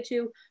related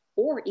to,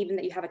 or even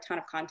that you have a ton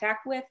of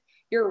contact with,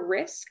 your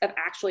risk of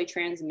actually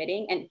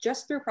transmitting, and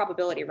just through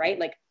probability, right?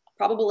 Like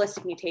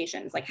probabilistic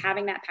mutations, like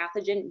having that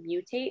pathogen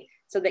mutate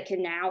so that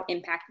can now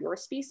impact your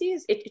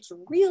species. It's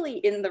really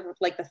in the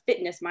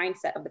fitness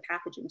mindset of the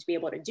pathogen to be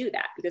able to do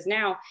that, because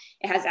now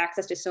it has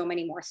access to so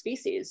many more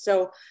species.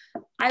 So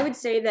I would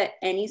say that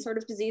any sort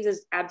of disease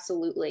is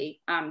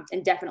absolutely, and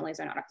definitely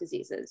zoonotic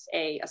diseases,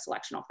 a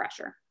selectional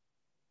pressure.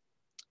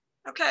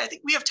 Okay, I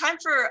think we have time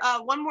for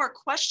one more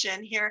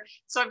question here.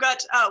 So I've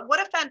got, what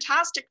a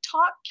fantastic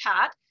talk,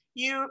 Kat.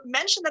 You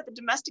mentioned that the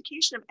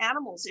domestication of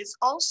animals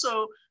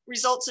also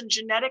results in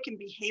genetic and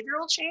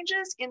behavioral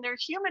changes in their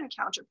human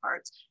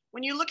counterparts.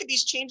 When you look at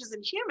these changes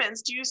in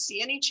humans, do you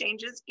see any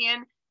changes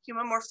in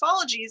human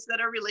morphologies that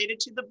are related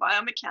to the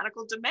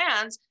biomechanical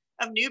demands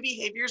of new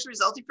behaviors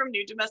resulting from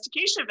new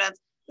domestication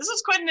events? This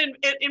is quite an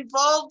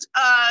involved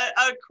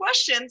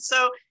question.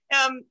 So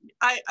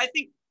I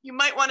think you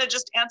might want to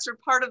just answer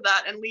part of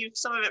that and leave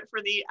some of it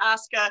for the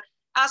Ask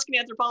an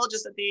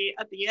Anthropologist at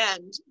the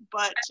end.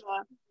 But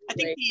I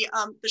think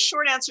the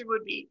short answer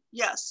would be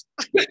yes.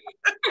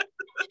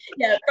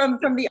 Yeah,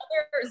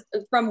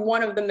 from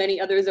one of the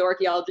many other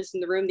zooarchaeologists in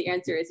the room, the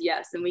answer is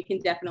yes, and we can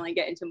definitely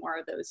get into more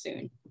of those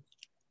soon.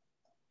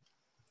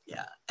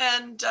 Yeah,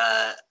 and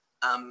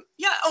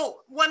yeah.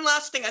 Oh, one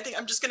last thing I think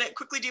I'm just going to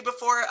quickly do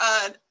before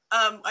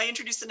I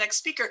introduce the next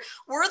speaker,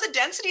 were the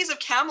densities of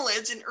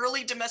camelids in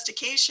early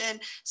domestication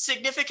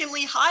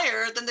significantly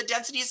higher than the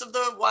densities of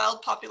the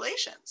wild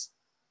populations?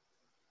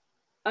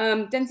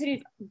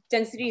 Densities,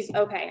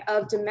 okay,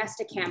 of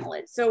domestic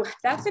camelids. So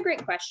that's a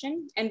great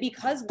question. And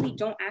because we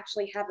don't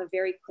actually have a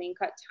very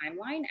clean-cut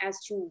timeline as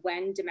to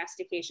when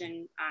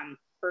domestication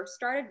first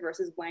started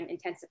versus when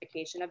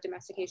intensification of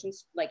domestication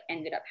like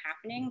ended up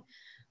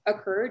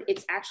occurred,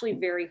 it's actually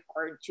very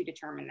hard to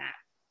determine that.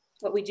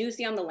 What we do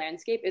see on the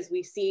landscape is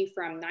we see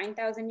from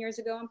 9,000 years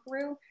ago in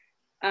Peru,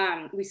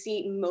 we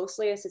see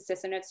mostly a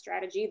subsistence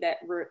strategy that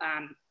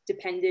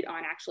depended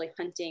on actually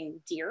hunting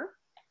deer.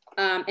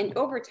 And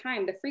over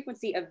time, the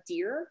frequency of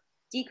deer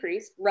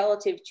decreased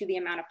relative to the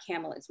amount of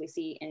camelids we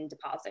see in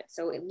deposits.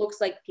 So it looks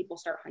like people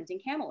start hunting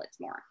camelids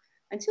more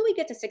until we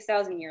get to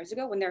 6,000 years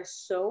ago when there are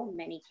so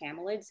many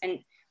camelids. And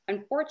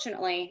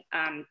unfortunately,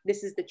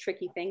 this is the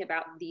tricky thing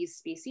about these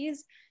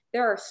species.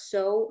 There are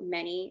so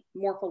many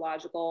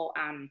morphological,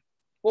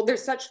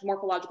 there's such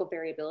morphological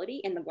variability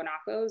in the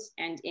guanacos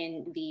and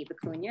in the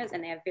vicuñas,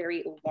 and they have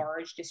very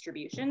large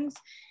distributions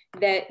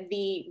that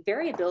the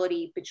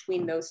variability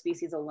between those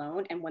species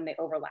alone and when they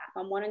overlap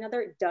on one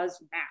another does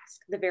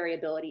mask the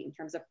variability in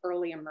terms of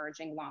early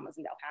emerging llamas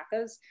and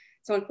alpacas.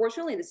 So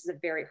unfortunately, this is a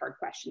very hard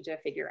question to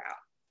figure out.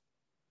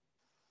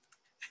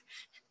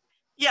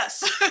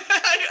 Yes,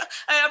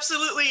 I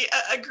absolutely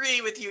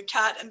agree with you,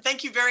 Kat, and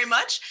thank you very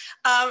much.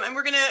 And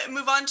we're going to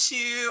move on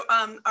to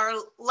our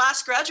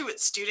last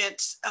graduate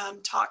student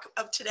talk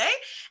of today,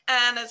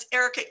 and it's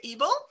Erica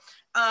Ebel.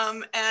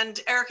 And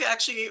Erica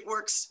actually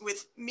works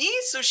with me,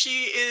 so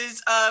she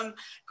is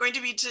going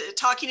to be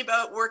talking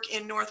about work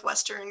in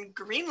northwestern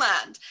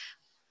Greenland.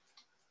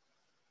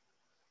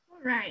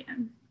 All right,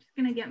 I'm just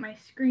going to get my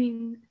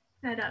screen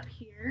set up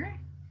here.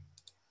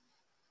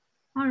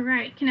 All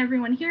right, can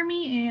everyone hear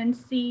me and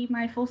see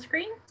my full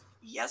screen?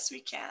 Yes,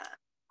 we can.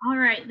 All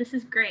right, this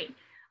is great.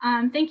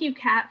 Thank you,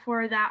 Kat,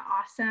 for that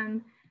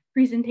awesome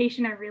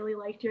presentation. I really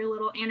liked your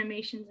little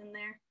animations in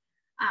there.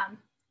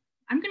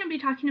 I'm going to be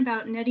talking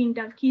about netting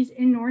dovekies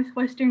in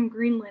northwestern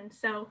Greenland.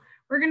 So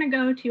we're going to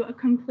go to a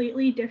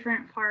completely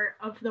different part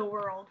of the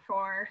world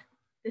for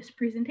this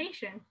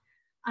presentation.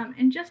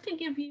 And just to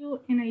give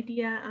you an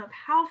idea of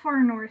how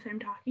far north I'm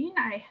talking,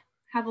 I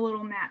have a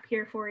little map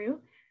here for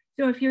you.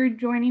 So if you're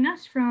joining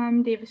us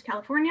from Davis,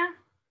 California,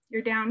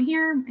 you're down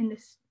here in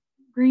this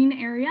green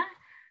area,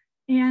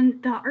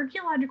 and the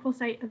archaeological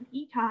site of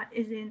Etot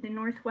is in the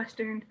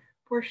northwestern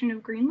portion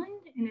of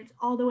Greenland, and it's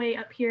all the way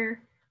up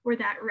here where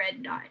that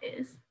red dot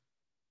is.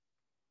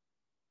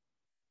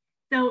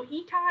 So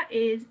Etot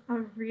is a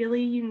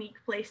really unique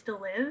place to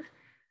live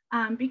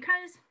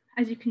because,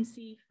 as you can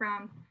see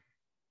from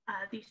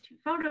these two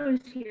photos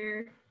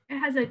here, it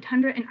has a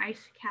tundra and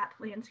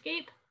ice-capped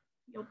landscape.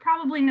 You'll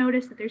probably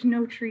notice that there's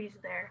no trees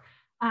there.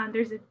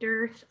 There's a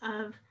dearth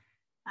of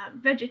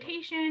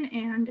vegetation,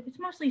 and it's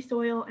mostly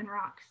soil and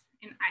rocks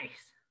and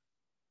ice.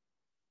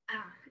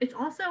 It's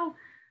also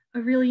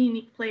a really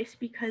unique place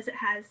because it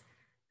has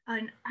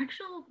an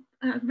actual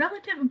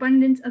relative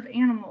abundance of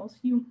animals.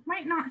 You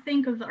might not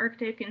think of the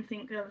Arctic and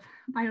think of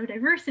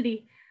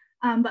biodiversity,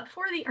 but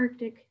for the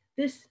Arctic,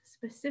 this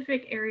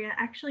specific area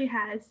actually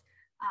has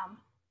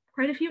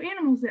quite a few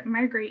animals that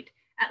migrate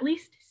at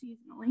least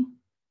seasonally.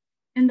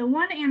 And the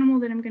one animal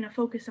that I'm going to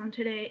focus on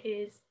today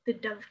is the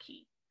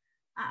dovekey.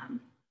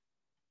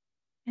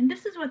 And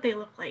this is what they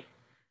look like.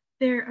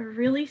 They're a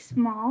really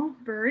small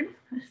bird,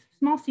 a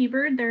small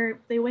seabird.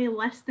 They weigh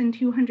less than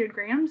 200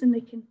 grams, and they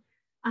can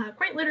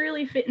quite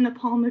literally fit in the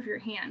palm of your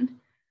hand.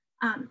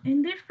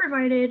 And they've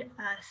provided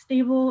a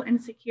stable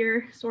and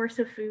secure source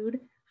of food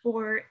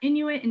for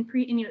Inuit and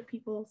pre-Inuit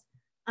peoples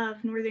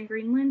of northern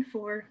Greenland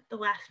for the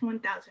last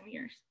 1,000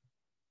 years.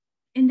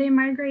 And they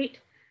migrate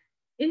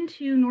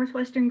into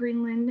northwestern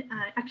Greenland,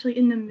 actually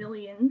in the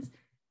millions,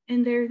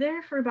 and they're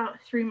there for about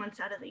 3 months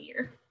out of the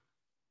year.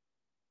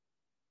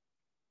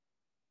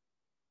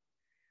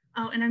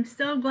 Oh, and I'm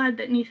so glad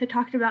that Neetha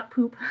talked about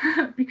poop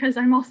because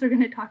I'm also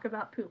going to talk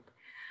about poop.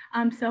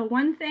 So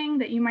one thing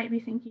that you might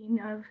be thinking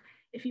of,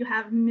 if you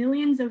have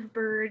millions of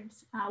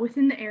birds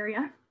within the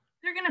area,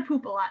 they're going to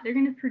poop a lot. They're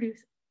going to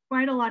produce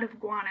quite a lot of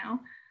guano,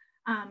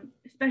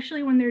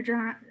 especially when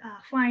they're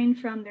flying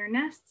from their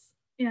nests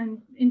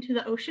and into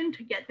the ocean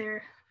to get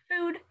their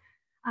food.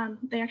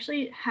 They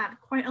actually have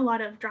quite a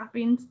lot of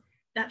droppings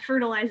that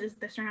fertilizes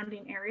the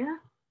surrounding area.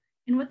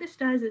 And what this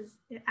does is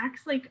it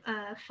acts like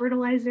a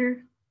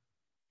fertilizer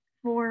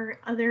for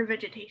other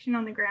vegetation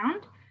on the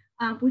ground,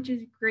 which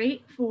is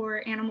great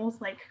for animals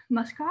like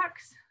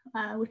muskox,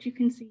 which you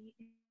can see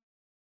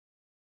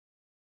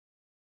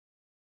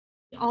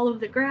all of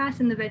the grass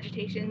and the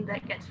vegetation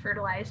that gets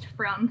fertilized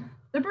from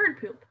the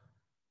bird poop.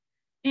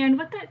 And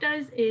what that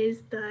does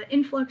is the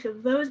influx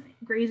of those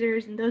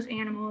grazers and those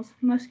animals,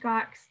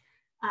 muskox,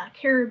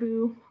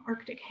 caribou,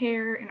 Arctic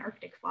hare, and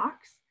Arctic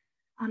fox,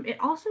 it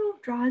also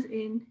draws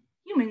in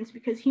humans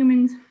because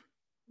humans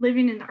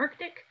living in the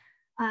Arctic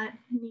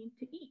need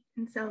to eat.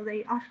 And so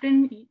they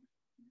often eat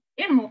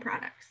animal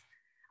products.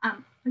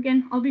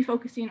 Again, I'll be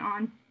focusing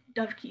on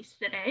dovekies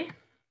today.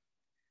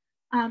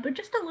 but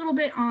just a little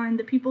bit on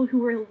the people who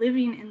were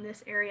living in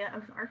this area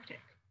of the Arctic.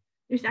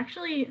 There's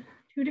actually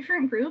two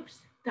different groups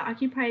that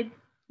occupied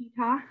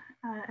Etah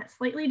at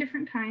slightly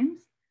different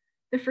times.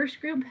 The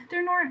first group,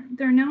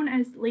 they're known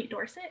as Late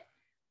Dorset.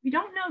 We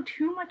don't know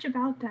too much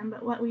about them,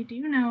 but what we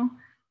do know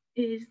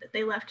is that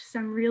they left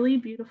some really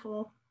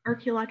beautiful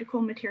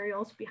archaeological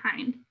materials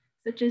behind,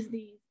 such as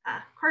these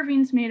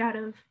carvings made out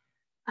of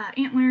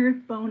antler,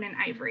 bone, and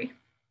ivory.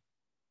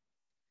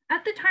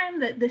 At the time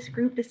that this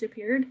group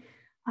disappeared,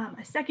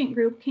 a second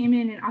group came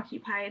in and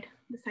occupied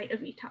the site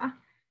of Etah.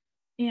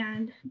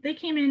 And they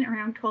came in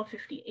around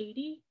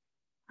 1250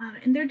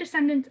 AD, and their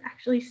descendants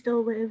actually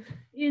still live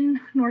in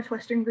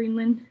northwestern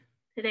Greenland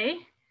today.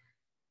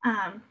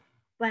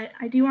 But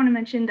I do want to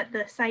mention that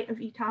the site of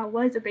Etah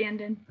was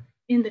abandoned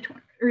in the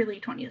early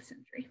 20th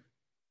century.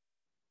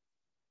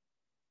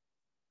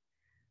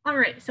 All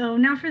right, so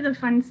now for the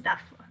fun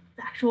stuff,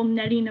 the actual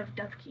netting of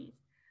dovekies.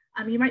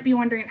 You might be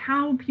wondering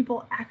how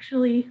people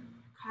actually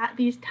caught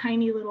these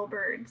tiny little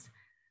birds.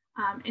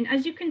 And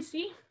as you can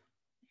see,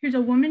 here's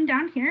a woman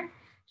down here.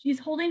 She's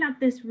holding up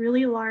this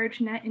really large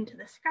net into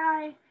the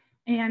sky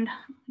and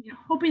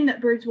hoping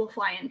that birds will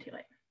fly into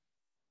it.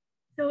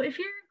 So if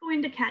you're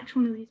going to catch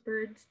one of these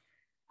birds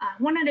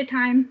one at a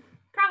time,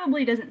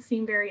 probably doesn't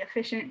seem very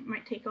efficient,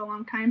 might take a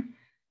long time.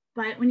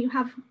 But when you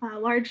have a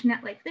large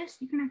net like this,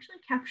 you can actually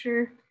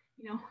capture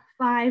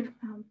 5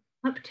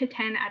 up to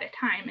 10 at a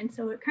time. And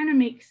so it kind of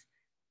makes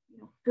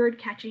bird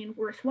catching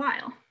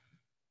worthwhile.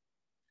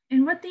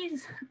 And what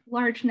these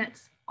large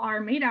nets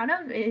are made out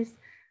of is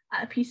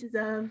pieces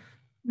of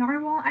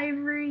narwhal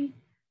ivory,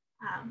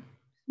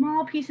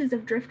 small pieces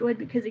of driftwood,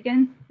 because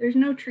again, there's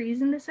no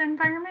trees in this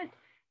environment,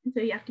 and so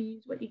you have to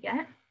use what you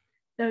get.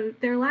 So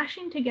they're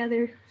lashing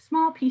together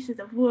small pieces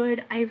of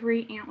wood,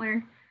 ivory,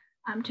 antler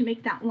to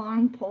make that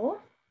long pole.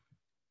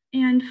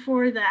 And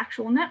for the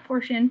actual net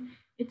portion,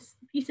 it's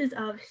pieces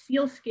of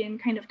seal skin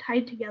kind of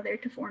tied together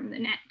to form the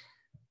net.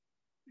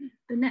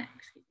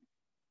 Excuse me.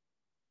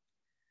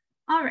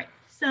 All right,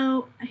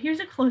 so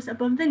here's a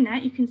close-up of the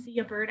net. You can see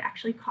a bird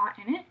actually caught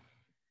in it.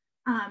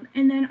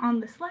 And then on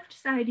this left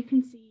side, you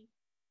can see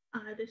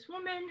this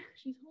woman,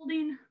 she's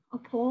holding a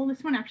pole.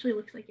 This one actually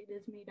looks like it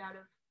is made out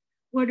of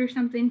wood or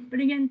something. But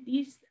again,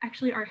 these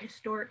actually are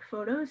historic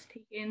photos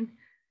taken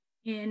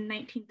in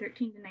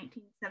 1913 to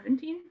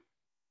 1917.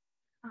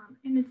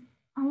 And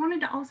I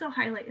wanted to also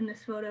highlight in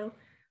this photo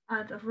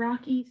the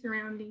rocky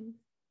surroundings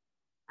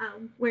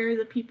where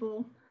the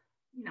people,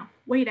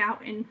 wait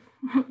out and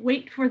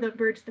wait for the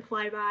birds to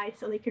fly by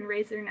so they can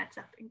raise their nets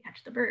up and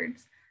catch the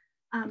birds.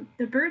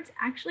 The birds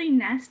actually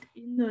nest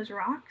in those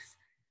rocks.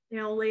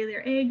 They'll lay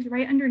their eggs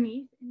right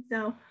underneath. And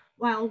so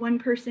while one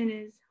person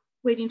is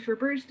waiting for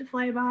birds to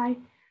fly by,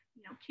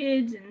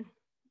 kids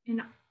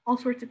and all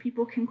sorts of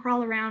people can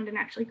crawl around and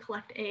actually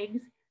collect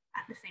eggs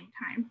at the same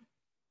time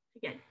to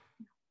get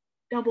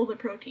double the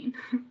protein,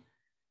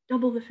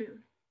 double the food.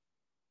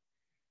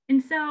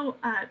 And so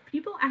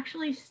people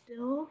actually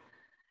still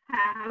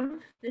have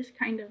this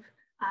kind of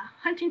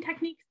hunting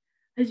techniques,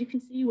 as you can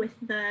see with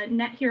the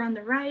net here on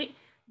the right.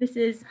 This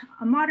is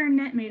a modern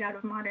net made out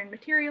of modern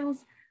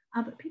materials,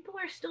 but people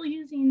are still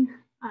using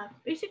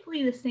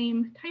basically the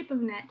same type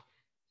of net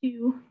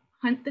to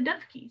hunt the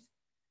dovekies.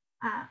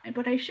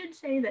 But I should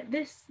say that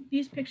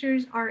these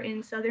pictures are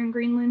in southern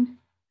Greenland.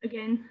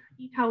 Again,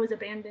 Etah was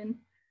abandoned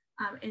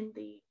in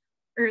the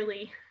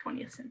early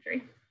 20th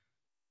century.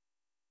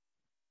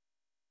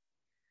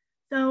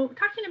 So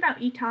talking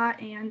about Etah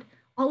and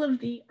all of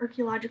the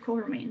archaeological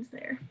remains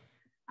there,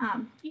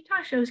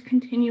 Etah shows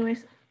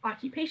continuous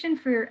occupation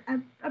for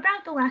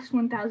about the last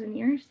 1,000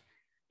 years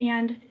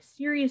and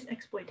serious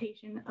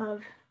exploitation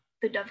of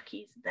the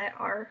dovekies that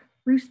are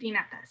roosting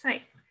at that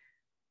site.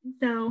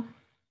 So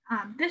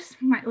this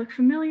might look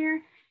familiar.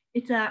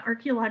 It's an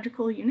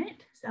archaeological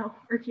unit. So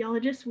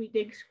archaeologists, we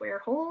dig square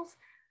holes.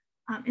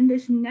 In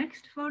this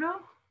next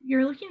photo,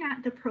 you're looking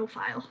at the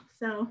profile.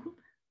 So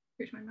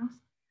here's my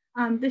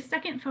mouse. This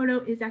second photo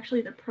is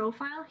actually the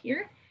profile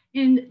here.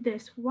 And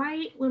this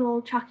white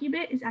little chalky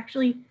bit is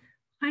actually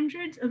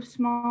hundreds of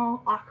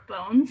small auk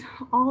bones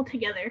all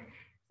together.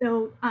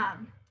 So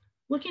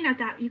looking at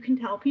that, you can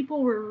tell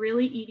people were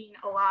really eating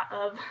a lot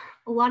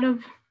of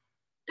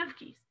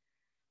dovekies.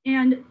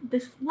 And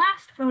this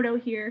last photo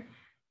here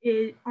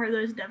are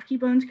those dovekey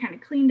bones kind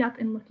of cleaned up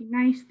and looking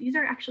nice. These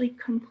are actually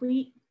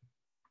complete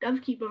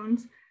dovekey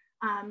bones.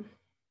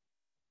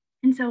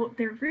 And so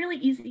they're really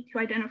easy to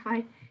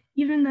identify,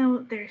 even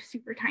though they're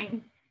super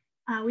tiny.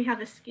 We have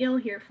a scale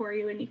here for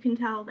you, and you can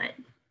tell that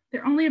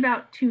they're only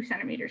about 2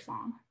 centimeters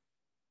long.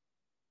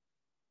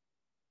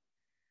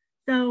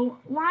 So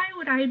why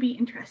would I be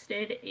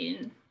interested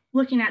in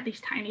looking at these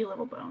tiny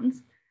little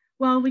bones?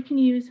 Well, we can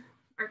use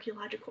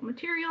archaeological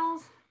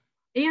materials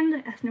and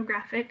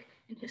ethnographic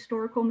and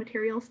historical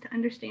materials to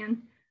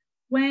understand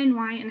when,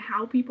 why, and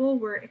how people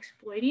were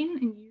exploiting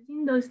and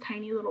using those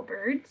tiny little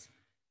birds.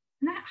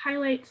 And that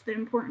highlights the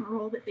important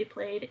role that they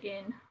played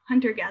in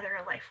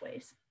hunter-gatherer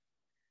lifeways.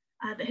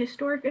 The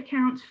historic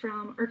accounts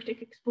from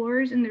Arctic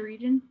explorers in the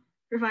region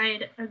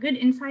provide a good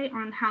insight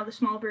on how the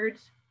small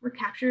birds were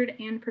captured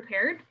and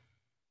prepared.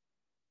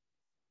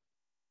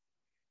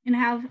 And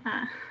have,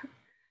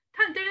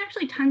 there's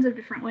actually tons of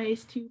different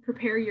ways to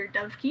prepare your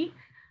dovekie.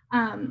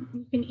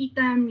 You can eat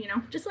them, you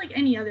know, just like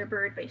any other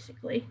bird,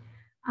 basically.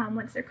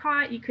 Once they're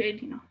caught, you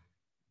could, you know,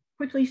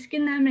 quickly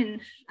skin them and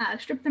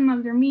strip them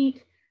of their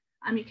meat.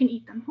 You can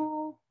eat them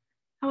whole.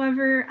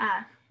 However,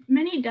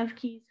 many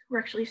dovekies were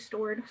actually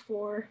stored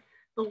for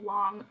the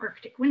long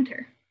Arctic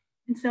winter.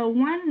 And so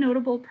one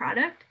notable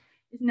product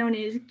is known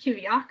as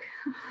kiviak,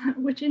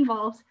 which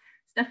involves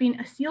stuffing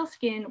a seal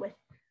skin with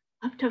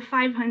up to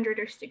 500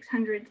 or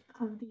 600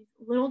 of these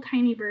little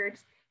tiny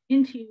birds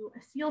into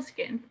a seal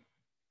skin.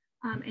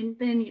 And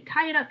then you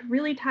tie it up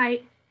really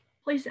tight,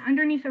 place it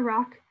underneath a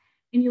rock,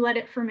 and you let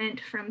it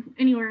ferment from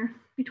anywhere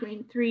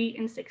between 3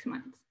 and 6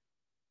 months.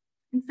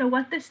 And so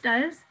what this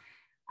does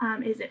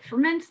is it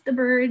ferments the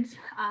birds,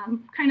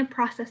 kind of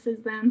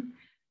processes them,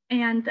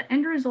 and the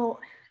end result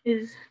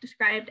is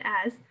described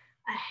as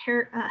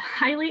a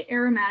highly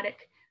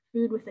aromatic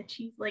food with a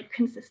cheese-like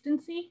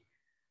consistency.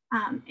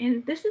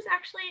 And this is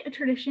actually a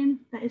tradition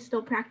that is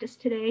still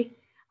practiced today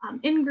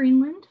in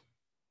Greenland.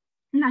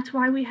 And that's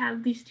why we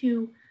have these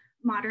two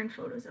modern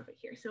photos of it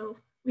here. So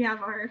we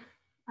have our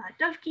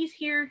dovekies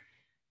here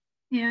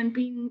and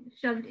being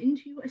shoved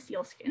into a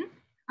seal skin.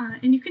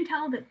 And you can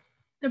tell that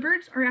the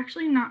birds are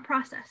actually not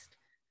processed.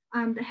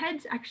 The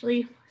heads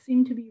actually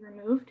seem to be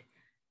removed,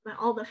 but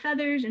all the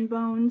feathers and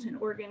bones and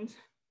organs,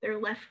 they're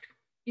left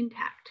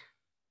intact.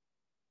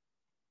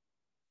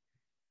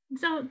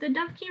 So the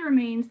dovekie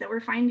remains that we're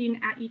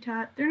finding at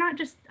ETOT, they're not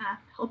just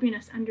helping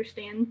us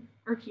understand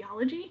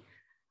archaeology,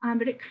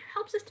 but it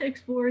helps us to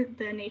explore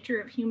the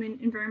nature of human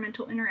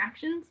environmental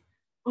interactions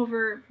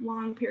over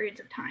long periods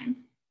of time.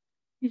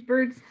 These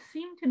birds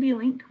seem to be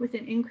linked with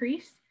an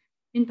increase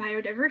in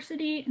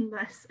biodiversity and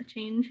thus a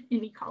change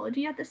in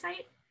ecology at the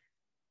site.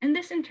 And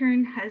this in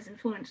turn has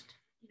influenced,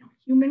 you know,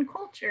 human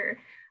culture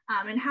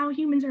and how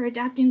humans are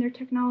adapting their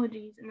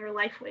technologies and their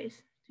life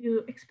ways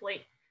to exploit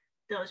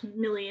those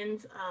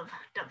millions of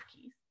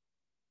dovekies.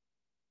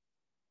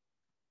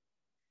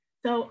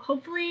 So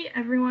hopefully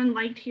everyone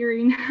liked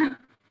hearing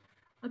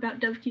about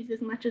dovekies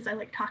as much as I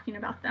like talking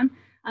about them.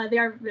 They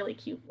are really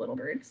cute little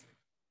birds.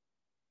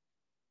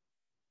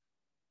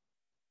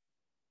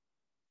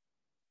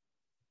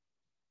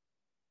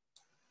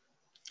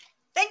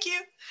 Thank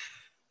you.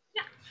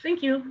 Yeah,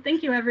 thank you.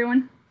 Thank you,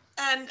 everyone.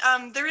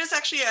 And there is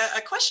actually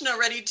a question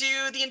already.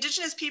 Do the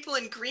Indigenous people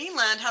in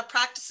Greenland have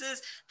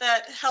practices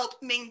that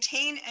help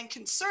maintain and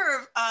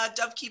conserve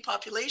dovekie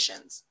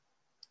populations?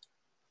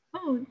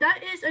 Oh,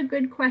 that is a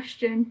good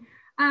question.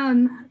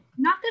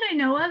 Not that I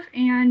know of,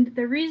 and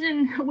the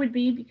reason would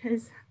be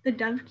because the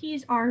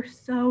dovekies are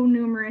so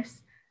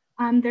numerous.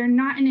 They're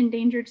not an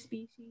endangered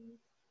species,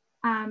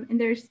 and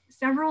there's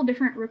several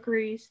different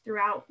rookeries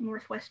throughout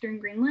northwestern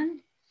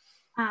Greenland.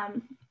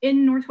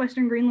 In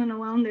northwestern Greenland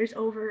alone, there's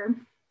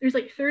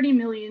like 30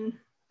 million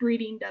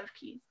breeding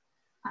dovekies.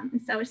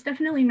 And so it's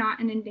definitely not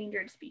an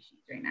endangered species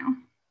right now.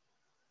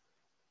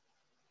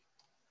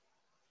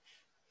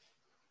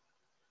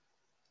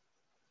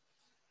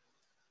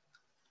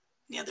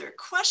 Any other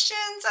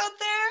questions out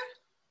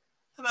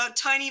there about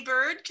tiny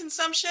bird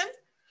consumption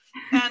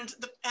and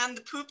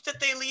the poop that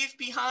they leave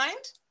behind?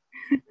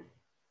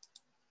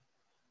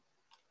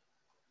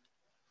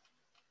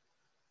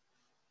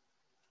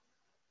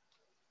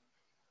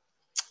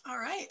 All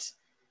right.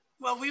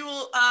 Well, we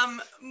will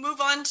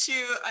move on to,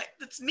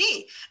 it's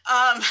me.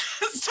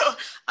 So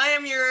I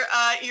am your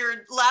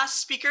last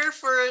speaker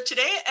for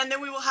today, and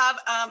then we will have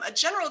a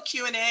general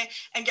Q&A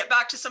and get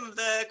back to some of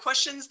the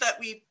questions that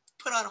we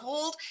put on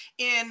hold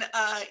in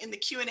the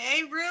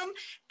Q&A room,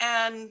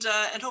 and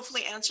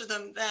hopefully answer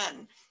them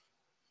then.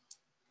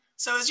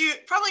 So as you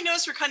probably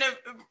noticed, we're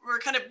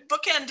kind of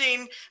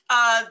bookending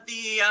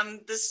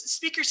this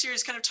speaker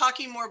series, kind of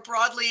talking more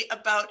broadly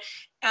about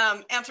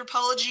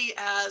anthropology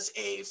as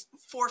a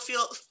four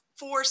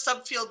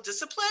subfield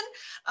discipline,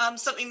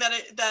 something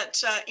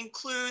that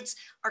includes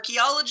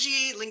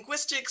archaeology,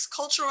 linguistics,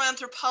 cultural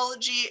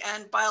anthropology,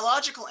 and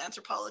biological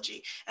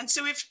anthropology. And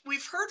so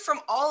we've heard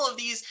from all of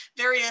these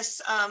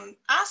various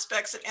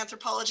aspects of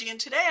anthropology, and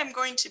today I'm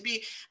going to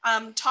be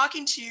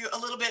talking to you a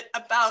little bit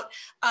about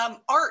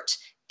art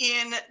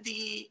in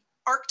the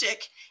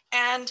Arctic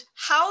and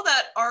how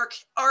that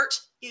art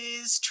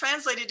is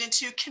translated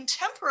into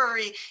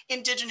contemporary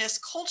Indigenous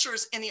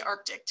cultures in the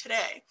Arctic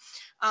today.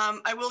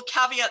 I will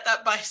caveat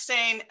that by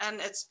saying, and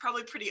it's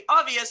probably pretty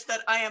obvious, that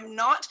I am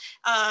not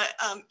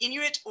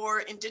Inuit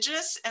or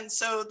Indigenous, and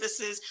so this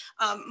is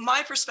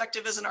my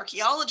perspective as an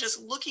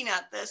archaeologist looking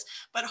at this,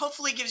 but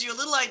hopefully gives you a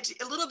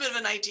little bit of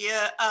an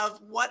idea of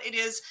what it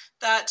is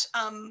that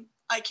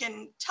I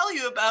can tell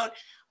you about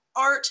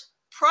art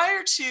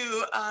prior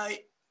to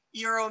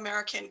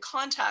Euro-American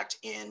contact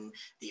in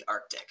the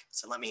Arctic.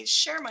 So let me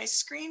share my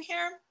screen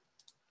here.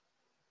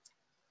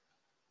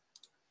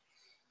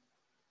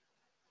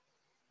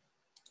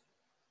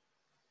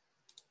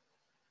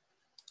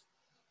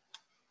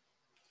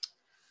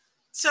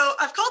 So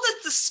I've called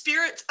it the the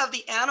spirit of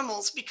the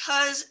animals,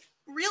 because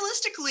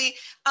realistically,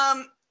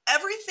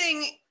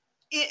 everything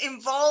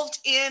involved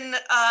in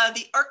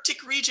the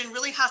Arctic region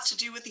really has to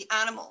do with the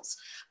animals,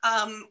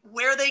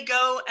 where they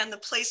go and the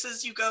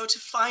places you go to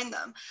find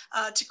them,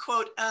 to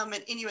quote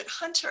an Inuit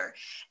hunter.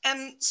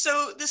 And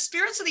so the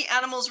spirits of the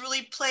animals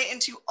really play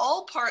into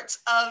all parts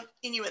of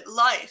Inuit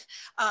life,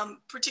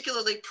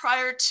 particularly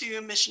prior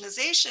to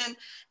missionization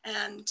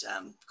and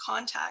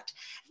contact.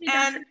 Hey,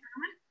 and Dr.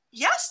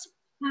 yes?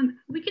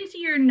 We can see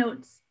your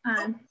notes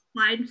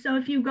slide. So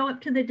if you go up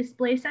to the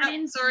display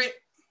settings. Sorry.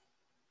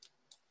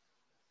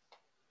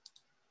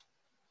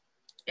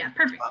 Yeah,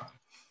 perfect.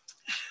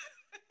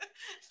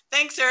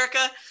 Thanks,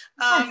 Erica.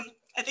 I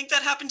think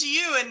that happened to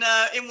you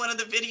in one of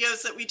the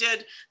videos that we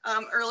did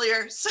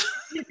earlier. So,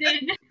 You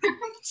did.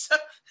 so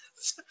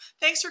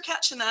thanks for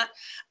catching that.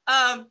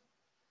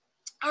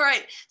 All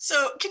right,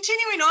 so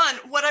continuing on,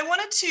 what I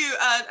wanted to,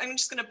 I'm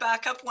just gonna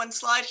back up one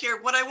slide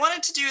here. What I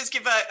wanted to do is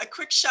give a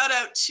quick shout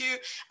out to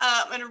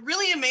a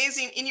really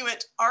amazing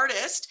Inuit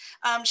artist.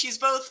 She's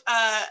both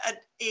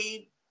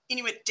a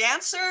Inuit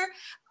dancer,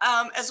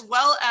 as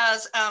well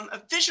as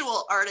a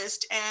visual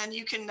artist, and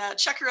you can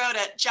check her out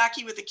at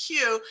Jackie with a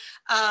Q.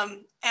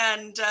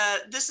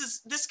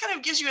 This kind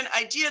of gives you an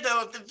idea, though,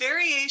 of the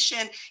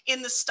variation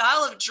in the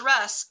style of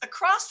dress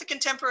across the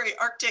contemporary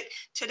Arctic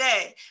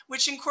today,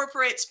 which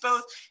incorporates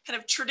both kind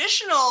of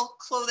traditional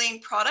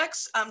clothing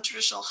products,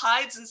 traditional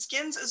hides and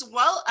skins, as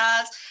well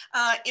as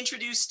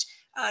introduced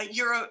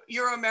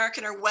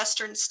Euro-American or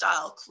Western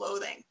style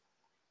clothing.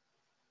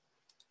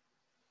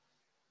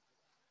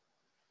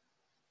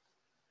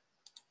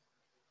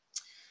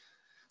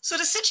 So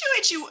to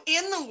situate you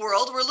in the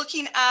world, we're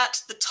looking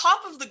at the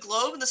top of the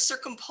globe in the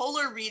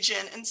circumpolar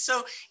region. And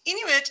so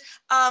Inuit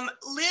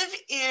live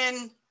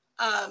in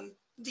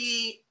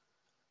the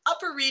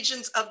upper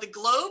regions of the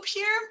globe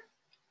here,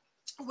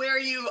 where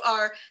you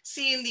are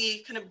seeing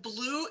the kind of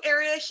blue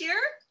area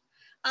here,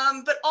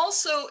 but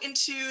also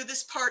into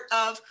this part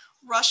of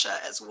Russia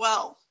as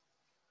well.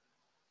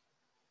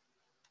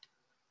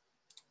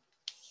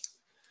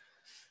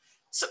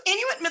 So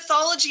Inuit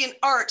mythology and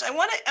art, I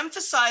want to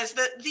emphasize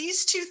that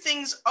these two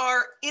things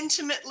are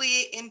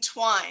intimately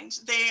entwined.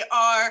 They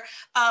are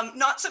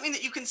not something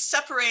that you can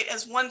separate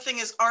as one thing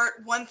is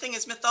art, one thing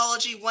is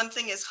mythology, one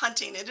thing is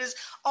hunting. It is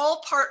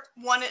all part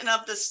one and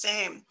of the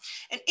same.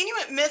 And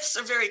Inuit myths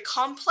are very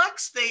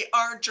complex. They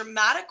are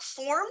dramatic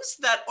forms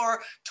that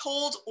are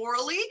told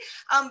orally,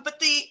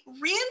 but they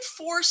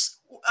reinforce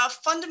a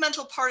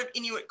fundamental part of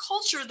Inuit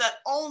culture that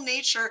all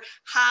nature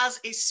has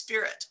a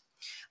spirit.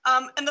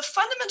 And the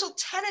fundamental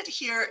tenet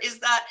here is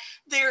that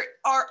there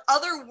are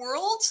other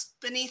worlds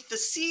beneath the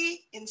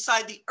sea,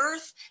 inside the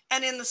earth,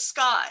 and in the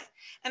sky.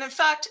 And in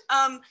fact,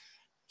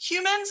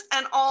 humans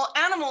and all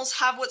animals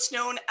have what's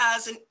known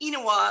as an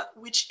Inuwa,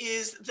 which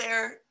is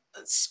their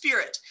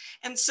spirit.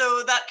 And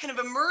so that kind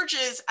of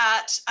emerges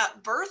at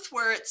birth,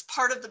 where it's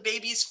part of the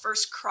baby's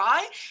first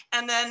cry,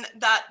 and then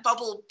that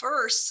bubble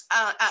bursts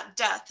at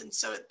death. And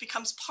so it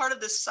becomes part of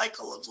this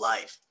cycle of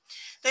life.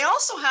 They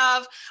also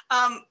have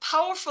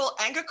powerful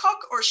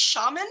angakok or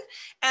shaman,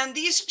 and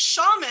these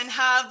shaman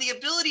have the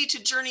ability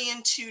to journey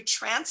into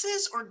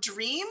trances or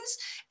dreams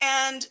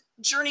and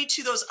journey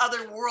to those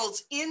other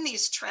worlds in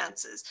these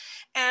trances.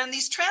 And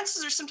these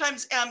trances are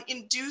sometimes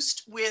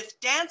induced with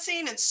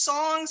dancing and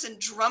songs and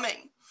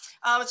drumming.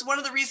 It's one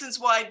of the reasons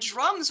why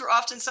drums were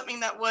often something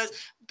that was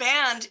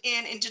banned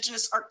in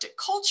indigenous Arctic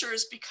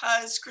cultures,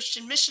 because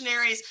Christian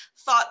missionaries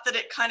thought that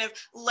it kind of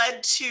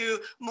led to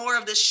more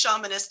of this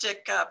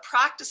shamanistic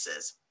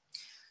practices.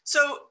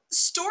 So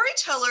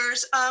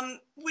storytellers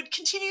would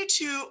continue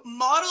to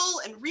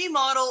model and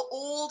remodel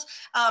old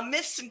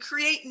myths and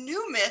create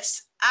new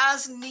myths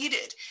as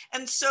needed.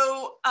 And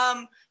so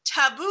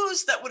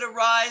taboos that would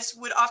arise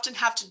would often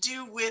have to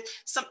do with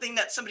something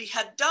that somebody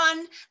had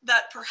done,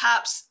 that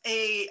perhaps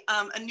a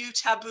new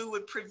taboo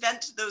would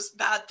prevent those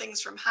bad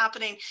things from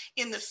happening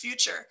in the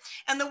future.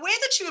 And the way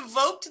that you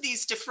evoked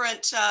these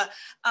different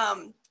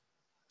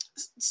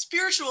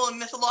spiritual and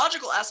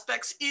mythological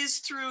aspects is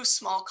through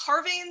small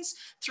carvings,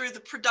 through the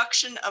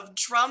production of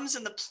drums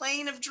and the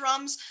playing of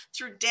drums,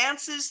 through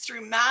dances,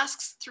 through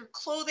masks, through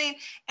clothing,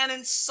 and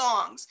in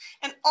songs.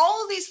 And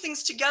all of these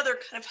things together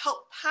kind of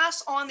help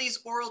pass on these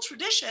oral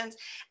traditions.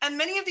 And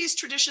many of these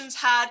traditions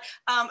had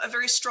a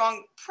very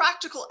strong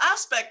practical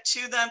aspect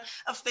to them,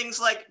 of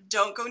things like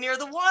don't go near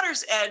the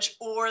water's edge,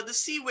 or the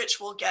sea witch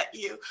will get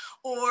you,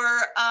 or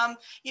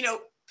you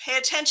know, pay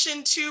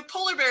attention to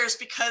polar bears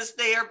because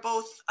they are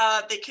both,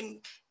 they can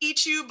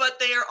eat you, but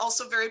they are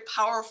also very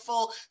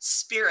powerful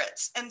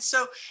spirits. And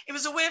so it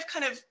was a way of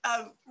kind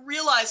of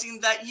realizing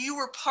that you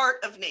were part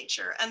of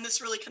nature. And this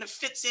really kind of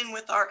fits in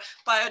with our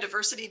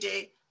Biodiversity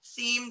Day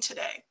theme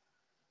today.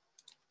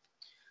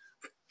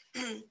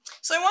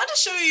 So I wanted to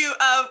show you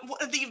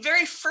the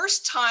very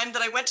first time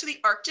that I went to the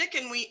Arctic,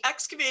 and we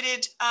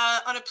excavated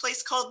on a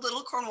place called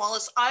Little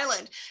Cornwallis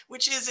Island,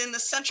 which is in the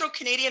central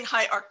Canadian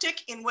high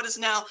Arctic in what is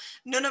now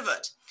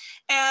Nunavut.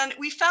 And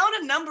we found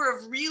a number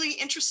of really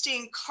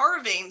interesting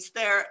carvings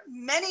there,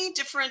 many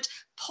different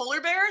polar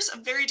bears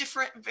of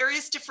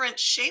various different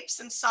shapes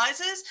and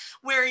sizes,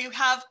 where you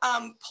have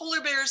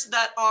polar bears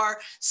that are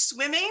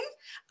swimming,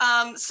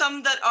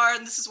 some that are,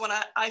 and this is one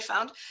I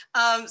found,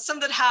 some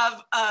that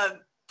have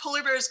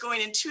polar bears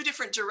going in two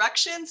different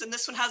directions, and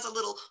this one has a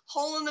little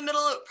hole in the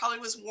middle. It probably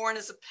was worn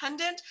as a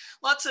pendant.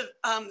 Lots of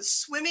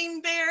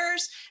swimming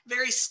bears,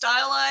 very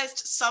stylized.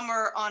 Some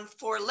are on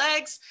four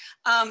legs.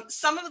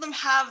 Some of them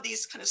have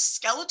these kind of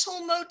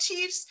skeletal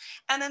motifs,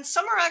 and then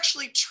some are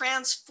actually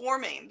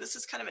transforming. This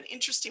is kind of an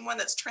interesting one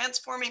that's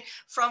transforming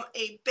from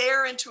a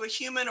bear into a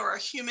human or a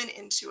human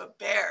into a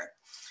bear.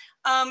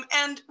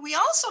 And we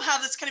also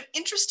have this kind of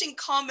interesting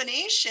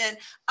combination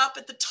up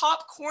at the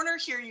top corner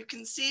here. You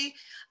can see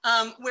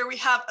where we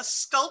have a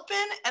sculpin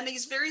and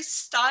these very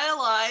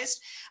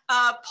stylized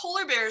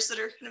polar bears that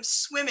are kind of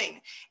swimming.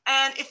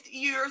 And if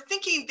you're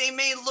thinking they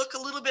may look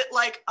a little bit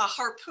like a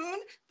harpoon,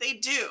 they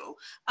do.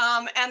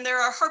 And there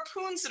are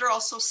harpoons that are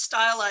also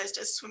stylized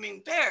as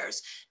swimming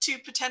bears to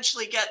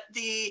potentially get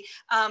the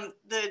kind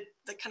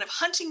of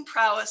hunting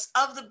prowess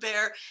of the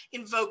bear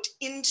invoked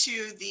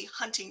into the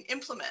hunting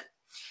implement.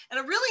 And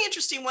a really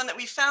interesting one that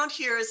we found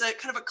here is a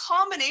kind of a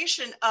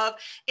combination of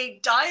a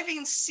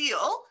diving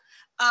seal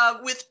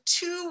with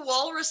two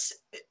walrus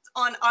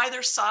on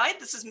either side.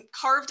 This is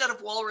carved out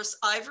of walrus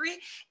ivory,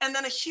 and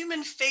then a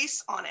human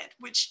face on it,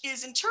 which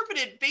is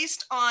interpreted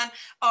based on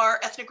our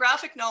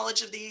ethnographic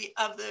knowledge of the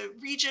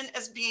region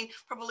as being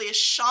probably a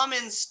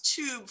shaman's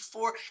tube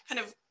for kind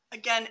of,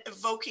 again,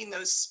 evoking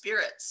those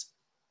spirits.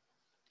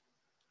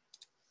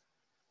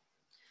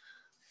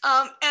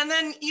 And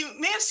then you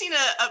may have seen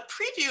a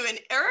preview in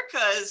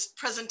Erica's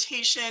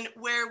presentation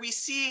where we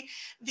see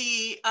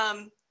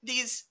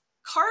these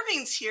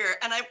carvings here,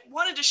 and I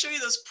wanted to show you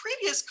those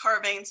previous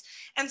carvings.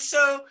 And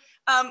so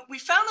we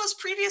found those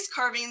previous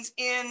carvings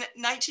in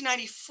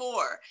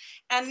 1994.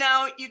 And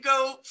now you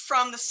go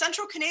from the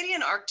central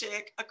Canadian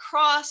Arctic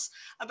across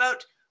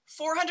about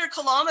 400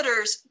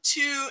 kilometers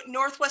to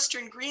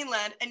northwestern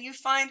Greenland, and you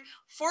find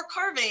 4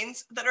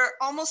 carvings that are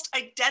almost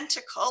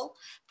identical,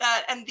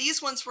 and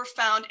these ones were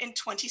found in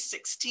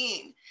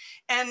 2016.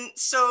 And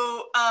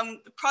so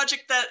the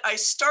project that I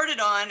started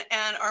on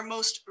and our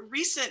most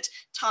recent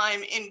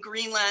time in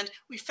Greenland,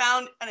 we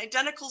found an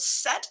identical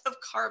set of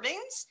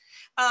carvings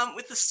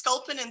with the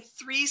sculpin and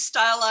 3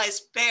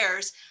 stylized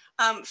bears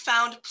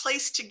found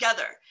placed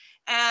together.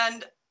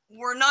 And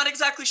we're not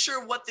exactly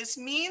sure what this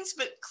means,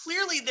 but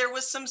clearly there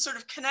was some sort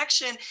of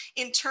connection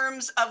in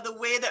terms of the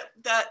way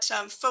that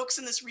folks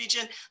in this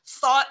region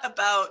thought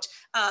about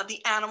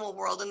the animal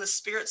world and the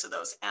spirits of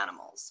those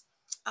animals.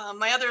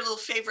 My other little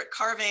favorite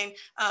carving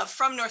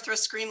from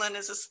Northwest Greenland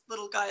is this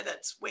little guy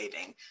that's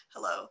waving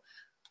hello.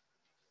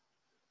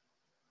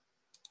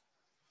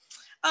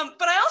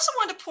 But I also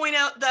want to point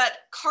out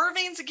that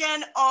carvings,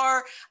 again,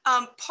 are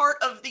part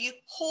of the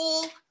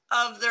whole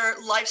of their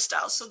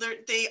lifestyle. So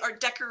they are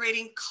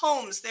decorating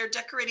combs, they're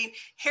decorating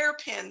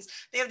hairpins,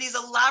 they have these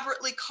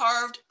elaborately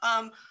carved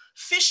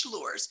fish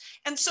lures.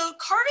 And so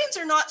carvings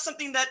are not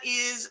something that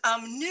is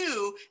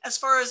new as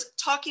far as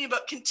talking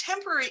about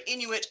contemporary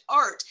Inuit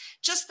art,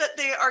 just that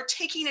they are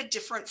taking a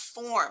different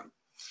form.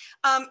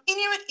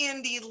 Inuit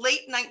in the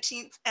late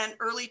 19th and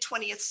early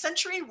 20th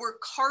century were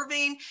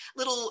carving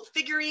little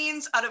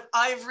figurines out of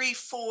ivory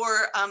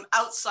for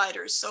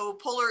outsiders, so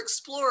polar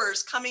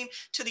explorers coming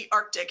to the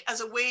Arctic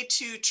as a way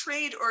to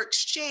trade or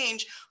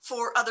exchange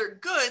for other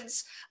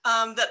goods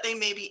that they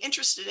may be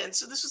interested in.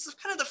 So this was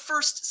kind of the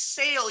first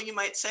sale, you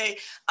might say,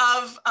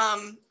 of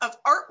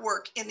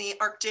artwork in the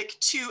Arctic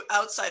to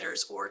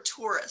outsiders or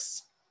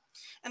tourists.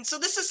 And so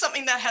this is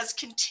something that has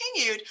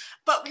continued,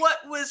 but what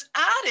was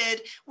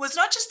added was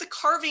not just the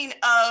carving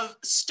of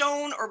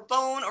stone or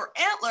bone or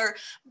antler,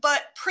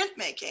 but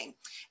printmaking.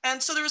 And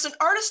so there was an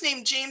artist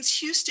named James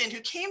Houston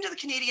who came to the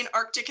Canadian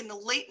Arctic in the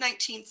late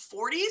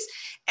 1940s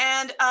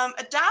and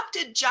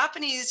adapted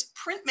Japanese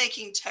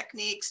printmaking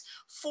techniques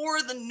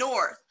for the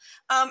North.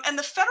 And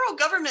the federal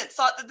government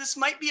thought that this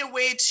might be a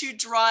way to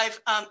drive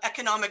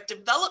economic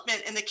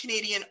development in the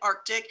Canadian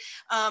Arctic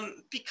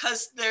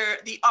because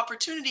the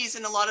opportunities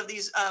in a lot of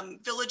these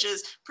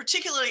villages,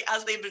 particularly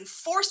as they've been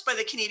forced by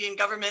the Canadian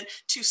government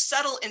to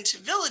settle into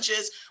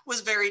villages,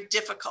 was very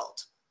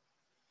difficult.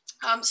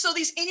 So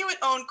these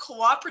Inuit-owned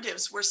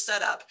cooperatives were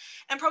set up,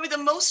 and probably the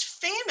most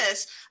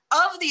famous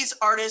of these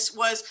artists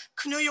was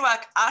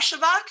Kunuyaak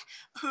Ashevak,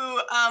 who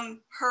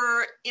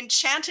her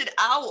enchanted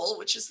owl,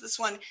 which is this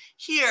one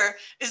here,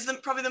 is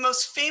probably the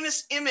most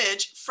famous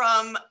image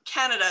from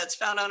Canada. It's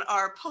found on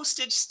our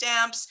postage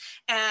stamps,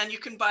 and you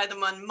can buy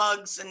them on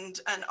mugs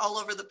and all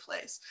over the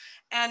place.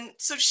 And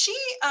so she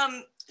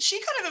kind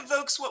of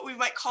evokes what we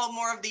might call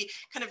more of the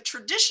kind of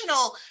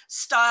traditional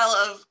style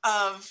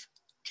of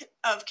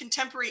of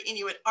contemporary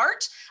Inuit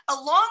art,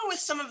 along with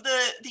some of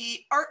the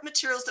art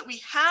materials that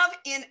we have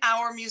in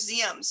our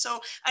museum. So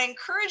I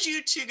encourage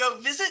you to go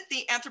visit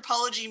the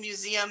Anthropology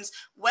Museum's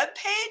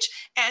webpage,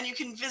 and you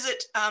can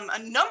visit a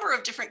number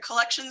of different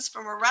collections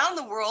from around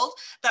the world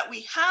that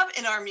we have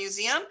in our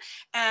museum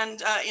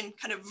and in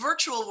kind of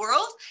virtual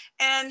world.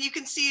 And you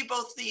can see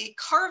both the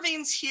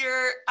carvings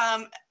here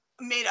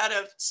made out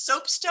of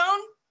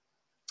soapstone,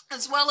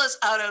 as well as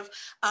out of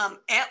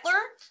antler.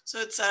 So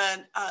it's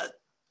a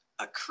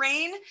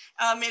crane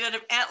made out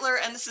of antler,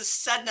 and this is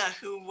Sedna,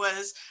 who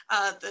was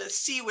the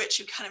sea witch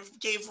who kind of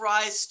gave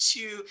rise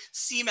to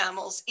sea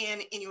mammals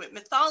in Inuit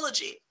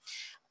mythology.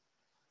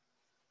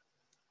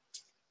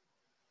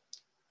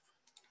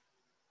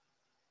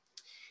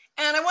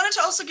 And I wanted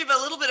to also give a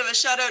little bit of a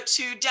shout out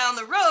to down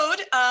the road.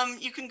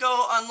 You can go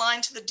online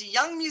to the De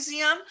Young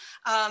Museum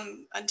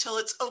until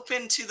it's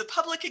open to the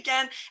public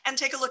again, and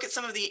take a look at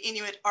some of the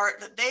Inuit art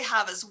that they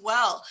have as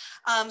well.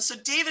 So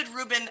David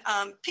Rubin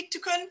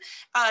Piktukun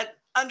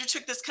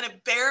undertook this kind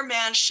of bear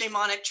man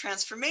shamanic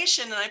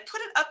transformation. And I put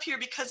it up here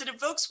because it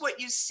evokes what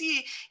you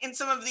see in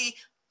some of the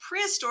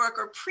prehistoric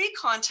or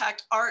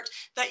pre-contact art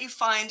that you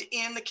find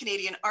in the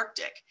Canadian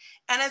Arctic.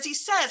 And as he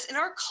says, in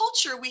our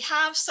culture, we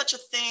have such a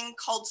thing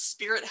called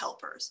spirit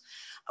helpers.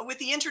 With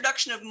the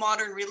introduction of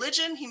modern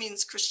religion, he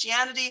means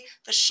Christianity,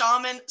 the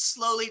shaman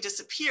slowly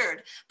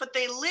disappeared, but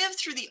they live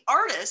through the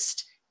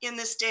artist in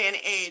this day and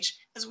age,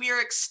 as we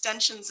are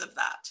extensions of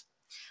that.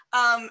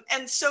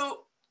 And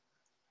so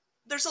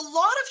there's a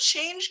lot of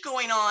change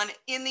going on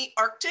in the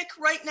Arctic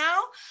right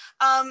now,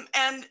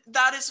 and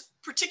that is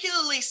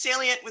particularly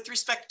salient with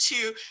respect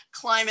to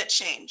climate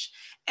change.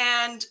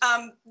 And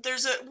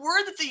there's a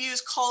word that they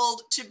use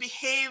called to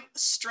behave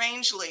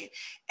strangely.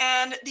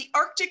 And the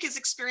Arctic is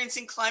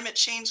experiencing climate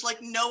change like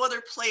no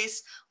other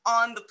place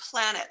on the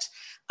planet.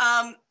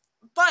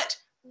 But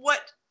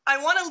what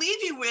I want to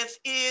leave you with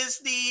is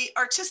the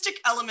artistic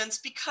elements,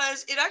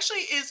 because it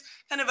actually is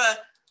kind of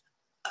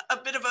a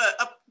bit of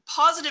a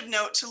positive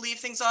note to leave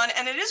things on.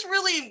 And it is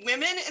really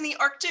women in the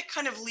Arctic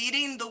kind of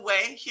leading the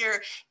way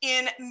here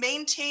in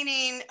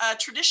maintaining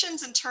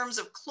traditions in terms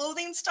of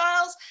clothing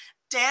styles,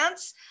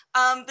 dance.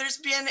 There's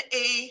been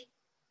a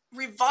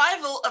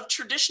revival of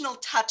traditional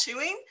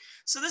tattooing.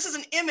 So this is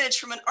an image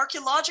from an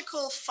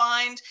archaeological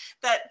find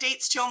that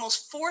dates to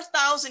almost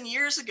 4,000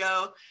 years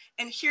ago.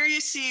 And here you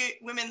see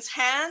women's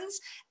hands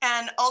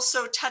and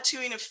also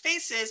tattooing of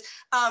faces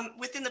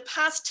within the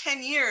past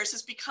 10 years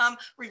has become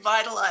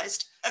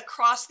revitalized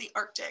across the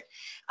Arctic,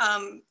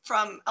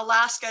 from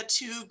Alaska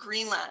to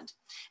Greenland.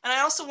 And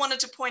I also wanted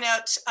to point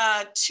out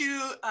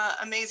two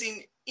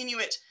amazing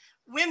Inuit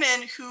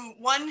women,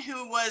 one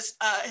who was,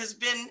 has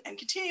been and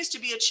continues to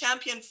be a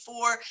champion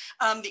for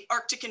the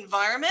Arctic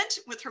environment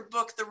with her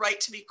book, The Right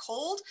to be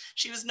Cold.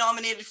 She was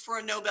nominated for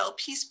a Nobel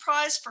Peace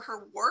Prize for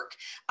her work,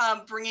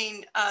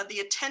 bringing the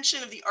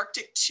attention of the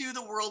Arctic to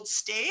the world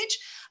stage.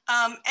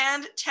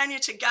 And Tanya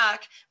Tagak,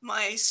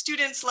 my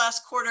students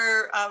last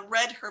quarter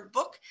read her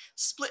book,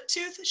 Split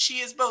Tooth. She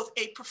is both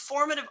a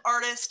performative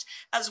artist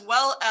as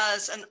well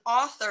as an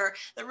author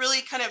that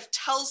really kind of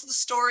tells the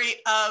story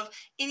of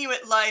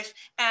Inuit life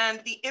and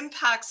the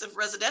impacts of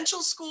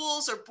residential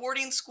schools or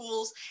boarding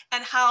schools,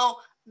 and how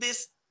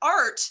this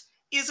art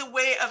is a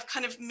way of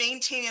kind of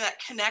maintaining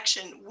that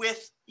connection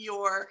with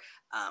your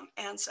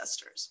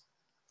ancestors.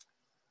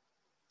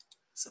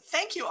 So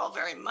thank you all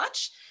very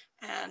much.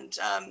 And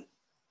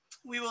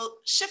we will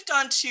shift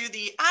on to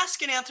the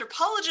Ask an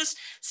Anthropologist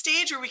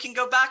stage, where we can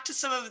go back to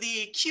some of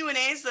the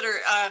Q&As that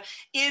are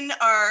in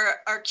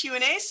our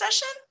Q&A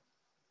session.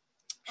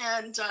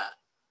 And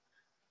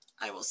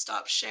I will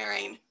stop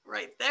sharing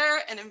right there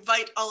and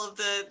invite all of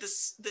the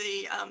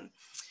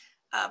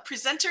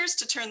presenters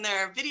to turn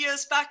their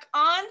videos back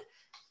on.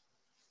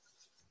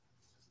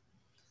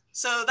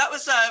 So that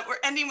was, we're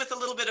ending with a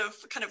little bit of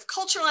kind of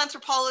cultural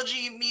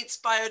anthropology meets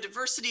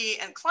biodiversity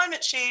and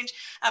climate change,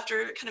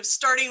 after kind of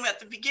starting at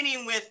the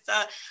beginning with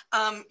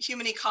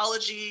human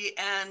ecology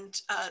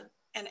and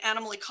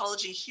animal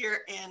ecology here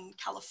in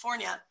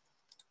California.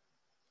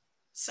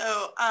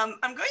 So I'm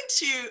going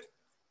to,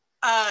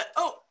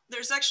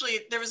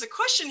 there was a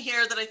question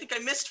here that I think I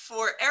missed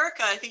for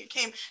Erica. I think it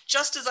came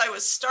just as I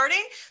was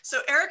starting. So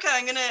Erica,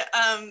 I'm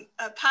gonna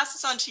pass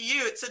this on to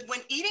you. It said,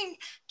 when eating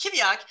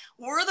kiviak,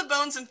 were the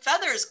bones and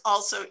feathers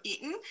also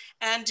eaten?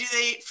 And do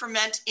they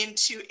ferment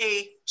into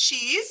a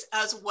cheese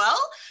as well?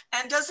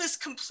 And does this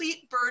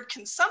complete bird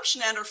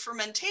consumption and or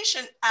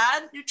fermentation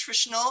add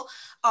nutritional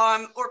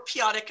or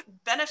biotic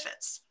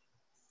benefits?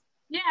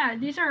 Yeah,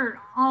 these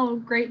are all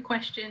great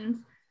questions.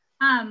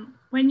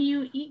 When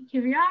you eat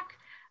kiviak,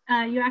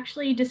 you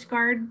actually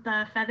discard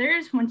the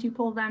feathers once you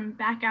pull them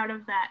back out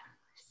of that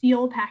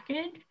seal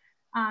package.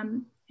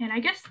 And I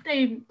guess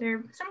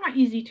they're somewhat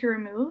easy to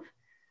remove,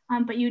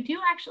 but you do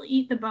actually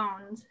eat the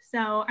bones.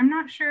 So I'm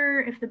not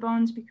sure if the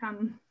bones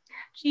become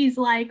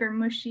cheese-like or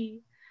mushy.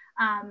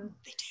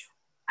 They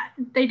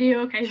do. They do,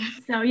 okay.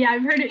 So yeah,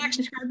 I've heard it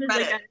described as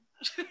like a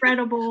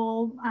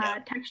spreadable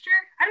texture.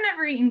 I've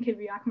never eaten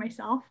kiviak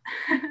myself.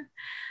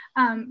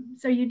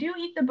 So you do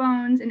eat the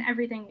bones and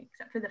everything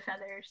except for the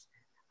feathers,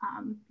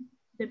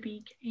 the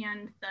beak,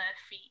 and the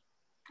feet.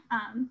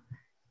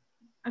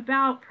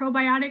 About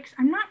probiotics,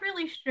 I'm not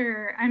really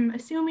sure. I'm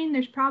assuming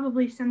there's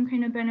probably some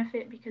kind of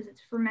benefit because it's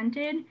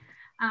fermented,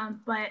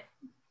 but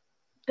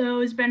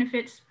those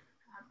benefits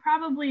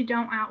probably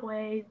don't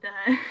outweigh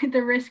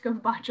the risk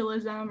of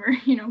botulism or,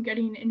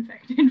 getting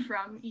infected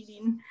from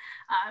eating,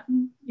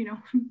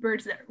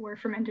 birds that were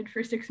fermented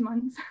for 6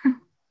 months.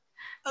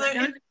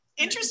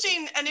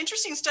 An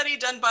interesting study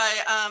done by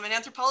an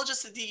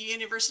anthropologist at the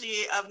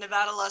University of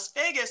Nevada, Las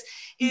Vegas,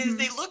 is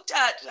they looked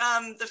at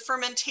the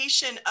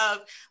fermentation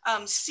of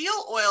seal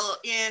oil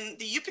in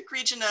the Yupik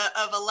region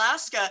of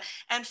Alaska,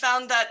 and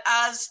found that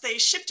as they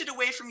shifted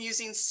away from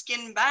using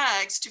skin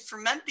bags to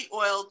ferment the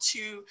oil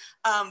to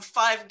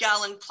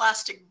 5-gallon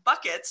plastic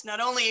buckets, not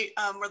only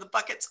were the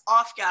buckets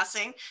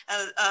off-gassing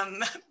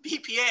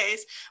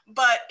BPAs,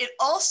 but it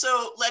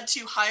also led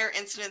to higher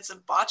incidence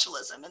of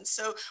botulism. And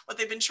so what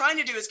they've been trying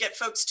to do is get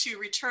folks to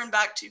return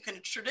back to kind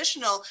of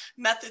traditional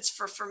methods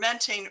for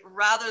fermenting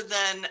rather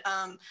than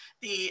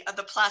the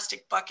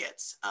plastic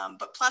buckets.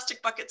 But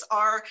plastic buckets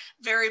are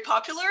very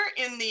popular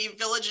in the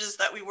villages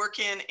that we work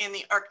in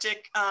the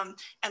Arctic.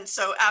 And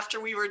so after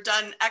we were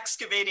done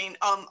excavating,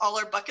 all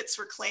our buckets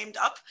were claimed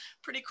up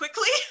pretty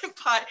quickly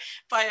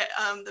by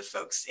the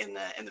folks in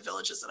the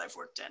villages that I've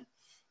worked in.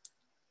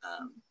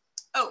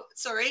 Oh,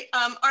 sorry.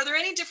 Are there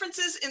any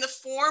differences in the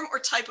form or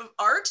type of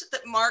art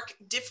that mark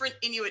different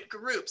Inuit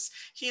groups?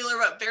 Can you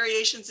learn about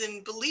variations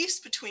in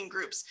beliefs between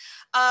groups?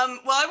 Well,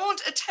 I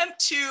won't attempt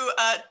to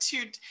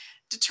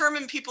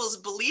determine people's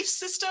belief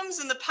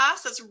systems in the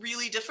past. That's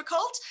really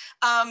difficult.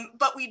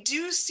 But we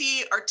do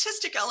see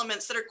artistic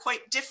elements that are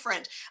quite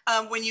different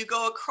when you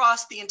go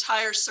across the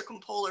entire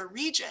circumpolar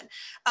region.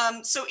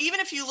 So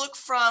even if you look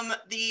from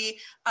the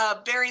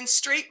Bering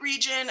Strait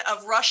region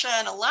of Russia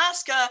and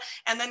Alaska,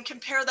 and then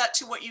compare that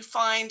to what you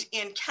find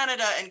in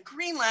Canada and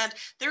Greenland,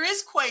 there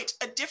is quite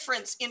a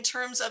difference in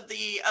terms of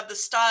the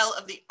style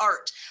of the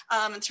art,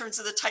 in terms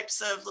of the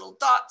types of little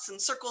dots and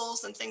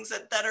circles and things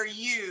that are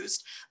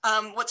used.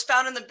 What's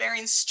found in the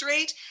Bering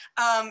Strait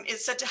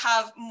is said to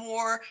have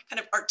more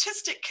kind of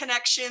artistic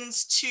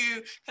connections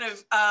to kind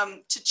of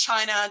to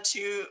China,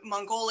 to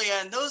Mongolia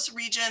and those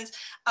regions,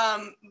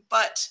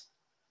 but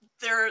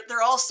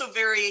they're also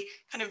very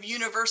kind of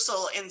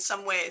universal in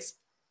some ways.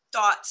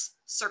 Dots,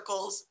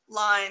 circles,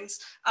 lines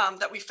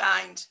that we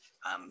find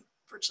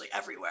virtually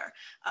everywhere,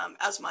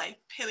 as my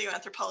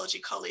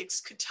paleoanthropology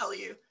colleagues could tell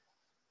you.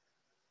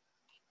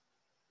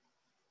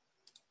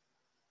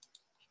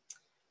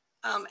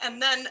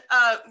 And then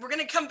we're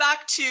going to come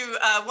back to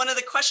one of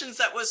the questions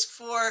that was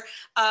for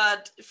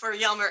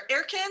Hjalmar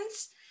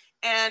Erkens.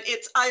 And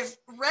it's, I've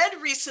read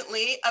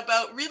recently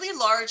about really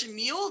large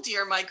mule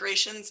deer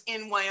migrations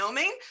in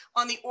Wyoming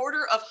on the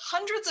order of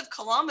hundreds of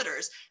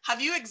kilometers.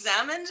 Have you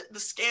examined the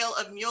scale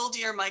of mule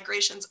deer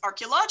migrations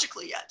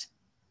archaeologically yet?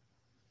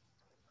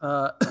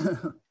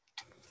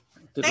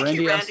 Did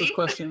Randy ask this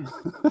question?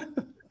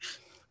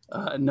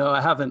 No,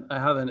 I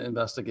haven't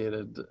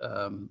investigated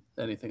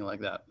anything like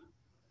that.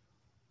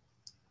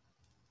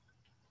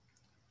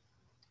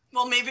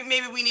 Well, maybe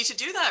we need to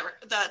do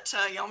that,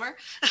 Hjalmar.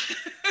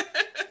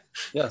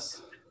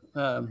 Yes,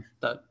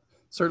 that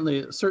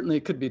certainly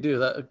could be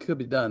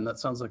done. That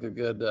sounds like a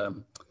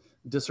good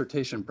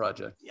dissertation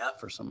project. Yep.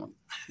 For someone.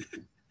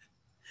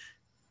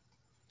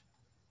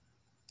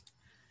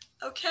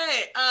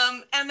 Okay,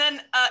 and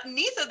then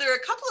Neetha, there are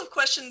a couple of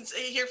questions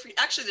here for you.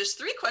 Actually, there's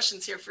 3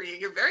 questions here for you.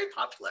 You're very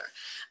popular.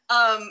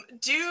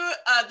 Do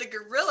the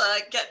gorilla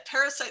get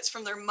parasites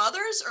from their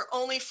mothers or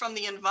only from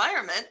the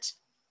environment?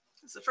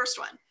 That's the first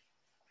one.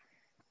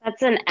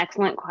 That's an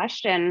excellent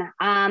question.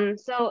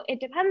 So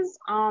it depends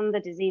on the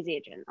disease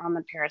agent, on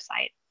the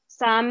parasite.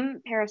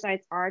 Some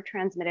parasites are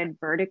transmitted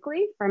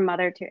vertically from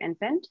mother to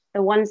infant.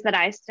 The ones that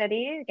I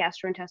study,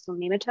 gastrointestinal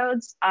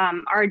nematodes,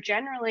 are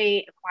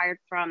generally acquired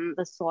from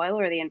the soil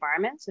or the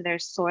environment. So they're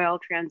soil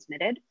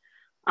transmitted.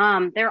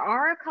 There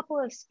are a couple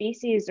of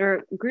species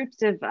or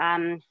groups of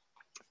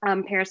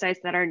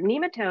parasites that are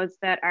nematodes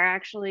that are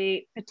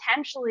actually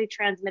potentially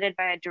transmitted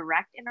by a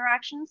direct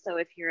interaction. So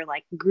if you're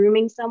like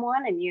grooming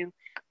someone and you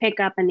pick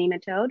up a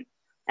nematode,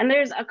 and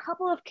there's a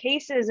couple of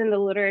cases in the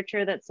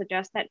literature that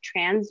suggest that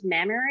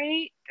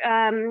transmammary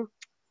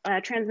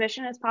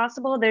transmission is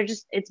possible.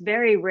 It's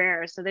very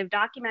rare. So they've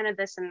documented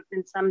this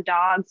in some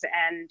dogs,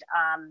 and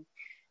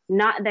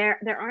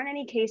there aren't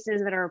any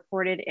cases that are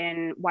reported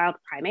in wild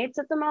primates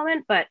at the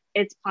moment, but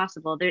it's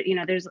possible.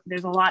 There's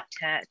a lot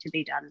to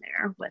be done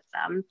there with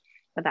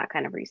that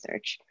kind of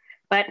research.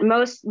 But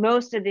most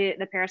of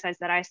the parasites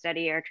that I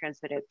study are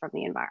transmitted from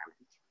the environment.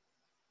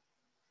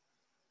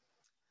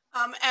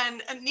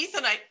 And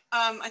Neetha,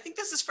 I think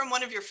this is from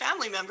one of your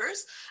family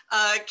members.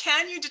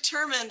 Can you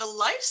determine the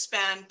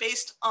lifespan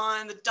based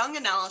on the dung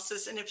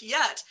analysis? And if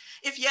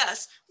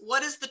yes,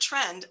 what is the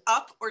trend,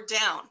 up or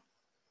down?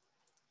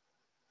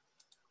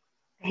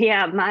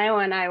 Yeah, Mayo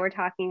and I were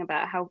talking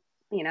about how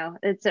you know,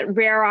 it's a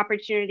rare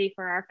opportunity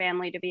for our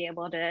family to be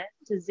able to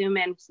zoom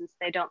in since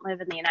they don't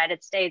live in the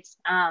United States.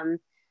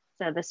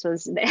 So this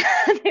was,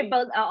 they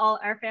both, all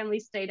our family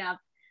stayed up.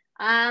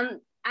 I'm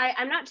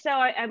not so,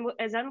 I'm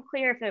as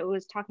unclear if it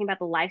was talking about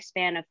the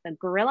lifespan of the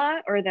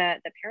gorilla or the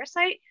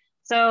parasite.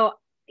 So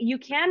you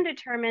can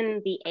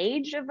determine the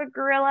age of a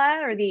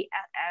gorilla or the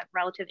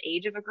relative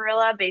age of a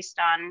gorilla based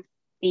on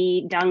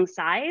the dung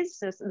size.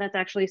 So that's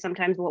actually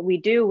sometimes what we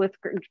do with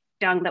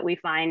dung that we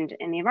find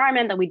in the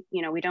environment that we,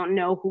 you know, we don't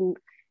know who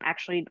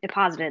actually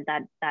deposited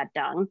that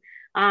dung.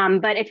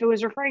 But if it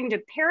was referring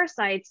to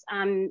parasites,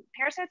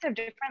 parasites have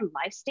different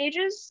life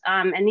stages,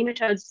 and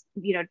nematodes,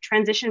 you know,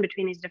 transition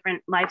between these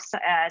different life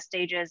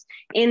stages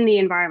in the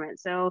environment.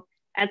 So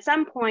at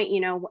some point, you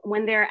know,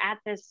 when they're at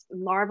this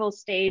larval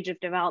stage of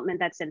development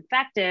that's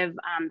infective,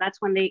 that's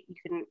when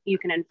you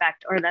can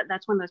infect, or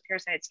that's when those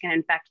parasites can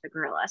infect the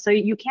gorilla. So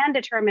you can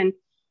determine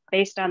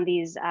based on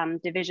these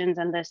divisions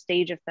and the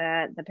stage of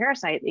the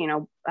parasite, you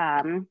know,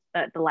 the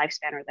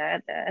lifespan or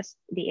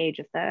the age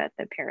of the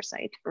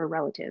parasite or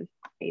relative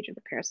age of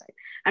the parasite.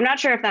 I'm not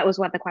sure if that was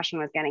what the question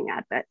was getting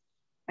at, but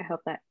I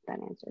hope that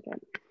answered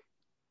it.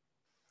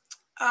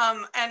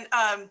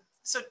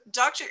 So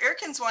Dr.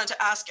 Irkins wanted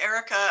to ask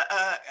Erica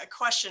a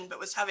question, but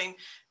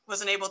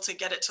wasn't able to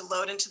get it to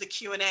load into the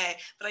Q&A.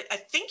 But I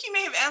think you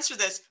may have answered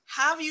this.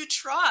 Have you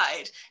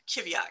tried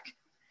kiviak?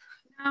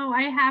 No,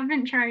 I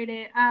haven't tried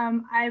it.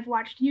 I've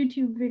watched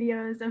YouTube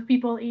videos of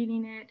people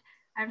eating it.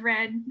 I've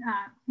read,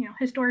 you know,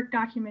 historic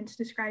documents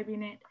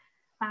describing it.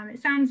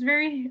 It sounds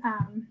very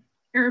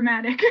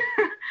aromatic.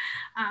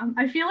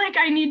 I feel like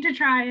I need to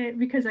try it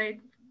because I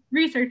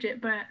research it,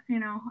 but you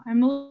know,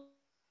 I'm a little.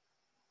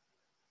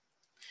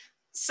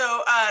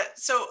 So,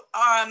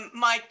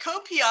 my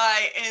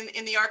co-PI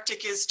in the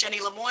Arctic is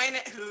Jenny Lemoyne,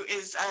 who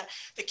is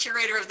the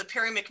curator of the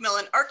Perry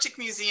McMillan Arctic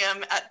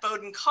Museum at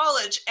Bowdoin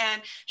College,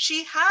 and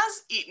she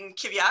has eaten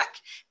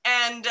kiviak,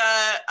 and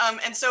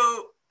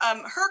so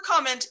her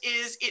comment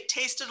is it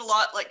tasted a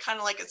lot like kind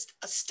of like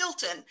a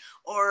Stilton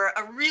or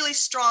a really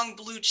strong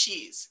blue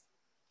cheese.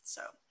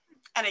 So,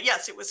 and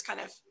yes, it was kind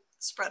of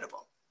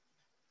spreadable.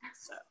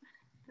 So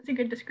that's a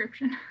good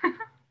description.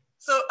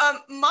 So,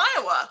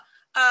 Maiwa.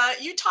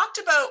 You talked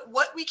about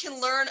what we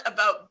can learn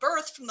about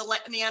birth from the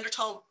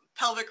Neanderthal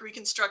pelvic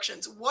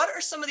reconstructions. What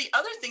are some of the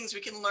other things we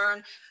can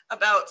learn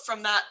about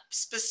from that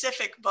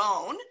specific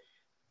bone?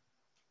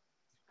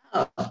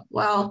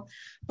 Well,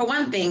 for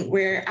one thing,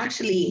 we're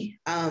actually,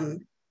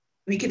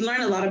 we could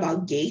learn a lot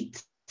about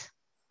gait.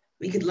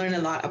 We could learn a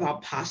lot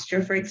about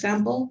posture, for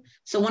example.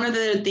 So one of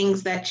the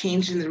things that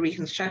changed in the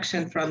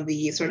reconstruction from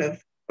the sort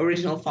of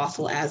original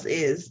fossil as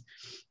is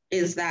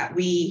that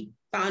we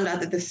found out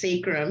that the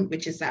sacrum,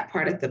 which is that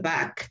part at the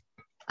back,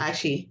 I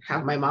actually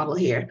have my model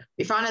here.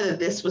 We found out that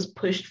this was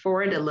pushed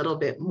forward a little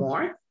bit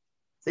more.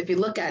 So if you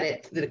look at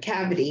it, the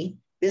cavity,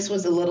 this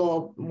was a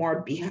little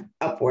more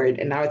upward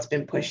and now it's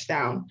been pushed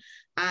down.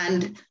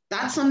 And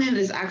that's something that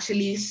is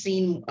actually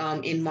seen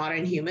in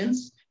modern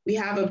humans. We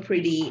have a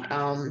pretty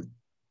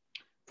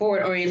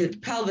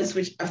forward-oriented pelvis,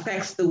 which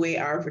affects the way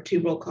our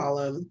vertebral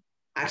column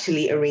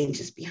actually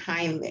arranges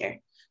behind there.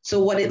 So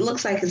what it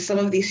looks like is some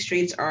of these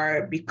traits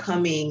are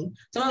becoming,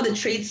 some of the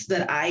traits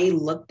that I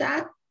looked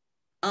at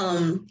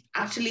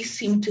actually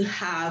seem to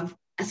have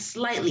a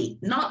slightly,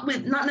 not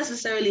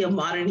necessarily a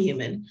modern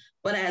human,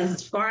 but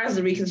as far as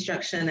the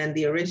reconstruction and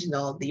the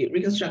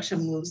reconstruction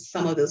moves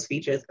some of those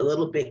features a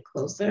little bit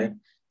closer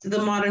to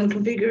the modern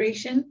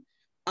configuration,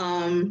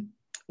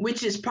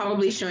 which is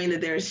probably showing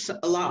that there's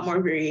a lot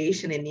more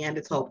variation in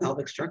Neanderthal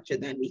pelvic structure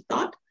than we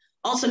thought.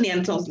 Also,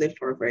 Neanderthals lived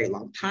for a very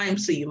long time,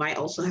 so you might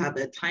also have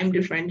a time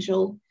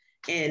differential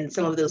in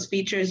some of those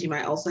features. You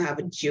might also have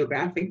a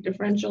geographic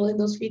differential in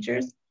those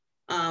features.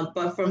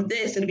 But from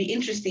this, it'll be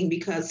interesting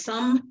because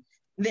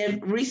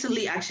there've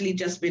recently actually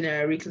just been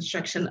a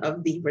reconstruction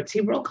of the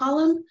vertebral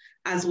column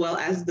as well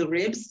as the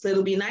ribs. So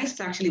it'll be nice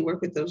to actually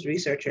work with those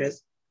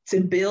researchers to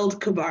build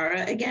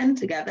Kibara again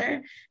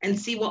together and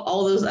see what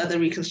all those other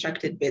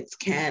reconstructed bits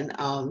can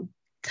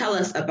tell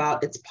us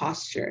about its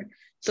posture.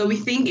 So we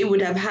think it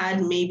would have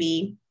had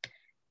maybe,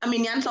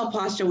 Neanderthal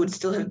posture would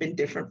still have been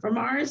different from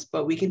ours,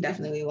 but we can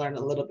definitely learn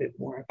a little bit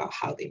more about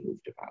how they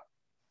moved about.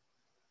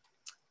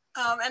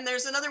 And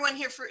there's another one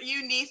here for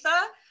you,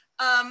 Neetha.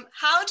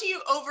 How do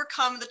you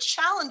overcome the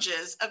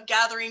challenges of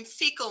gathering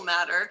fecal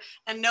matter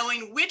and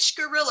knowing which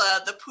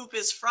gorilla the poop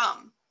is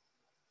from?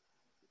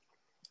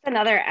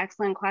 Another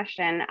excellent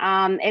question.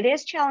 It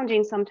is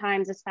challenging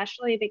sometimes,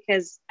 especially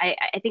because I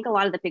think a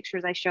lot of the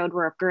pictures I showed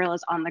were of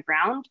gorillas on the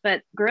ground,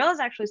 but gorillas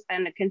actually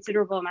spend a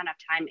considerable amount of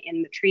time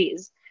in the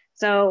trees.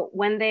 So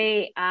when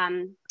they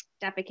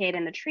defecate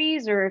in the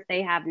trees, or if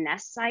they have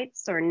nest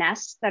sites or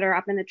nests that are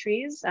up in the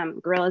trees,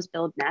 gorillas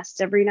build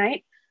nests every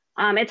night.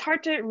 It's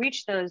hard to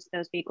reach those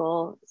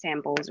fecal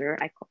samples, or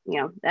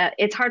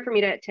it's hard for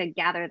me to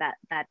gather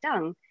that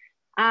dung.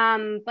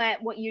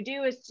 But what you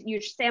do is you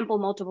sample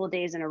multiple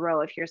days in a row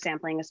if you're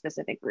sampling a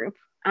specific group.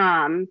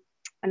 And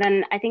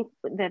then I think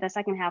the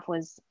second half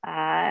was,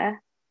 I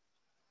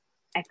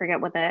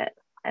forget what the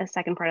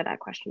second part of that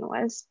question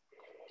was.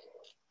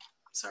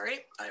 sorry,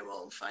 I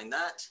will find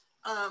that.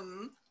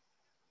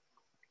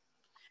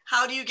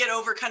 How do you get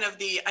over kind of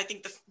I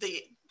think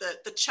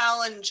the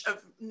challenge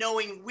of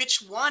knowing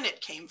which one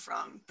it came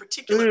from,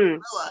 particularly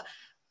gorilla?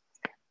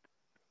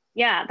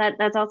 Yeah,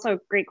 that's also a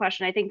great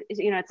question. I think,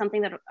 you know, it's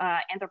something that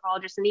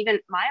anthropologists and even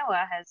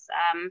Maiwa has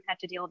had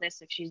to deal with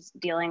this if she's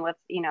dealing with,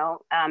 you know,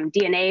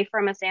 DNA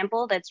from a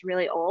sample that's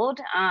really old.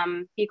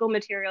 Fecal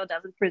material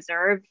doesn't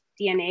preserve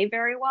DNA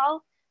very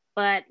well,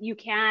 but you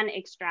can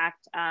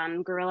extract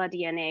gorilla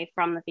DNA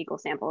from the fecal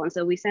sample. And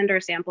so we send our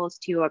samples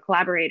to a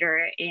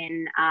collaborator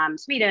in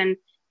Sweden,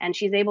 and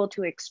she's able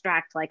to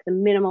extract like the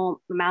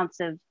minimal amounts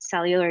of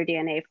cellular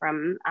DNA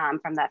from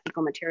that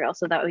fecal material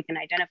so that we can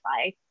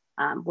identify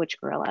which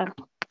gorilla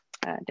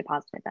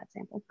deposited that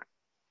sample.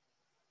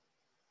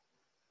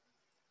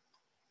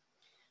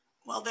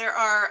 Well, there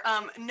are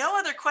no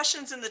other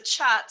questions in the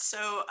chat,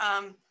 so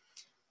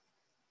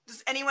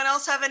does anyone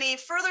else have any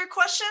further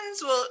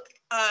questions? Well,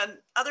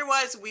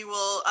 otherwise we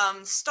will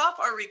stop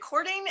our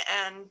recording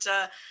and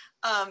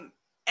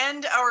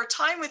end our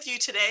time with you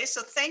today.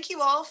 So thank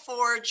you all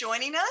for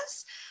joining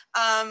us.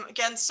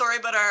 Again, sorry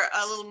about our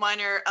little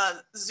minor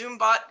Zoom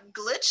bot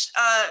glitch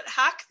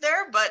hack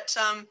there, but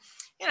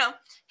you know,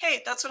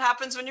 hey, that's what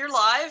happens when you're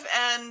live.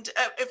 And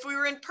if we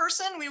were in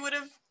person, we would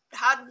have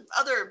had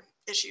other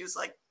issues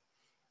like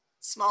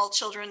small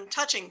children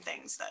touching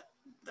things that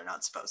they're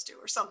not supposed to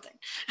or something.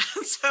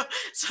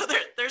 so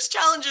there's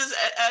challenges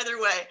either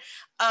way.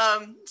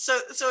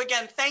 So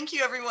again, thank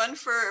you everyone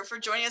for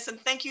joining us, and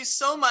thank you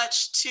so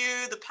much to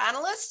the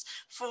panelists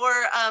for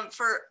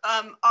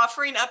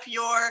offering up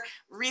your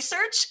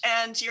research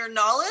and your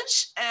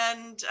knowledge,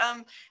 and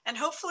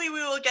hopefully we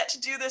will get to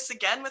do this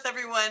again with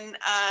everyone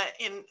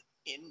in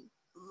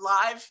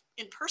live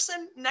in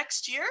person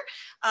next year,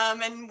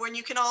 and when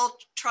you can all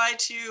try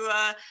to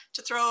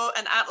throw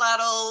an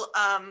atlatl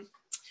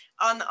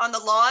on the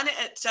lawn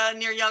at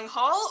near Young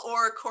Hall,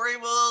 or Corey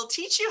will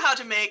teach you how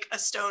to make a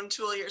stone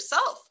tool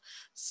yourself.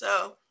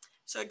 So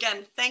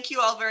again, thank you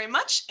all very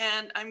much,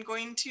 and I'm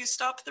going to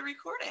stop the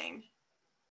recording.